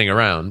wafting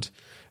around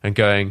and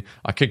going,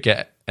 I could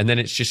get, and then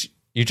it's just,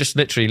 you just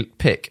literally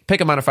pick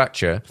a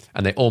manufacturer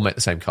and they all make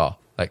the same car.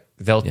 Like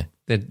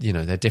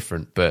they're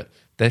different, but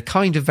they're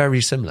kind of very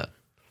similar.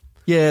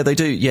 Yeah, they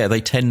do. Yeah, they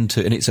tend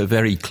to, and it's a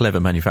very clever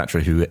manufacturer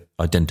who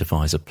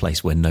identifies a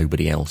place where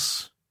nobody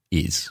else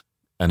is,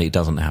 and it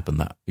doesn't happen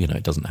that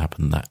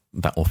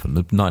often.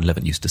 The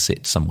 911 used to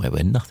sit somewhere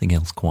where nothing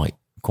else quite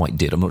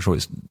did. I'm not sure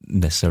it's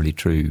necessarily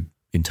true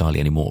entirely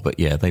anymore, but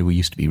yeah, they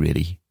used to be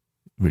really,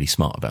 really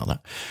smart about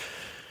that.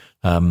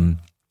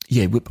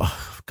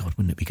 God,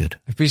 wouldn't it be good?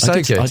 It'd be so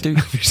good. I do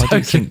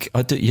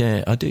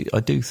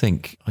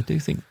think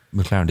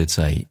McLaren did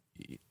say,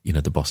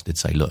 the boss did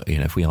say, look,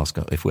 if we ask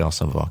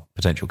some of our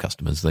potential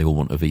customers, they all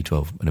want a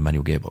V12 and a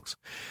manual gearbox,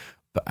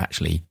 but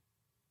actually,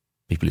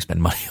 people who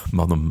spend money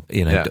on them,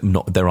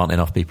 there aren't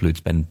enough people who'd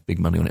spend big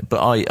money on it.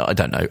 But I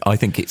don't know. I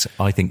think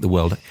the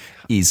world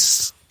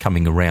is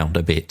coming around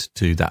a bit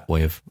to that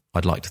way of.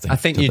 I'd like to think. I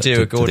think you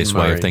do a Gordon this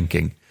Murray way of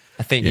thinking.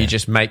 I think you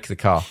just make the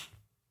car.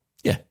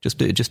 Yeah, just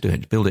do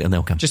it, build it, and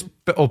they'll come.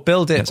 Or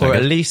build it, or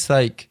at least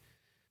like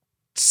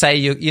say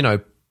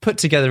put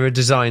together a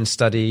design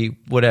study,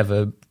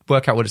 whatever,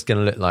 work out what it's going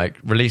to look like,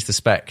 release the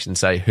specs and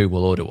say who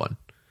will order one.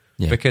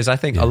 Yeah. Because I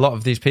think a lot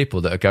of these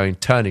people that are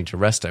turning to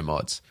resto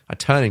mods are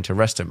turning to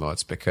resto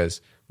mods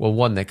because, well,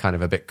 one, they're kind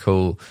of a bit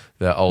cool,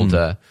 they're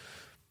older,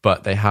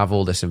 but they have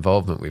all this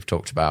involvement we've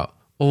talked about,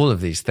 all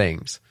of these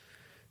things.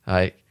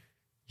 Like,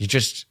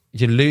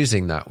 you're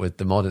losing that with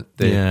the modern...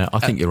 I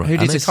think you're right. Who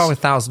needs a car with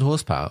 1,000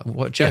 horsepower?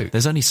 What a joke. Yeah,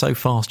 there's only so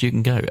fast you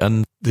can go.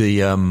 And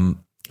I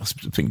was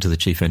speaking to the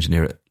chief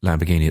engineer at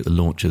Lamborghini at the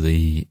launch of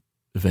the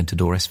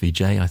Aventador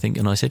SVJ, I think,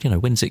 and I said,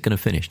 when's it going to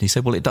finish? And he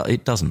said, well,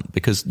 it doesn't,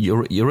 because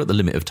you're at the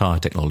limit of tyre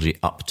technology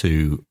up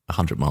to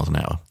 100 miles an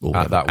hour, or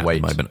at that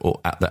weight, the moment, or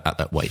at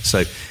that weight.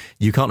 So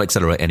you can't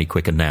accelerate any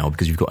quicker now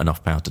because you've got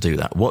enough power to do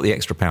that. What the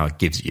extra power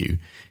gives you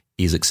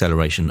is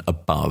acceleration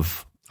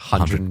above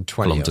 120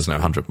 kilometers an hour,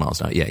 100 miles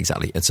an hour. Yeah,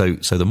 exactly. And so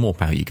the more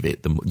power you give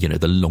it,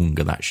 the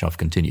longer that shove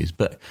continues.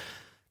 But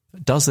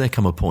does there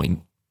come a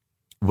point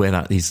where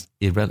that is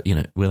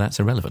where that's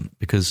irrelevant?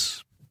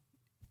 Because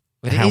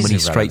how many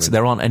straights?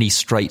 There aren't any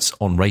straights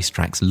on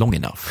racetracks long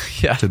enough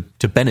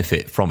to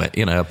benefit from it.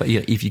 But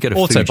if you go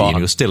to Fuji and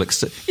you're still you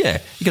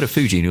go to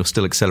Fuji and you're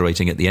still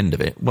accelerating at the end of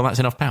it. Well, that's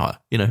enough power.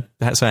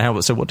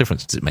 So what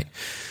difference does it make?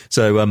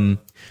 So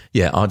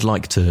I'd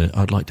like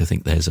to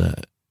think there's an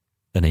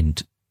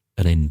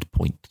end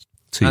point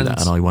to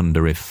that, and I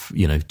wonder if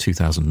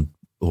 2,000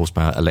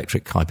 horsepower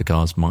electric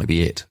hypercars might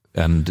be it.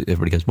 And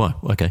everybody goes, well,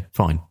 okay,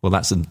 fine. Well,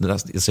 that's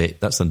it.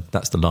 That's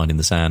the line in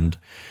the sand.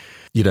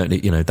 You don't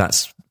need,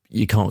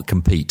 you can't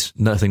compete.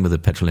 Nothing with a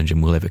petrol engine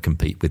will ever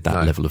compete with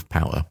that level of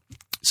power.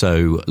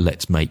 So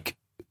let's make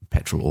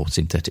petrol or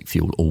synthetic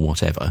fuel or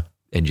whatever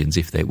engines,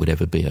 if there would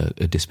ever be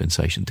a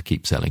dispensation to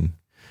keep selling.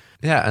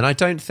 Yeah, and I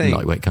don't think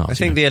lightweight cars. I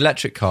think the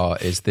electric car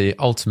is the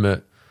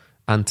ultimate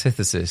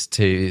antithesis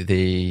to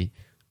the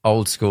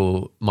old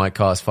school. My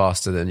car's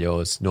faster than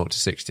yours, 0 to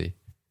 60.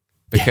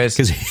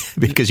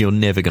 Because you're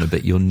never going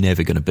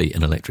to beat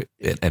an electric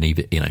EV.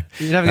 You're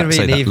never going to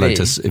beat an EV.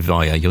 Lotus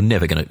Evija, you're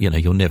never going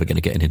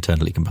to get an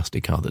internally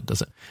combusted car that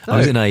does it. No.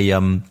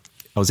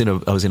 I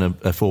was in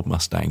a Ford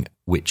Mustang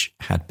which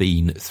had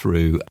been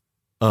through.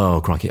 Oh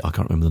crikey, I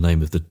can't remember the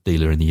name of the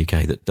dealer in the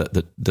UK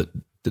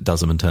that does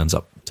them and turns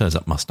up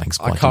Mustangs.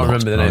 Quite I can't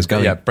remember the name.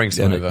 But brings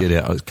them over.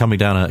 I was coming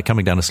down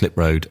a slip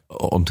road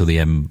onto the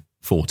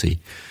M40.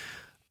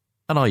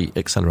 And I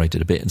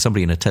accelerated a bit, and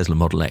somebody in a Tesla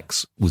Model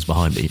X was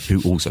behind me who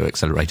also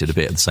accelerated a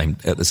bit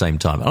at the same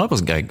time. And I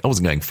wasn't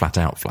going flat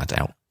out,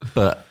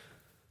 but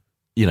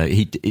you don't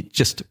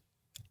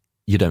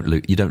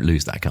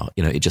lose that car.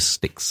 It just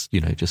sticks.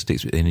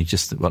 Sticks with it.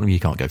 And you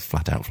can't go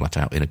flat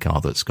out in a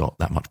car that's got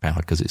that much power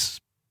because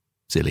it's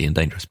silly and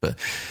dangerous. But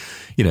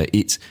you're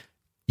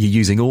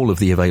using all of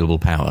the available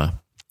power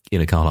in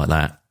a car like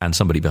that, and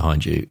somebody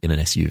behind you in an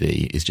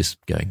SUV is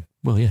just going,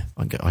 well, yeah,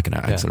 I can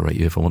accelerate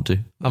you if I want to,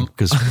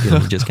 because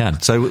you just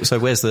can. So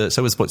where's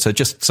the point?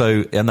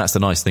 And that's the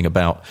nice thing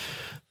about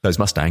those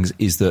Mustangs,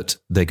 is that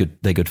they're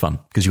good fun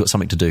because you've got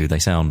something to do. They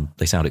sound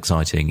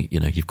exciting.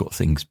 You've got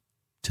things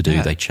to do.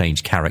 Yeah. They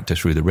change character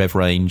through the rev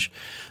range,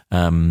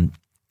 and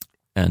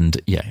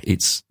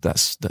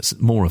that's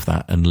more of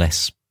that and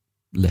less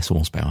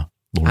horsepower.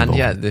 And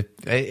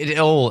it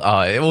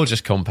all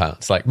just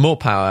compounds. Like more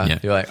power,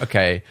 you're like,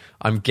 okay,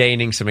 I'm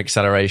gaining some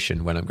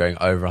acceleration when I'm going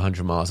over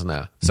 100 miles an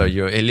hour. So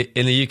you're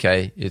in the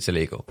UK, it's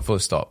illegal, full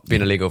stop.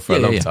 Been illegal for a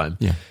long time.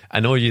 Yeah.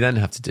 And all you then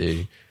have to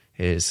do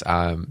is,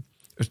 I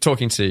was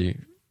talking to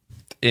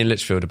Ian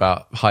Litchfield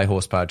about high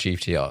horsepower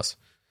GTRs,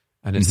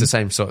 and it's the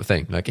same sort of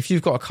thing. Like if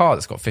you've got a car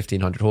that's got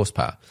 1,500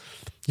 horsepower,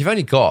 you've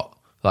only got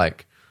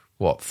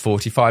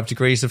 45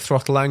 degrees of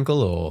throttle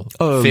angle or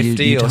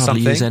 50 you'd or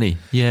something? Use any.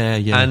 Yeah.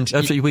 And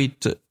actually, we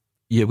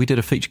did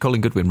a feature.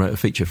 Colin Goodwin wrote a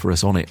feature for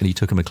us on it, and he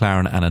took a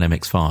McLaren and an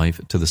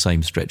MX-5 to the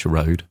same stretch of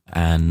road.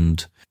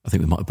 And I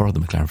think we might have borrowed the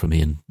McLaren from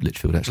Ian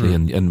Litchfield actually,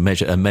 and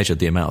measured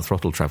the amount of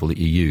throttle travel that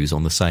you use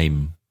on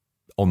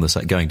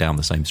the going down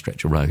the same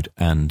stretch of road.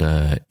 And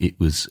it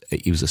was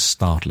a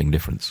startling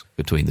difference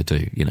between the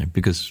two.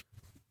 Because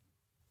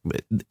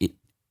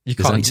you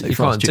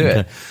can't do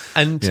it,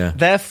 and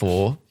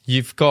therefore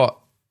you've got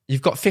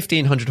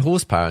 1,500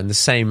 horsepower in the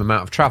same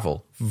amount of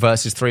travel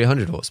versus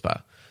 300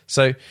 horsepower.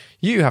 So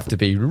you have to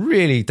be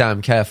really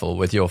damn careful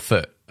with your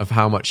foot of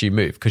how much you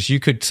move, because you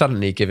could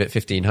suddenly give it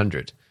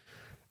 1,500.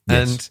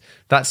 Yes. And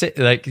that's it.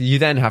 Like you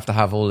then have to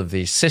have all of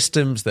these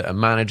systems that are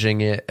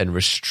managing it and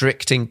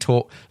restricting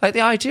torque. Like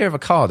the idea of a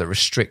car that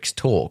restricts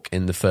torque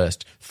in the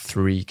first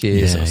 3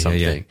 gears or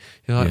something.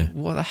 You're like,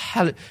 what the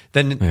hell?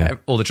 Then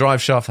all the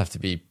drive shafts have to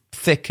be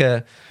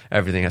thicker.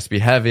 Everything has to be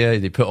heavier.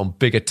 They put on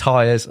bigger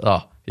tires.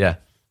 Oh, yeah.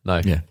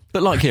 No. Yeah.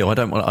 But like you, I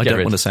don't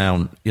want to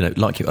sound,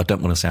 like you, I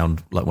don't want to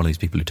sound like one of these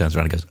people who turns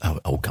around and goes, oh,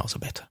 old cars are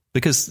better.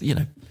 Because,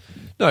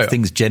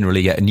 things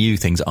generally, new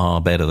things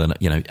are better than,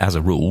 as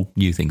a rule,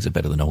 new things are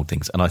better than old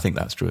things. And I think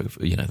that's true of,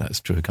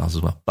 that's true of cars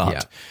as well.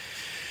 But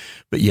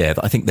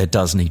I think there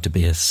does need to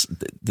be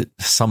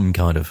some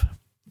kind of,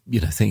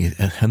 thing.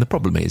 And the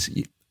problem is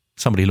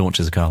somebody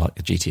launches a car like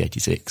the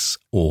GT86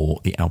 or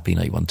the Alpine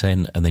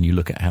A110, and then you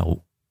look at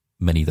how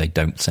many they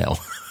don't sell.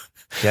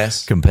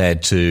 Yes.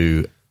 compared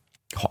to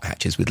hot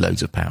hatches with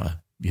loads of power.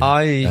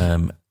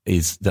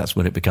 That's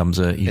when it becomes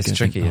it's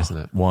tricky, isn't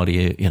it? Why do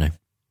you know?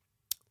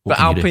 But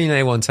Alpine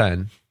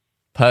A110,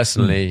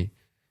 personally,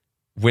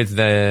 with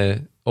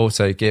the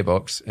auto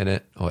gearbox in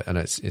it, I know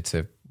it's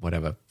a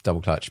whatever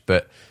double clutch,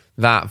 but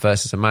that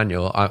versus a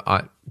manual,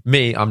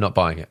 I'm not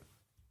buying it.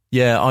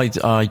 Yeah, I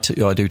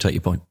do take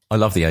your point. I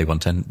love the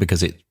A110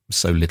 because it's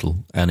so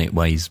little and it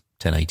weighs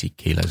 1080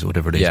 kilos or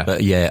whatever it is. Yeah.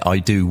 But yeah, I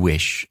do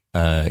wish,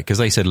 because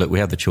they said, look, we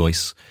had the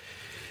choice.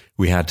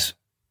 We had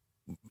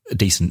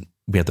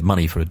we had the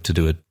money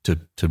to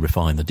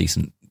refine the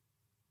decent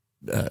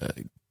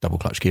double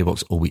clutch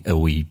gearbox, or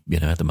we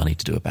had the money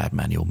to do a bad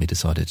manual. We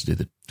decided to do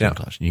the double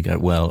clutch, and you go,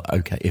 well,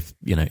 okay, if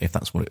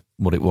that's what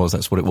it was,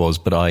 that's what it was.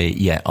 But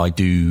I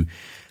do,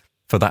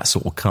 for that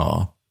sort of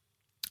car,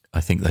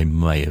 I think they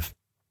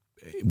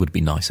it would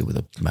be nicer with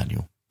a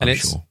manual. And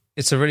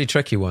it's a really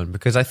tricky one,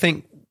 because I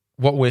think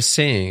what we're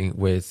seeing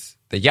with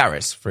the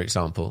Yaris, for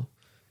example,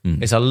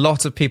 is a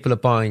lot of people are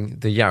buying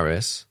the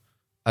Yaris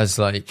as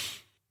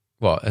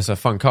as a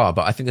fun car.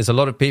 But I think there's a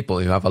lot of people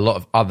who have a lot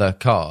of other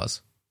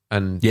cars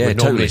and would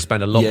normally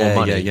spend a lot more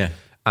money. Yeah.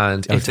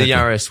 And if the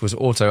Yaris was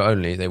auto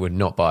only, they would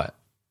not buy it.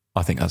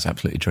 I think that's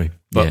absolutely true.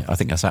 I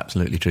think that's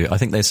absolutely true. I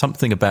think there's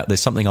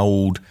something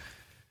old,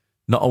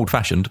 not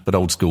old-fashioned, but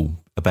old school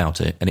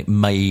about it. And it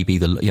may be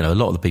a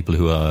lot of the people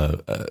who are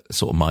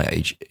sort of my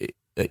age,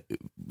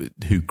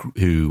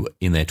 who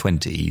in their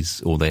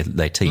 20s or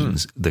their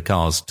teens, the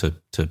cars to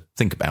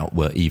think about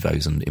were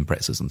Evos and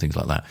Imprezas and things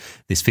like that.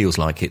 This feels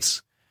like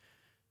it's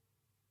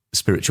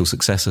spiritual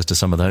successors to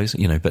some of those,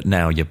 but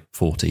now you're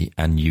 40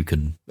 and you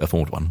can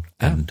afford one,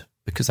 and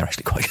because they're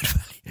actually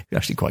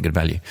quite good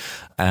value.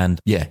 And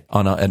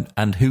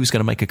and who's going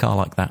to make a car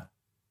like that?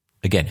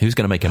 Again, who's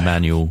going to make a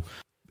manual,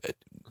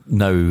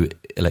 no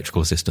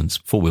electrical assistance,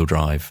 4-wheel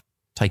drive,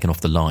 taken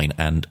off the line?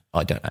 And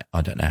I don't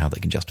know how they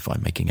can justify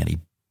making any.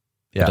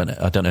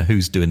 I don't know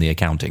who's doing the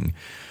accounting,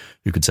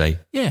 who could say,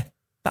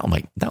 that'll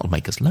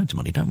make us loads of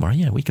money. Don't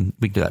worry, we can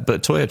do that.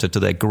 But Toyota, to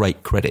their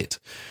great credit,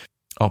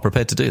 are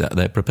prepared to do that.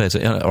 They're prepared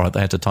to. All right,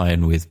 they had to tie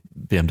in with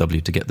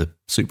BMW to get the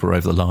Supra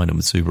over the line, and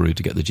with Subaru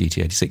to get the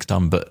GT86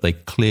 done. But they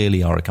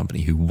clearly are a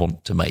company who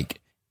want to make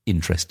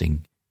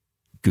interesting,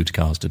 good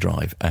cars to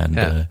drive,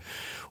 and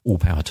all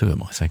power to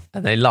them, I think.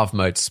 And they love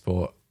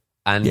motorsport.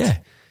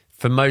 And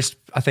for most,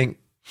 I think,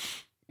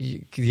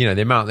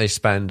 the amount they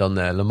spend on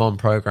their Le Mans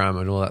program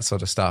and all that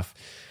sort of stuff,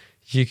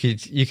 you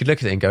could look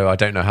at it and go, I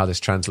don't know how this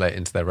translates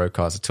into their road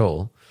cars at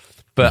all.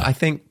 But I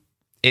think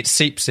it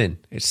seeps in.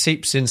 It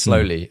seeps in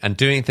slowly. And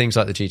doing things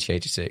like the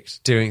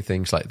GT86, doing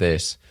things like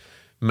this,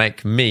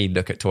 make me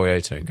look at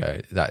Toyota and go,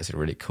 that is a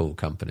really cool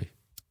company.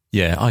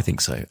 Yeah, I think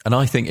so. And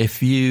I think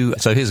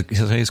so here's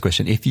a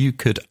question. If you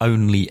could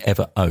only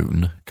ever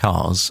own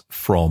cars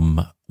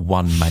from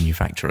one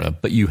manufacturer,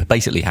 but you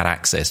basically had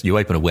access, you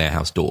open a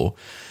warehouse door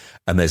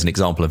and there's an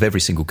example of every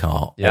single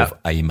car of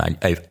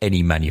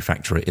any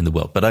manufacturer in the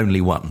world, but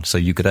only one. So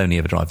you could only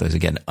ever drive those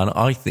again. And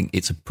I think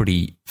it's a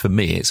pretty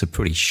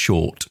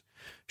short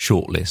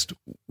list,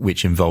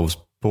 which involves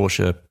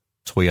Porsche,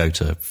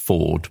 Toyota,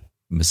 Ford,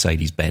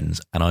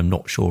 Mercedes-Benz. And I'm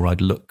not sure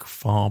I'd look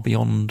far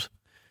beyond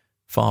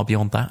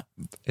that.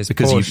 It's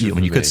because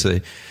Porsche you could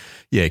say,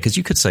 because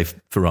you could say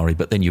Ferrari,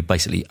 but then you're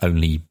basically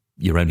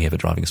you're only ever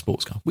driving a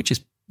sports car, which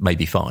is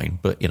maybe fine,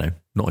 but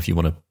not if you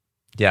want to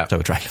tow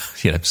a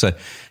trailer. So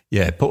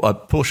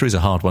Porsche is a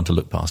hard one to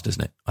look past,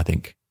 isn't it? I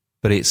think,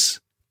 but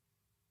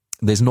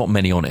there's not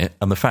many on it,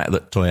 and the fact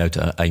that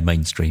Toyota, a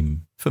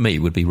mainstream, for me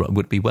would be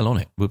well on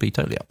it, would be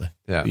totally up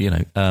there.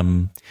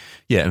 And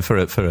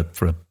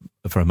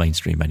for a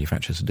mainstream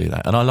manufacturer to do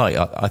that, and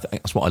I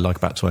think that's what I like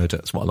about Toyota.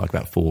 That's what I like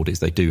about Ford, is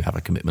they do have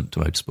a commitment to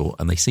motorsport,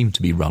 and they seem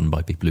to be run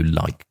by people who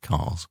like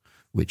cars,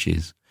 which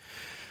is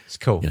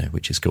cool.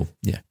 Which is cool.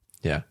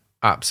 Yeah,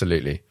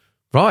 absolutely.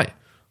 Right.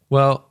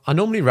 Well, I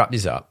normally wrap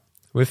these up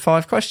with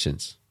 5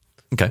 questions.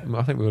 Okay.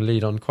 I think we'll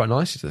lead on quite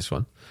nicely to this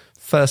one.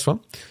 First one: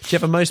 do you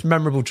have a most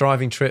memorable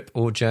driving trip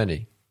or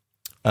journey?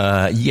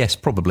 Yes,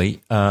 probably.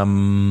 I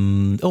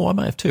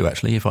might have 2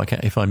 actually, if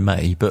I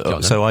may. But I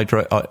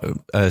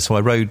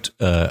rode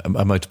a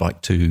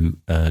motorbike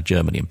to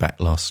Germany and back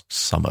last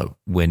summer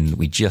when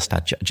we just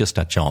had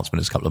chance, when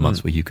it was a couple of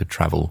months where you could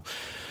travel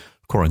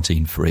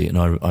quarantine free. And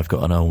I've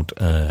got an old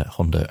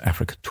Honda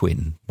Africa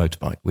Twin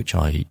motorbike which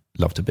I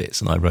love to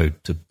bits, and I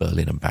rode to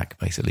Berlin and back.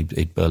 Basically,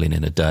 did Berlin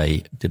in a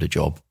day, did a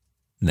job,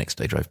 next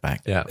day drove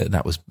back. Yeah,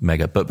 that was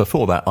mega. But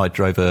before that, I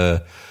drove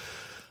a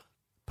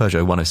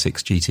Peugeot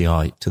 106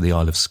 GTI to the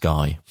Isle of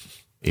Skye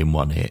in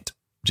one hit,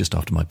 just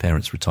after my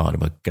parents retired.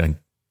 And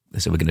they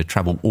said, we're going to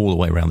travel all the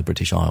way around the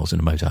British Isles in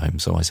a motorhome.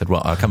 So I said,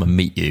 well, I'll come and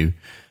meet you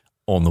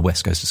on the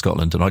west coast of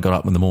Scotland. And I got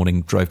up in the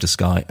morning, drove to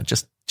Skye,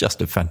 just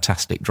a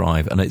fantastic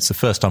drive. And it's the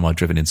first time I'd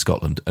driven in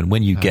Scotland. And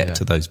when you get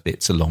to those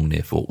bits along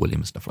near Fort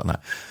William, stuff like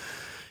that,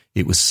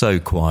 it was so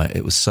quiet.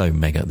 It was so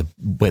mega. The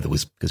weather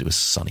was, because it was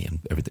sunny and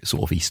everything,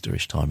 sort of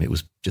Easterish time. It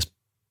was just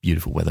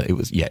beautiful weather. It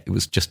was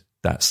just,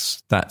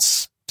 that's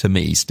to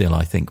me still,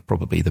 I think,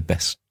 probably the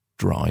best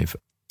drive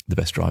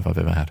I've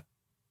ever had.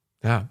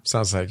 Yeah,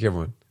 sounds like a good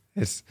one.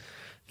 It's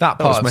that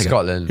was part of mega.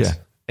 Scotland Yeah.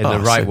 in the Oh,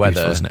 right so weather,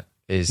 beautiful, isn't it?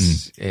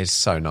 is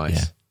so nice.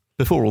 Yeah.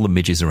 Before all the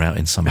midges are out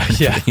in summer.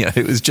 Yeah. You know,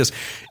 it was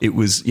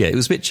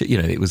a bit,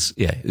 you know, it was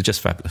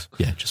just fabulous.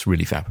 Yeah, just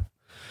really fab.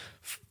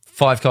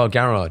 5-car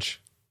garage,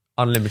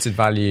 unlimited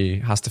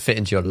value, has to fit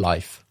into your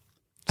life.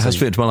 It has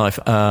fit into my life.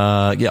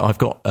 I've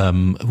got,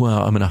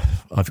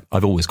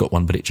 I've always got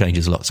one, but it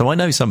changes a lot. So I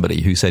know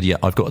somebody who said,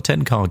 I've got a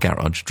 10-car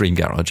garage, dream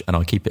garage, and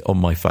I keep it on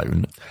my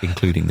phone,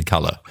 including the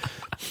colour.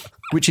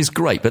 Which is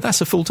great, but that's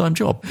a full-time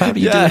job. How do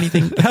you do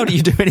anything? How do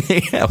you do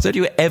anything else? How do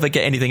you ever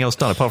get anything else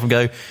done apart from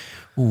go,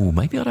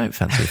 maybe I don't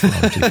fancy a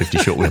Ferrari 250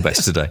 short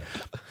wheelbase today.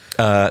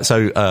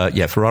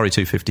 Ferrari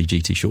 250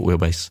 GT short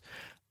wheelbase,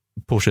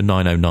 Porsche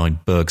 909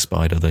 Berg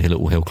Spider, the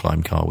little hill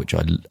climb car, which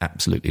I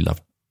absolutely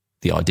love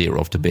the idea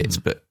of to bits.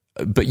 But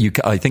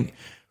I think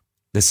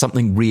there's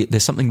something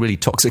really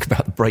toxic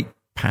about the brake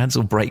pads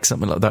or brakes,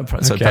 something like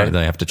that. So apparently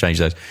they have to change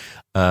those.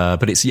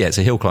 But it's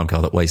a hill climb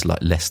car that weighs like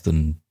less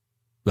than.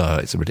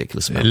 It's a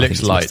ridiculous amount. It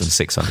looks light. Less than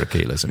 600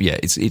 kilos. Yeah,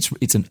 it's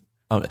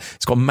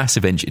got a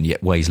massive engine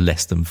yet weighs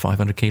less than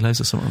 500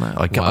 kilos or something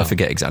like that. I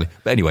forget exactly.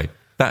 But anyway,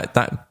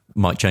 that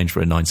might change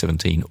for a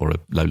 917 or a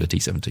Lola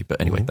T70.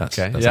 But anyway, that's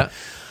it.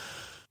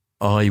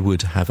 I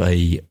would have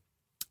a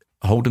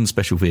Holden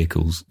Special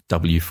Vehicles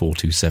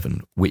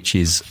W427, which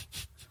is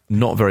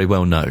not very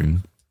well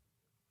known.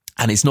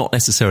 And it's not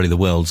necessarily the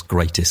world's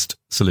greatest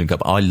saloon car,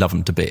 but I love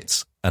them to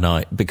bits.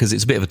 And because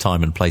it's a bit of a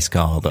time and place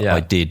car that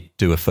I did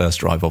do a first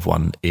drive of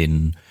one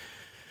in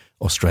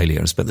Australia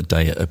and spent the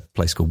day at a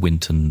place called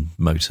Winton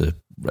Motor,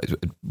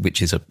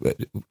 which is a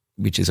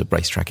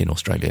racetrack in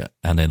Australia,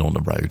 and then on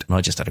the road. And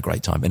I just had a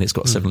great time. And it's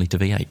got a 7-litre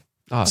V8.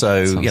 Oh,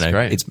 so,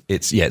 great.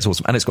 it's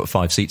awesome. And it's got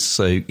 5 seats.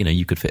 So,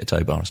 you could fit a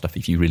tow bar and stuff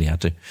if you really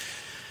had to.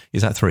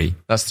 Is that 3?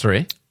 That's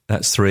 3.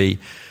 That's 3.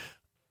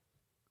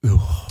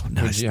 Oh,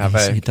 no, it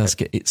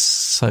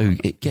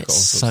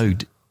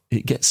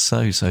gets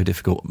so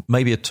difficult.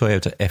 Maybe a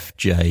Toyota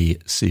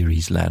FJ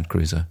series Land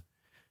Cruiser,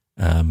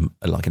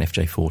 like an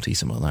FJ40,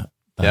 something like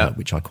that,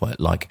 which I quite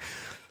like.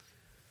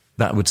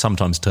 That would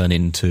sometimes turn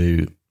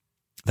into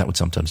a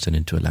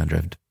Land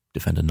Rover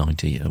Defender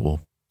 90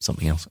 or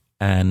something else,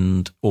 or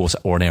an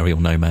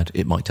Ariel Nomad.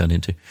 It might turn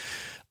into,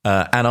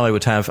 and I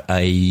would have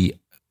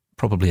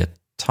probably a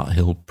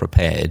Tuthill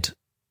prepared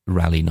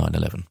Rally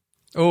 911.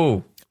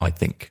 Oh. I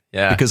think,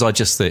 because I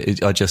did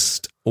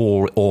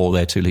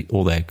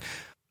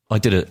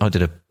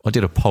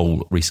a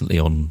poll recently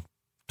on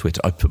Twitter.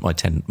 I put my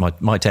 10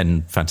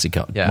 fancy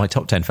car, my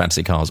top 10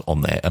 fancy cars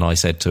on there, and I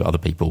said to other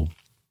people,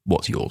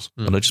 "What's yours?"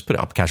 And I just put it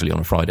up casually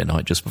on a Friday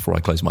night, just before I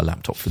close my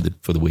laptop for the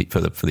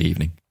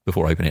evening,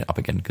 before I open it up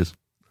again, because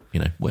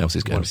what else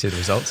is going on? Want to see the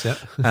results,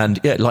 And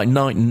I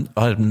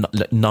had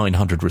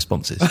 900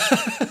 responses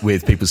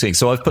with people seeing.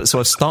 So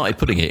I've started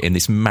putting it in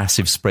this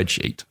massive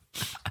spreadsheet.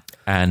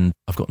 And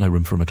I've got no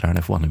room for a McLaren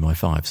F1 in my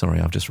 5. Sorry,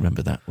 I've just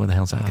remembered that. Where the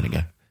hell's that going to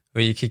go?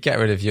 Well, you could get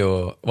rid of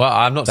your... Well,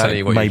 I'm not telling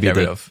you what you could get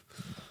rid of.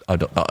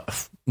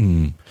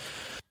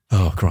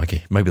 Oh,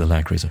 crikey. Maybe the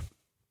Land Cruiser.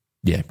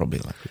 Yeah, probably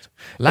the Land Cruiser.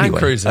 Land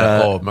Cruiser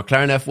or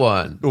McLaren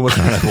F1. Or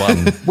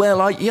McLaren F1. Well,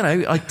 I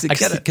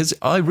get it. Because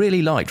I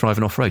really like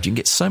driving off-road. You can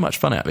get so much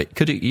fun out of it.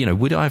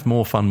 Would I have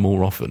more fun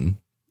more often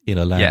in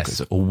a Land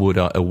Cruiser? Or would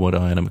I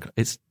in a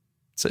McLaren?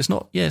 So it's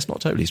not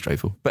totally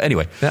straightforward. But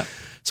anyway,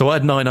 so I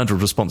had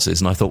 900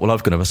 responses, and I thought, well,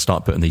 I've got to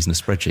start putting these in a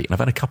spreadsheet. And I've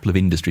had a couple of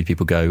industry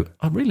people go,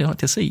 I'd really like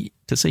to see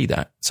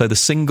that. So the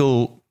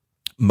single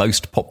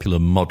most popular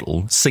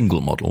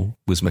single model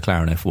was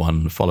McLaren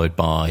F1, followed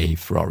by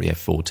Ferrari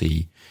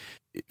F40,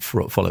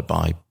 followed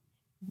by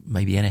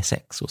maybe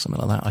NSX or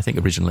something like that. I think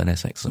original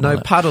NSX. No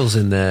like paddles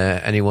in there,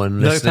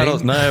 anyone listening? No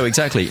paddles. No,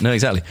 exactly.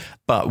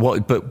 But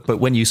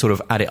when you sort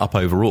of add it up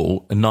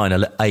overall, a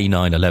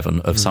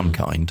 911 of some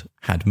kind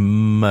had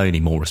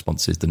many more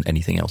responses than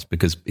anything else,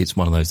 because it's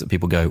one of those that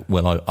people go,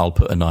 well, I'll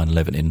put a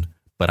 911 in,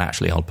 but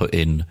actually I'll put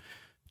in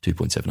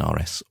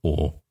 2.7 RS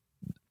or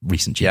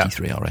recent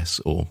GT3 RS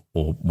or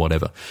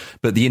whatever.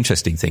 But the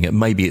interesting thing,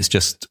 maybe it's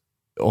just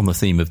on the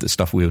theme of the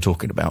stuff we were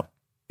talking about,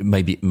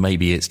 maybe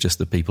it's just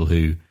the people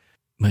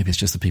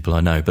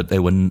I know, but they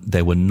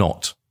were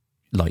not,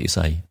 like you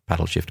say,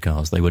 paddle shift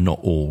cars. They were not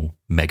all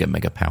mega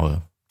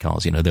power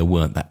cars. There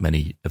weren't that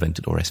many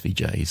Aventador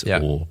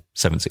SVJs or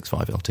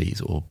 765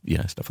 LTs or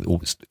stuff.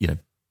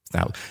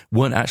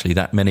 Weren't actually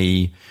that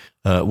many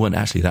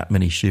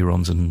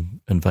Chirons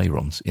and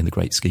Veyrons in the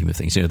great scheme of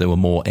things. There were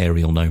more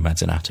Ariel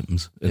Nomads and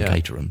Atoms and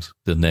Caterhams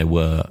than there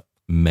were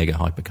mega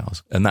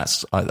hypercars, and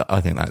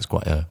I think that's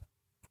quite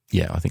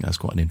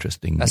an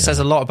interesting. That says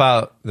a lot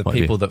about the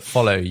people that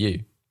follow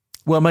you.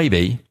 Well,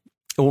 maybe.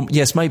 Or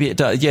yes, maybe it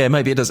does. Yeah,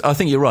 maybe it does. I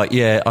think you're right.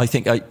 Yeah, I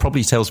think it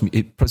probably says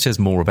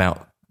more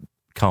about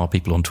car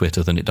people on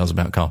Twitter than it does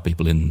about car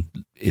people in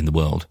the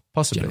world.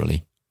 Possibly.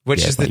 Generally.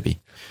 Which is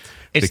maybe.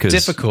 It's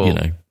difficult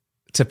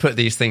to put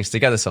these things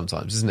together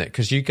sometimes, isn't it?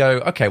 Because you go,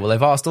 okay, well,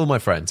 I've asked all my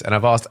friends and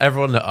I've asked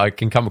everyone that I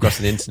can come across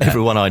on the internet.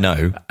 Everyone I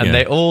know. And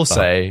they all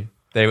say,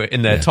 They were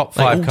in their top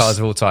 5 also- cars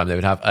of all time. They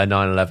would have a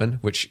 911,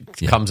 which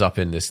comes up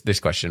in this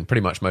question. Pretty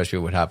much most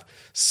people would have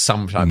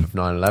some type of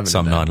 911.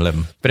 Some in there.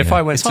 911. But if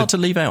I went it's hard to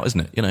leave out, isn't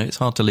it? You know, it's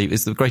hard to leave.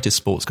 It's the greatest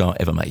sports car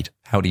ever made.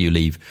 How do you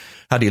leave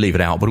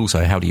it out? But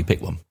also, how do you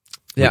pick one?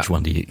 Yeah. Which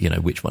one do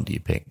you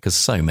pick? Because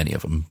so many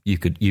of them, you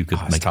could make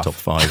it's a tough. top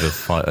 5 of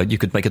 5. You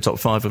could make a top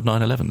 5 of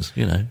 911s.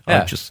 You know,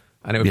 Yeah.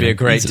 And it would be a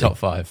great easily. top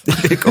 5.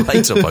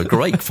 great top 5,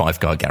 great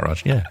 5-car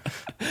garage. Yeah.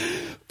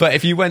 But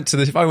if I went to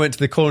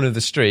the corner of the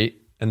street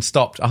and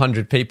stopped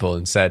 100 people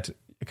and said,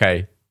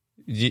 okay,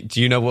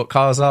 do you know what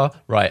cars are?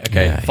 Right,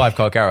 okay, Yeah.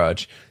 5-car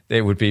garage,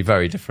 it would be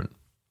very different.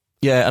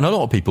 Yeah, and a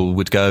lot of people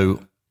would go,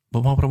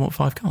 well, why would I want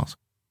 5 cars?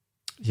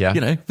 Yeah,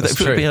 You know, that's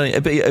it true.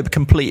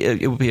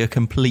 would be a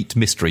complete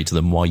mystery to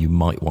them why you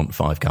might want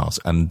 5 cars.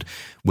 And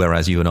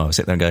whereas you and I would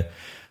sit there and go,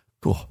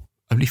 oh,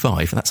 only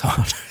 5, that's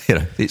hard. You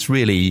know, it's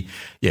really,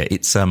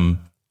 it's tough.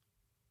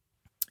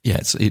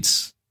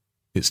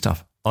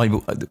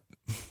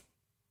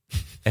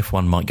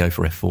 F1 might go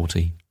for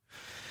F40.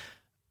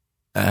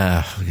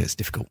 It's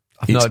difficult.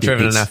 I've not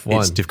driven an F1.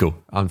 It's difficult.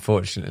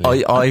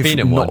 Unfortunately. I've I've been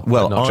in not- one,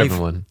 well, but not I've-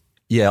 driven one.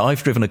 Yeah,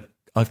 I've driven a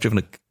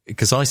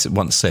because I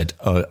once said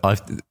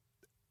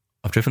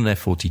I've driven an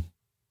F40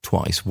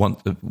 twice.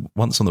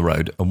 Once on the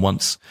road, and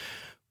once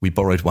we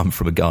borrowed one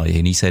from a guy,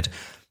 and he said,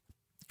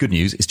 "Good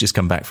news, it's just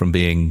come back from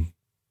being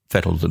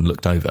fettled and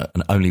looked over,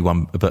 and only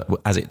one. But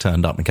as it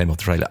turned up and came off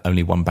the trailer,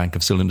 only one bank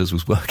of cylinders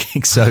was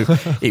working. So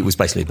it was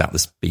basically about the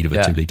speed of a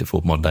 2-litre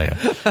Ford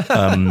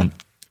Mondeo.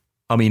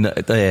 I mean,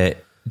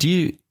 do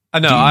you?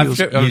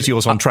 Use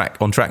yours on track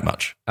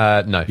much?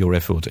 No. Your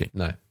F40.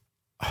 No.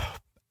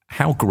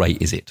 How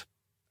great is it?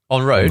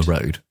 On road? On the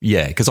road.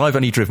 Yeah, because I've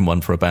only driven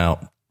one for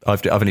about...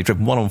 I've only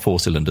driven one on 4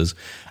 cylinders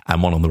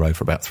and one on the road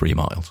for about 3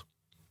 miles.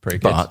 Pretty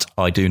good. But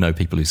I do know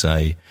people who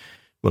say,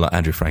 well, like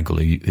Andrew Frankel,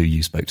 who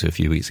you spoke to a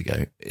few weeks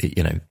ago,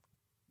 you know,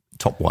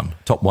 top one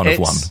of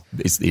one.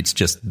 It's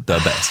just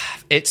the best.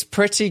 It's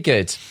pretty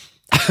good.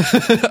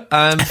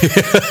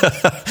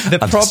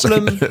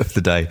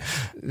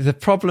 The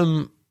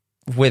problem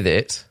with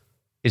it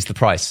is the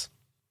price.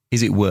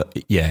 Is it worth?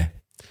 Yeah.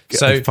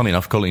 So, funny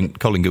enough, Colin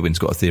Goodwin's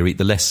got a theory: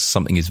 the less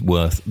something is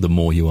worth, the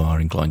more you are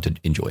inclined to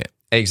enjoy it.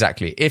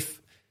 Exactly. If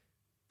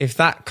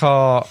that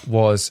car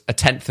was a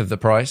tenth of the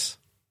price,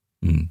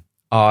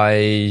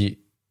 I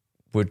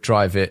would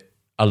drive it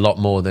a lot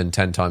more than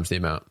 10 times the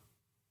amount.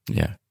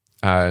 Yeah.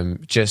 And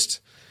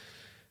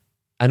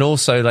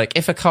also, like,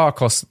 if a car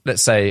costs,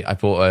 let's say I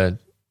bought an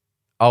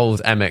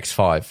old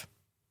MX-5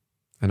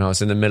 and I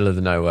was in the middle of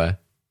the nowhere,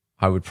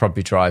 I would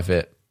probably drive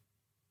it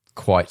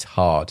quite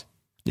hard.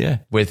 Yeah.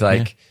 With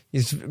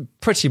it's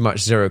pretty much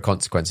zero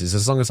consequences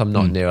as long as I'm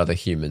not near other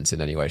humans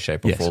in any way,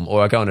 shape or form,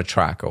 or I go on a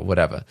track or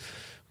whatever.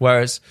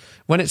 Whereas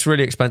when it's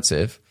really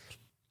expensive,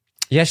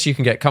 yes, you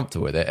can get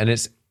comfortable with it. And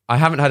I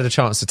haven't had a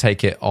chance to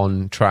take it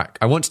on track.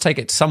 I want to take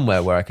it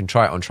somewhere where I can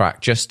try it on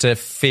track just to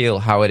feel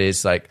how it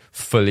is, like,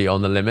 fully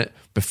on the limit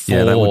before.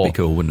 Yeah, that would be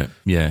cool, wouldn't it?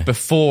 Yeah.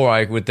 Before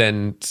I would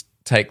then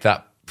take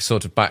that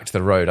sort of back to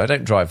the road. I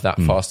don't drive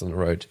that fast on the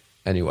road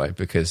anyway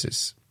because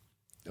it's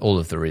all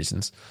of the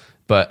reasons.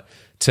 But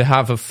to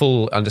have a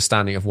full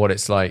understanding of what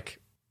it's like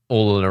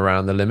all and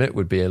around the limit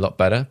would be a lot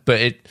better.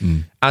 But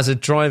as a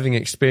driving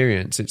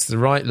experience, it's the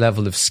right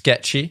level of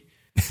sketchy.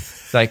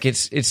 Like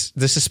it's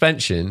the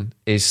suspension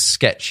is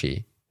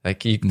sketchy.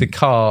 Like the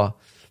car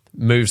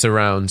moves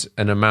around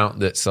an amount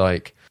that's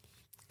like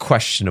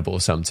questionable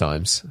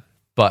sometimes,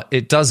 but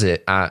it does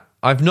it at.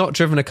 I've not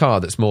driven a car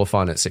that's more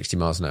fun at 60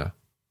 miles an hour.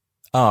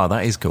 Ah,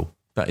 that is cool.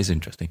 That is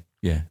interesting.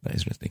 Yeah, that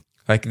is interesting.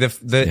 Like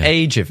the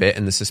age of it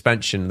and the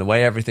suspension, the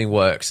way everything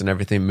works and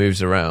everything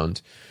moves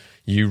around,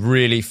 you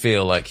really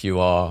feel like you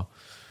are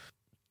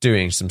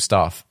doing some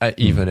stuff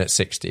even at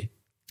 60.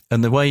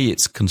 And the way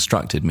it's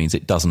constructed means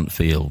it doesn't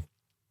feel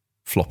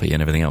floppy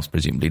and everything else,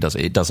 presumably, does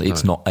it? It does.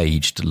 It's not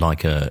aged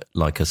like a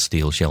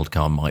steel shelled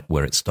car might,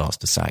 where it starts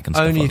to sag and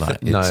stuff like that.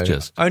 It's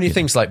just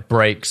things like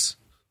brakes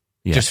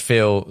just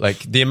feel like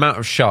the amount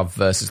of shove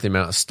versus the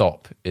amount of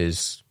stop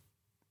is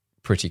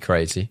pretty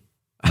crazy.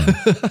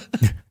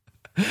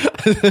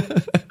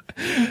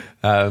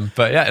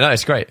 But yeah, no,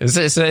 it's great.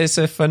 It's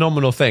a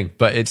phenomenal thing,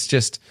 but it's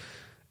just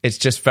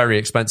very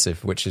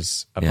expensive, which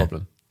is a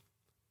problem.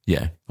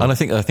 Yeah, and I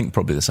think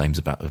probably the same is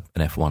about an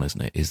F1,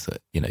 isn't it? Is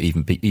that, you know,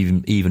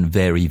 even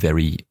very,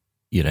 very,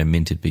 you know,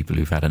 minted people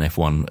who've had an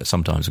F1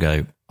 sometimes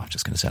go, I'm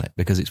just going to sell it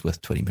because it's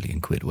worth 20 million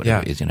quid,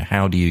 whatever it is. You know,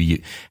 how do you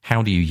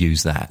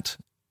use that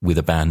with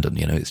abandon?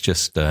 You know, it's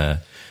just. I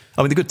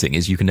mean, the good thing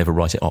is you can never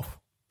write it off,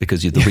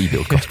 because the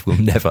rebuild cost will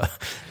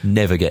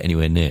never get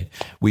anywhere near.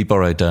 We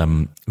borrowed,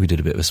 we did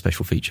a bit of a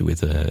special feature with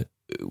the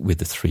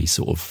 3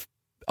 sort of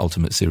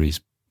Ultimate Series.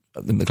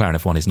 The McLaren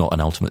F1 is not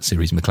an Ultimate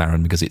Series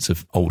McLaren because it's an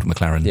old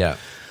McLaren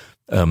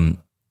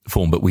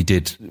form, but we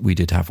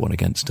did have one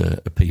against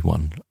a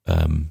P1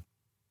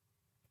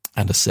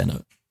 and a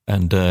Senna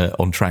and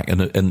on track,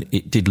 and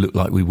it did look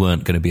like we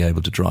weren't going to be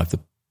able to drive the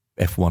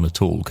F1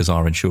 at all because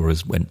our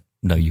insurers went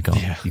no, you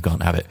can't. Yeah. You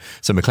can't have it.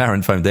 So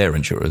McLaren phoned their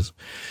insurers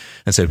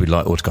and said, we'd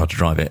like Autocar to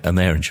drive it. And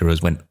their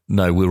insurers went,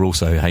 no, we're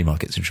also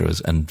Haymarket's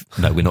insurers. And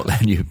no, we're not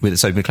letting you.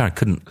 So McLaren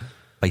couldn't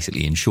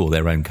basically insure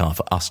their own car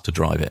for us to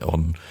drive it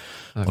on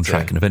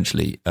track. And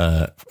eventually,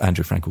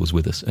 Andrew Frankel was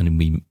with us, and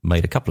we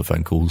made a couple of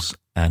phone calls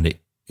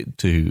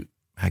to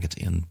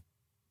Haggerty, and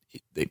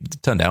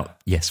it turned out,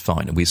 yes,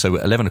 fine. And so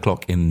at 11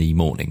 o'clock in the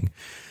morning,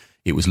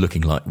 it was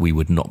looking like we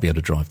would not be able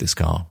to drive this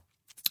car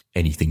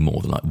anything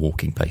more than like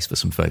walking pace for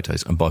some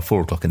photos. And by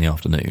 4 o'clock in the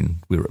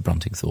afternoon, we were at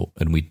Bruntingthorpe,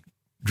 and we'd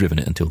driven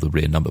it until the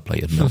rear number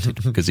plate had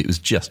melted because it was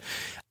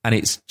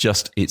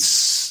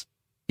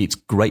it's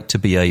great to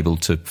be able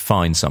to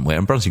find somewhere.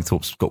 And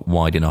Bruntingthorpe's got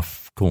wide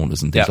enough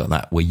corners and things like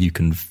that where you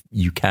can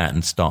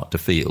start to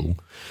feel,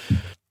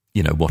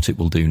 what it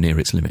will do near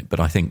its limit. But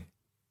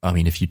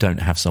if you don't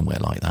have somewhere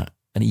like that,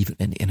 and even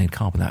in a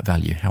car with that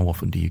value, how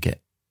often do you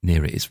get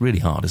near it? It's really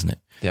hard, isn't it?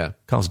 Yeah.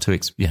 Cars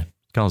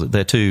are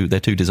they're too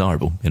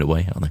desirable in a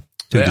way, aren't they?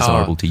 Too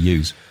desirable to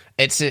use.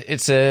 It's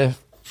a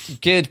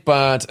good,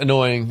 bad,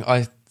 annoying.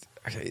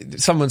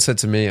 Someone said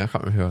to me, I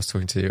can't remember who I was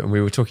talking to, and we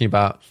were talking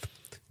about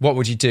what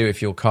would you do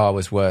if your car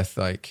was worth,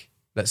 like,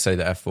 let's say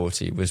the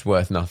F40 was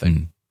worth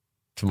nothing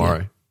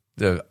tomorrow. Yeah.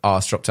 The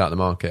arse dropped out of the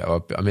market.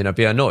 I'd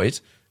be annoyed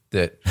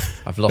that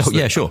I've lost.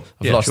 I've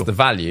lost the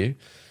value.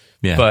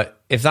 Yeah.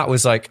 But if that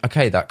was like,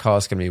 okay, that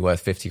car's going to be worth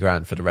 50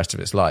 grand for the rest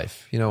of its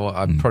life, you know what?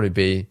 I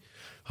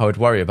would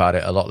worry about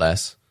it a lot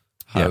less.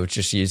 I would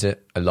just use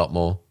it a lot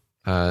more,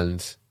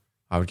 and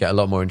I would get a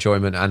lot more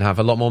enjoyment and have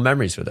a lot more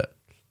memories with it.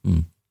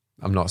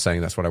 I'm not saying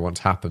that's what I want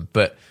to happen,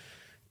 but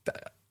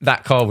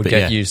that car would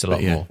get used a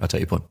lot more. I take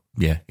your point.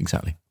 Yeah,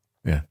 exactly.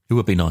 Yeah, it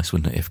would be nice,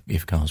 wouldn't it,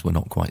 if cars were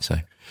not quite so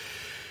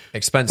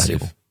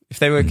expensive.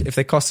 valuable. If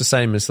they cost the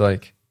same as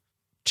like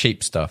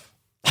cheap stuff.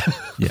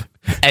 Yeah.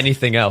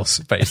 Anything else,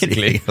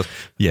 basically.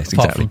 Yes,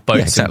 apart exactly. from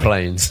boats and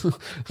planes.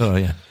 Oh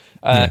yeah.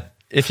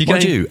 If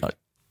you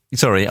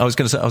sorry, I was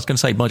going to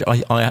say,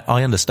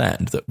 I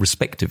understand that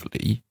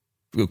respectively,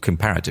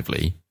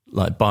 comparatively,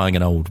 like buying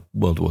an old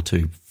World War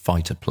II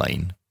fighter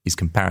plane is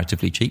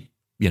comparatively cheap.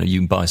 You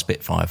can buy a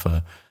Spitfire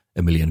for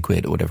 £1 million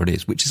or whatever it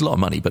is, which is a lot of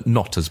money, but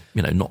not as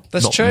not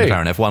That's not true.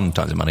 McLaren F1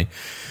 tons of money,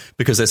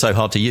 because they're so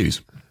hard to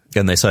use.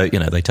 And they're so,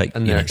 they're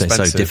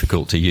so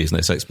difficult to use, and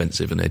they're so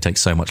expensive, and they take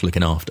so much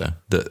looking after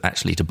that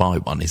actually to buy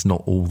one is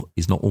not all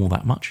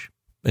that much.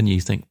 And you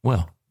think,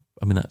 well,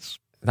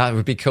 that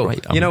would be cool.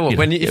 Great. You know what?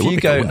 If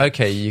you go, cool,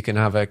 okay, you can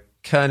have a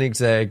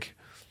Koenigsegg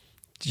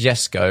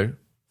Jesko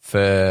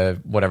for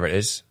whatever it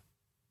is,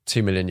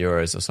 €2 million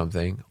or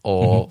something,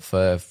 or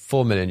for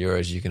 €4 million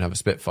you can have a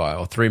Spitfire,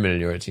 or €3 million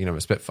you can have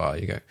a Spitfire.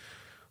 You go,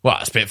 well,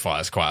 a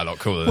Spitfire is quite a lot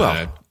cooler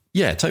than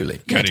yeah, totally.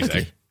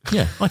 Koenigsegg.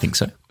 Yeah, I think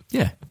so.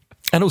 Yeah.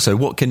 And also,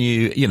 what can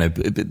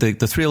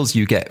the thrills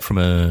you get from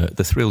a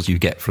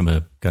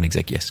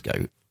Koenigsegg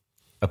Jesko,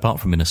 apart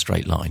from in a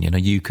straight line,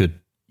 you could,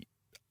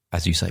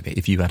 as you say,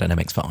 if you had an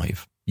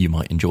MX-5, you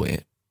might enjoy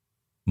it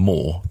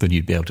more than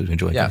you'd be able to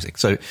enjoy a Koenigsegg.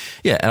 So,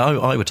 yeah,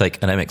 I would take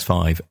an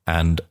MX-5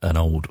 and an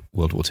old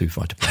World War II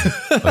fighter plane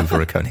over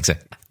a Koenigsegg.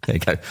 There you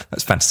go.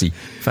 That's fancy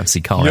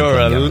car.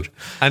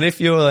 And if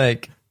you're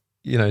like,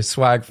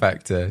 swag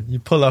factor, you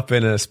pull up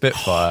in a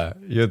Spitfire,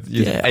 you're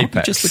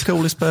apex. Just the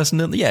coolest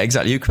person. Yeah,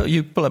 exactly.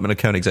 You pull up in a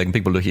Koenigsegg and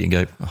people look at you and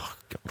go, oh,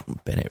 God,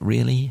 Bennett,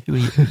 really? Who are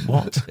you?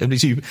 What?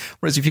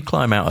 Whereas if you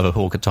climb out of a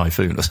Hawker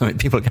Typhoon or something,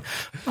 people go,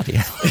 bloody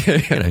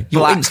hell.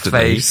 You're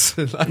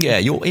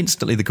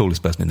instantly the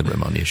coolest person in the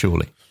room, aren't you,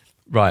 surely?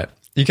 Right.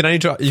 You can only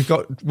drive, you've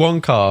got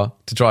one car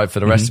to drive for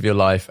the rest of your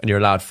life, and you're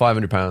allowed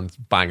 £500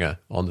 banger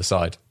on the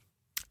side.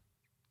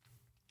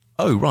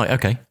 Oh, right,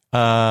 okay.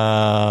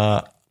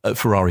 A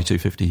Ferrari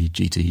 250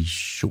 GT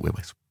short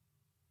wheelbase.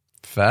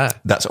 Fair.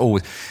 That's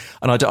always,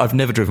 and I've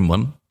never driven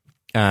one,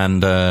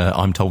 and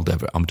I'm told they're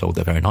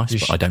very nice,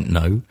 but I don't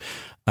know.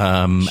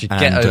 You should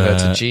get over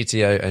to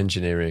GTO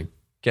Engineering.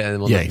 Get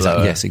them on the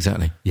blower. Yes,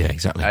 exactly. Yeah,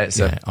 exactly. It's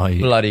a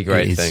bloody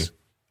great thing.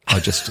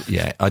 But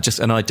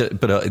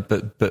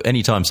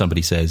anytime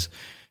somebody says,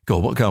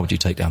 God, what car would you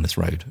take down this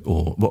road?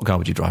 Or what car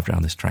would you drive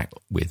down this track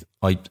with?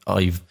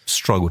 I've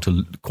struggled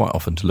quite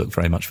often to look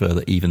very much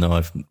further, even though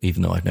I've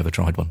never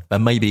tried one.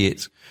 And maybe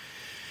it's,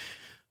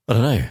 I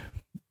don't know.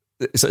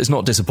 It's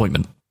not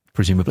disappointment,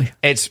 presumably.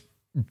 It's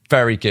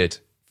very good.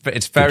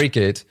 It's very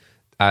good.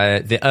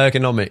 The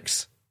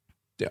ergonomics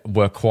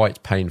were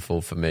quite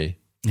painful for me.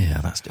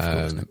 Yeah, that's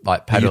difficult.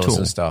 Like pedals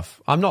and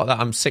stuff. I'm not that.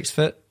 I'm 6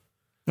 foot.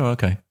 Oh,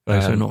 okay.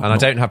 And I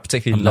don't have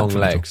particularly long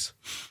legs.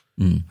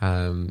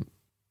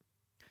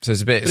 So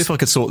it's a bit. But if you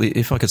could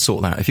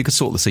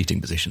sort the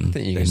seating position, I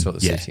think you can sort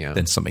the seating out.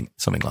 Then something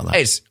like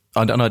that.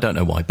 I don't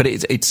know why, but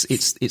it's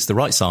the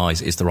right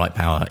size, it's the right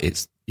power,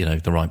 it's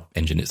the right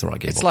engine, it's the right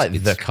gearbox. It's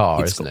like the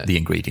car, isn't it? The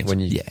ingredients.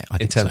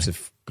 In terms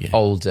of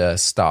older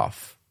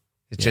stuff,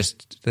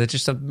 they're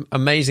just an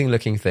amazing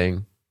looking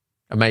thing,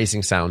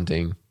 amazing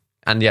sounding,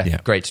 and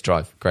great to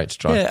drive.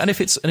 Yeah, and if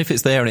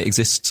it's there and it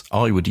exists,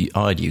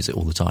 I'd use it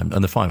all the time.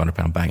 And the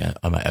 £500 banger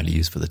I might only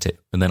use for the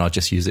tip, and then I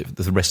just use it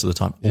the rest of the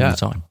time, all the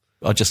time.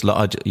 I just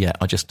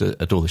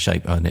adore the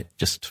shape, and it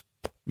just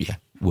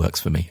works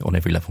for me on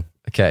every level.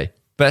 Okay.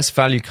 Best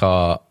value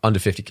car under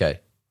 50k?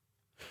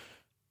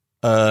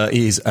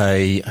 Is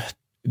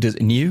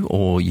new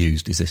or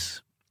used? Is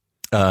this?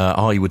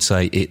 I would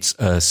say it's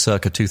a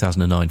circa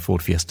 2009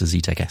 Ford Fiesta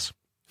Zetec S,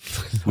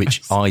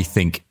 which I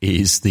think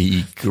is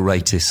the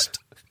greatest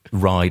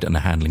ride and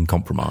handling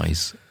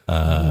compromise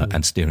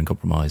and steering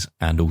compromise,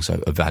 and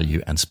also a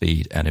value and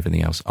speed and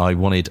everything else. I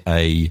wanted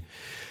a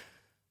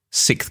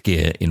 6th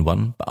gear in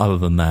one, but other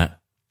than that,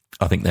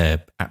 I think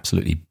they're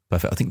absolutely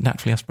perfect. I think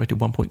naturally aspirated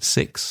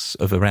 1.6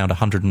 of around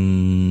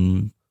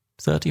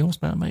 130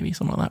 horsepower, maybe,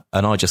 something like that.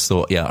 And I just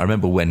thought, I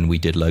remember when we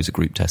did loads of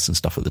group tests and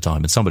stuff at the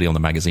time, and somebody on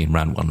the magazine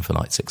ran one for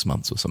like 6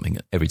 months or something.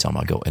 Every time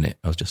I got in it,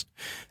 I was just,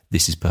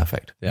 this is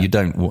perfect. Yeah.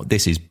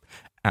 This is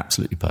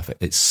absolutely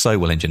perfect. It's so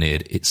well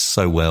engineered. It's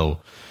so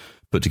well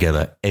put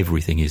together.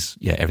 Everything's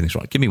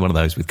right. Give me one of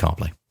those with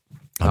CarPlay.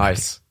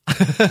 Nice.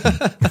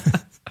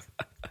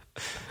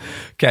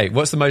 Okay,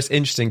 what's the most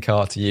interesting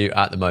car to you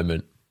at the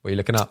moment? What are you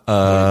looking up?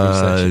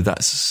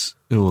 That's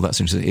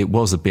interesting. It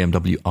was a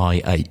BMW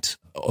i8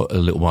 a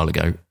little while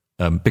ago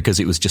because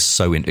it was just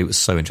it was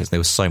so interesting. There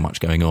was so much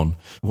going on.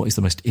 What is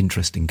the most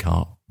interesting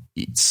car?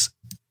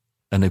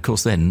 And of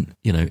course, then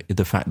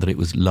the fact that it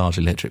was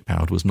largely electric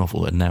powered was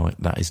novel, and now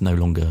that is no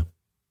longer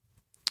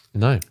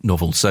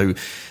novel. So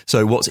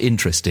what's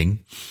interesting?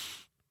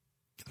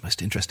 The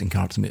most interesting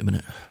car to me at the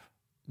minute.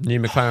 New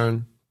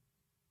McLaren.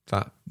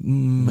 That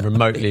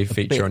remotely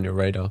feature on your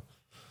radar.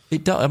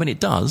 It does. I mean, it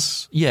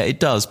does. Yeah, it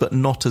does, but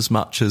not as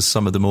much as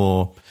some of the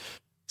more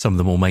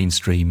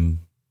mainstream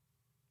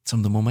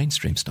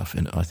stuff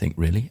in it, I think,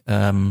 really.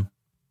 Maybe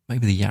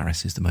the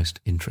Yaris is the most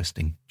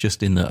interesting,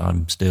 just in that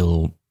I'm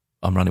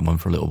running one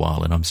for a little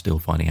while and I'm still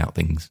finding out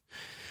things.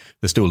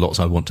 There's still lots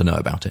I want to know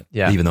about it.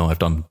 Yeah. Even though I've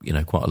done,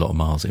 quite a lot of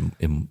miles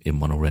in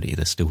one already,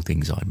 there's still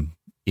things I'm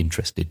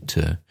interested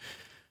to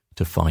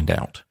find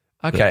out.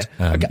 Okay.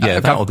 But,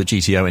 that or the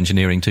GTO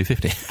Engineering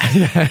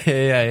 250.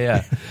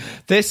 Yeah.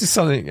 This is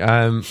something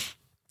that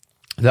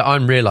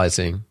I'm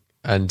realizing,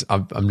 and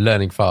I'm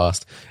learning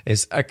fast,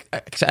 is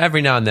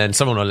every now and then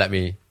someone will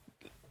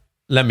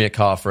lend me a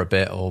car for a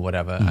bit or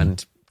whatever. Mm-hmm.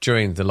 And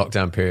during the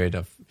lockdown period,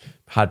 I've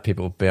had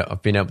people,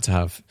 I've been able to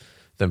have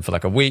them for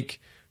like a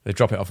week. They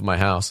drop it off at my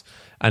house.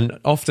 And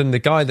often the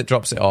guy that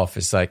drops it off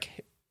is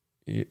like,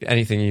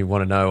 anything you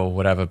want to know or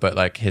whatever, but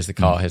like, here's the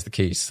car, here's the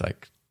keys,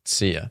 like,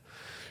 see ya.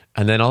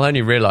 And then I'll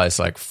only realize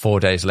like 4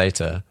 days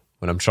later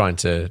when I'm trying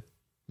to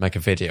make a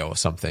video or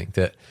something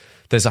that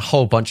there's a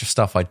whole bunch of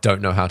stuff I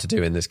don't know how to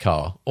do in this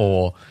car.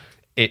 Or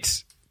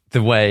it's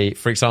the way,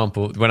 for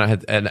example, when I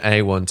had an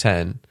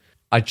A110,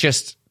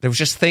 there was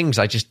just things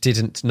I just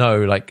didn't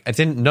know. Like I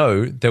didn't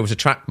know there was a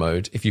track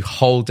mode if you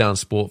hold down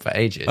sport for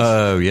ages.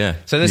 Oh yeah.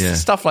 So there's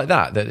stuff like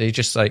that you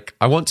just like,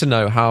 I want to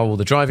know how all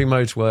the driving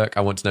modes work.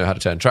 I want to know how to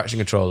turn traction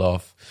control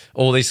off,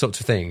 all these sorts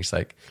of things.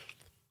 Like,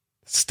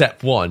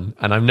 step one,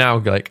 and I'm now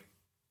like,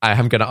 I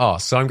am going to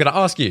ask. So I'm going to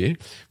ask you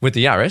with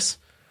the Yaris,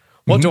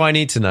 what do I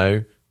need to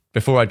know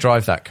before I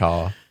drive that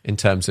car in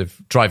terms of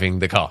driving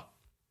the car?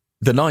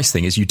 The nice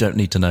thing is you don't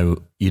need to know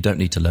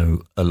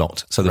a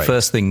lot. So the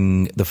first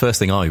thing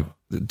I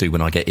do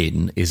when I get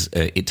in is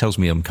it tells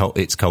me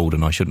it's cold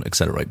and I shouldn't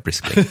accelerate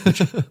briskly.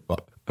 Which,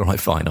 right,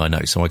 fine, I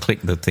know. So I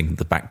click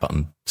the back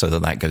button so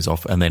that goes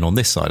off, and then on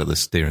this side of the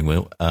steering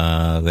wheel,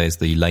 there's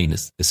the lane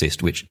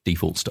assist, which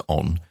defaults to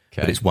on.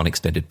 Okay. But it's one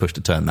extended push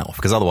to turn that off,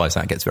 because otherwise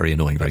that gets very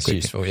annoying very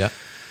quickly. That's useful, yeah.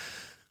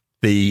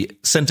 The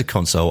center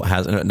console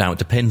has, now it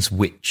depends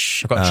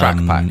which. I've got track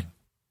pack.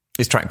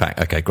 It's track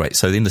pack. Okay, great.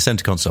 So in the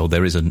center console,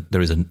 there is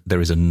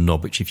a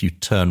knob which, if you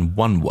turn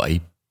one way,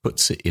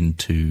 puts it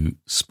into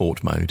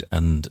sport mode,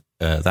 and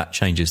that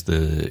changes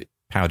the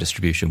power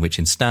distribution, which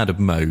in standard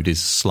mode is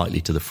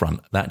slightly to the front.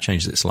 That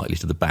changes it slightly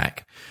to the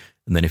back,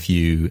 and then if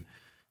you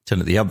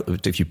turn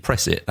it if you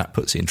press it, that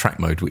puts it in track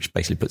mode, which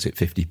basically puts it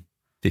 50-50.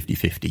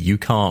 You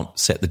can't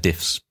set the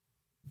diff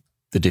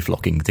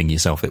locking thing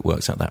yourself. It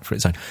works out that for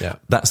its own. Yeah.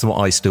 That's what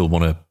I still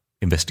want to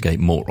investigate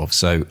more of.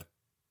 So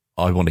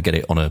I want to get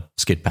it on a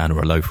skid pan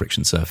or a low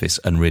friction surface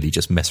and really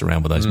just mess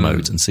around with those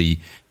modes and see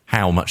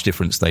how much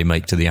difference they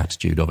make to the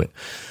attitude of it.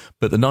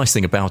 But the nice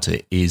thing about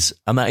it is,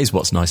 and that is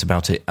what's nice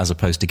about it, as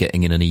opposed to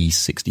getting in an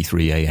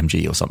E63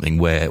 AMG or something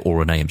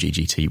or an AMG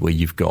GT, where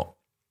you've got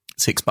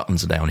 6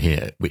 buttons down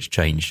here which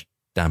change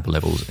damper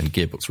levels and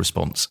gearbox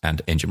response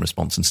and engine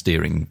response and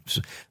steering.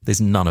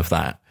 There's none of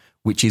that,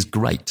 which is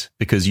great,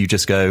 because you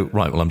just go,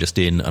 right, well, I'm just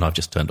in and I've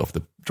just turned off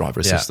the driver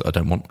assist that I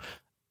don't want,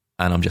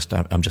 and I'm just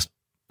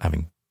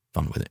having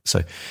fun with it.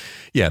 So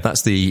yeah,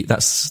 that's the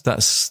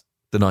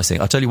nice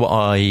thing. I'll tell you what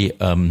I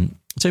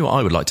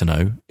would like to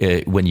know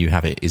when you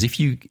have it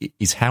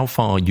is how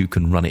far you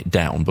can run it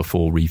down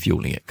before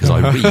refueling it, because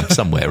I read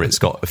somewhere it's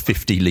got a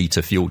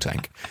 50-litre fuel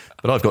tank,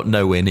 but I've got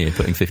nowhere near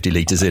putting 50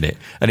 litres in it,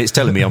 and it's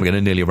telling me I'm going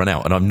to nearly run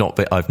out, and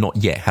I've not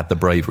yet had the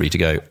bravery to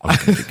go, I'm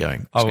going to keep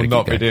going. I will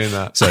not be doing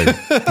that. So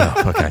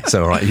okay,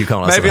 so all right, you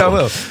can't answer maybe that I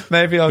one. will.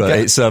 Maybe I'll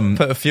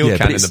put a fuel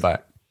can in the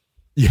back.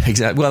 Yeah,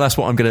 exactly. Well,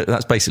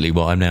 that's basically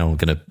what I'm now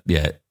going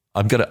to,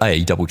 I'm going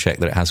to double check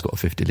that it has got a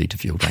 50-litre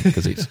fuel tank,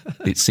 because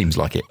it seems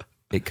like it.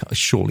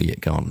 Surely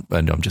it can't,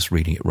 and I'm just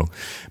reading it wrong.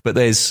 But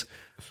there's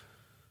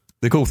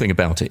the cool thing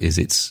about it is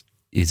it's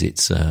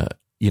there's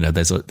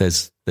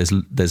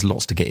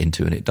lots to get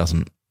into, and it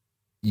doesn't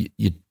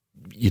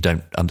you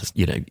don't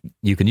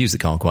you can use the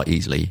car quite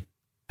easily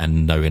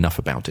and know enough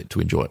about it to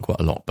enjoy it quite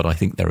a lot. But I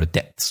think there are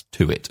depths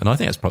to it, and I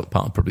think that's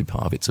probably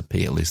part of its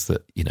appeal is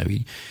that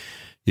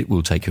it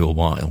will take you a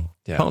while,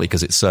 partly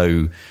because it's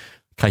so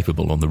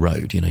capable on the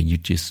road.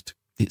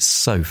 It's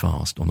so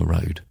fast on the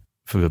road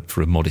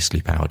for a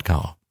modestly powered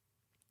car.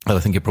 And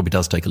I think it probably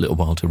does take a little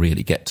while to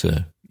really get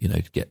to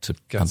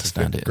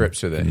understand it,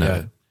 grips with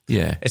it.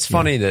 Yeah, it's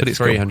funny that it's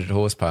 300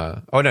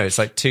 horsepower. Oh no, it's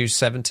like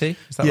 270.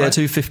 Is that right?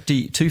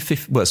 250.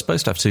 Well, it's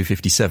supposed to have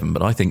 257,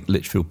 but I think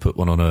Litchfield put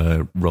one on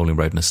a rolling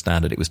road and a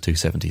standard. It was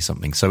 270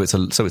 something. So it's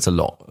a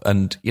lot.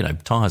 And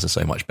tyres are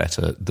so much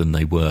better than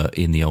they were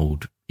in the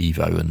old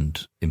Evo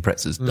and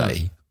Impreza's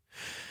day.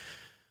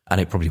 And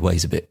it probably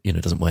weighs a bit. It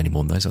doesn't weigh any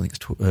more than those. I think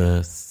it's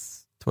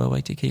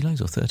 1280 kilos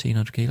or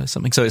 1300 kilos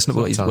something. So it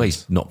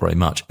weighs not very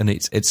much, and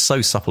it's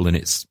so supple in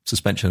its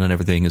suspension and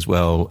everything as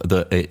well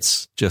that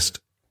it's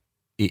just.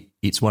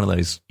 It's one of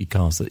those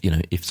cars that,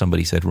 if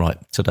somebody said, right,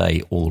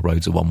 today all the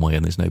roads are one way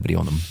and there's nobody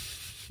on them,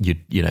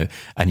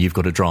 and you've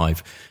got to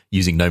drive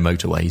using no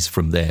motorways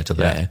from there to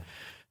there,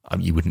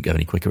 you wouldn't go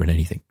any quicker in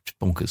anything. Just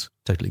bonkers,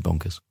 totally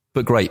bonkers.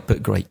 But great.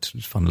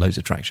 It's fun, loads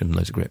of traction,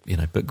 loads of grip,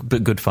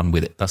 but good fun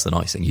with it. That's the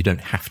nice thing. You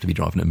don't have to be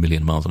driving at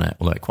 1,000,000 miles an hour,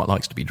 although it quite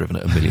likes to be driven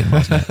at 1,000,000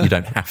 miles an hour. You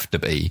don't have to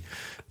be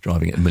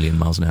driving at 1,000,000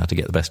 miles an hour to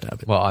get the best out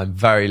of it. Well, I'm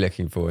very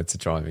looking forward to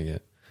driving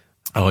it.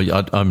 Oh,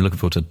 I'm looking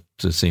forward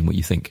to seeing what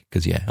you think,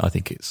 because I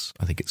think it's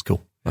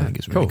cool. I think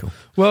it's really cool.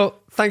 Well,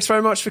 thanks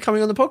very much for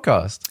coming on the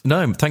podcast.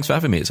 No, thanks for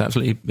having me. It's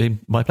absolutely been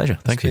my pleasure.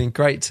 Thank you.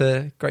 It's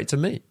been great to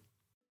meet.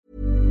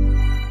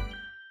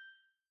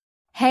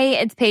 Hey,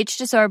 it's Paige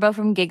DeSorbo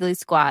from Giggly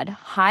Squad.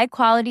 High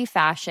quality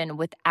fashion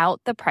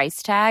without the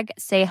price tag.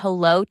 Say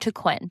hello to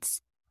Quince.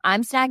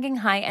 I'm snagging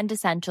high-end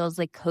essentials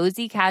like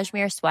cozy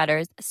cashmere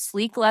sweaters,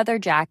 sleek leather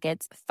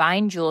jackets,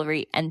 fine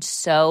jewelry, and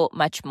so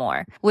much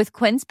more. With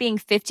Quince being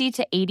 50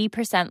 to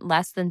 80%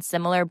 less than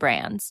similar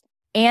brands.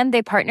 And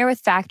they partner with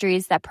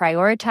factories that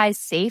prioritize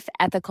safe,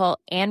 ethical,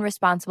 and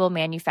responsible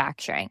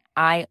manufacturing.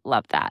 I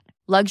love that.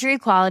 Luxury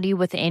quality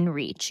within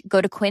reach. Go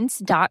to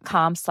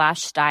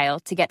quince.com/style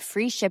to get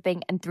free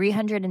shipping and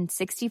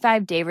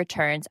 365-day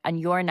returns on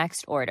your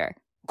next order.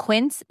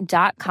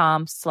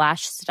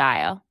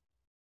 Quince.com/style.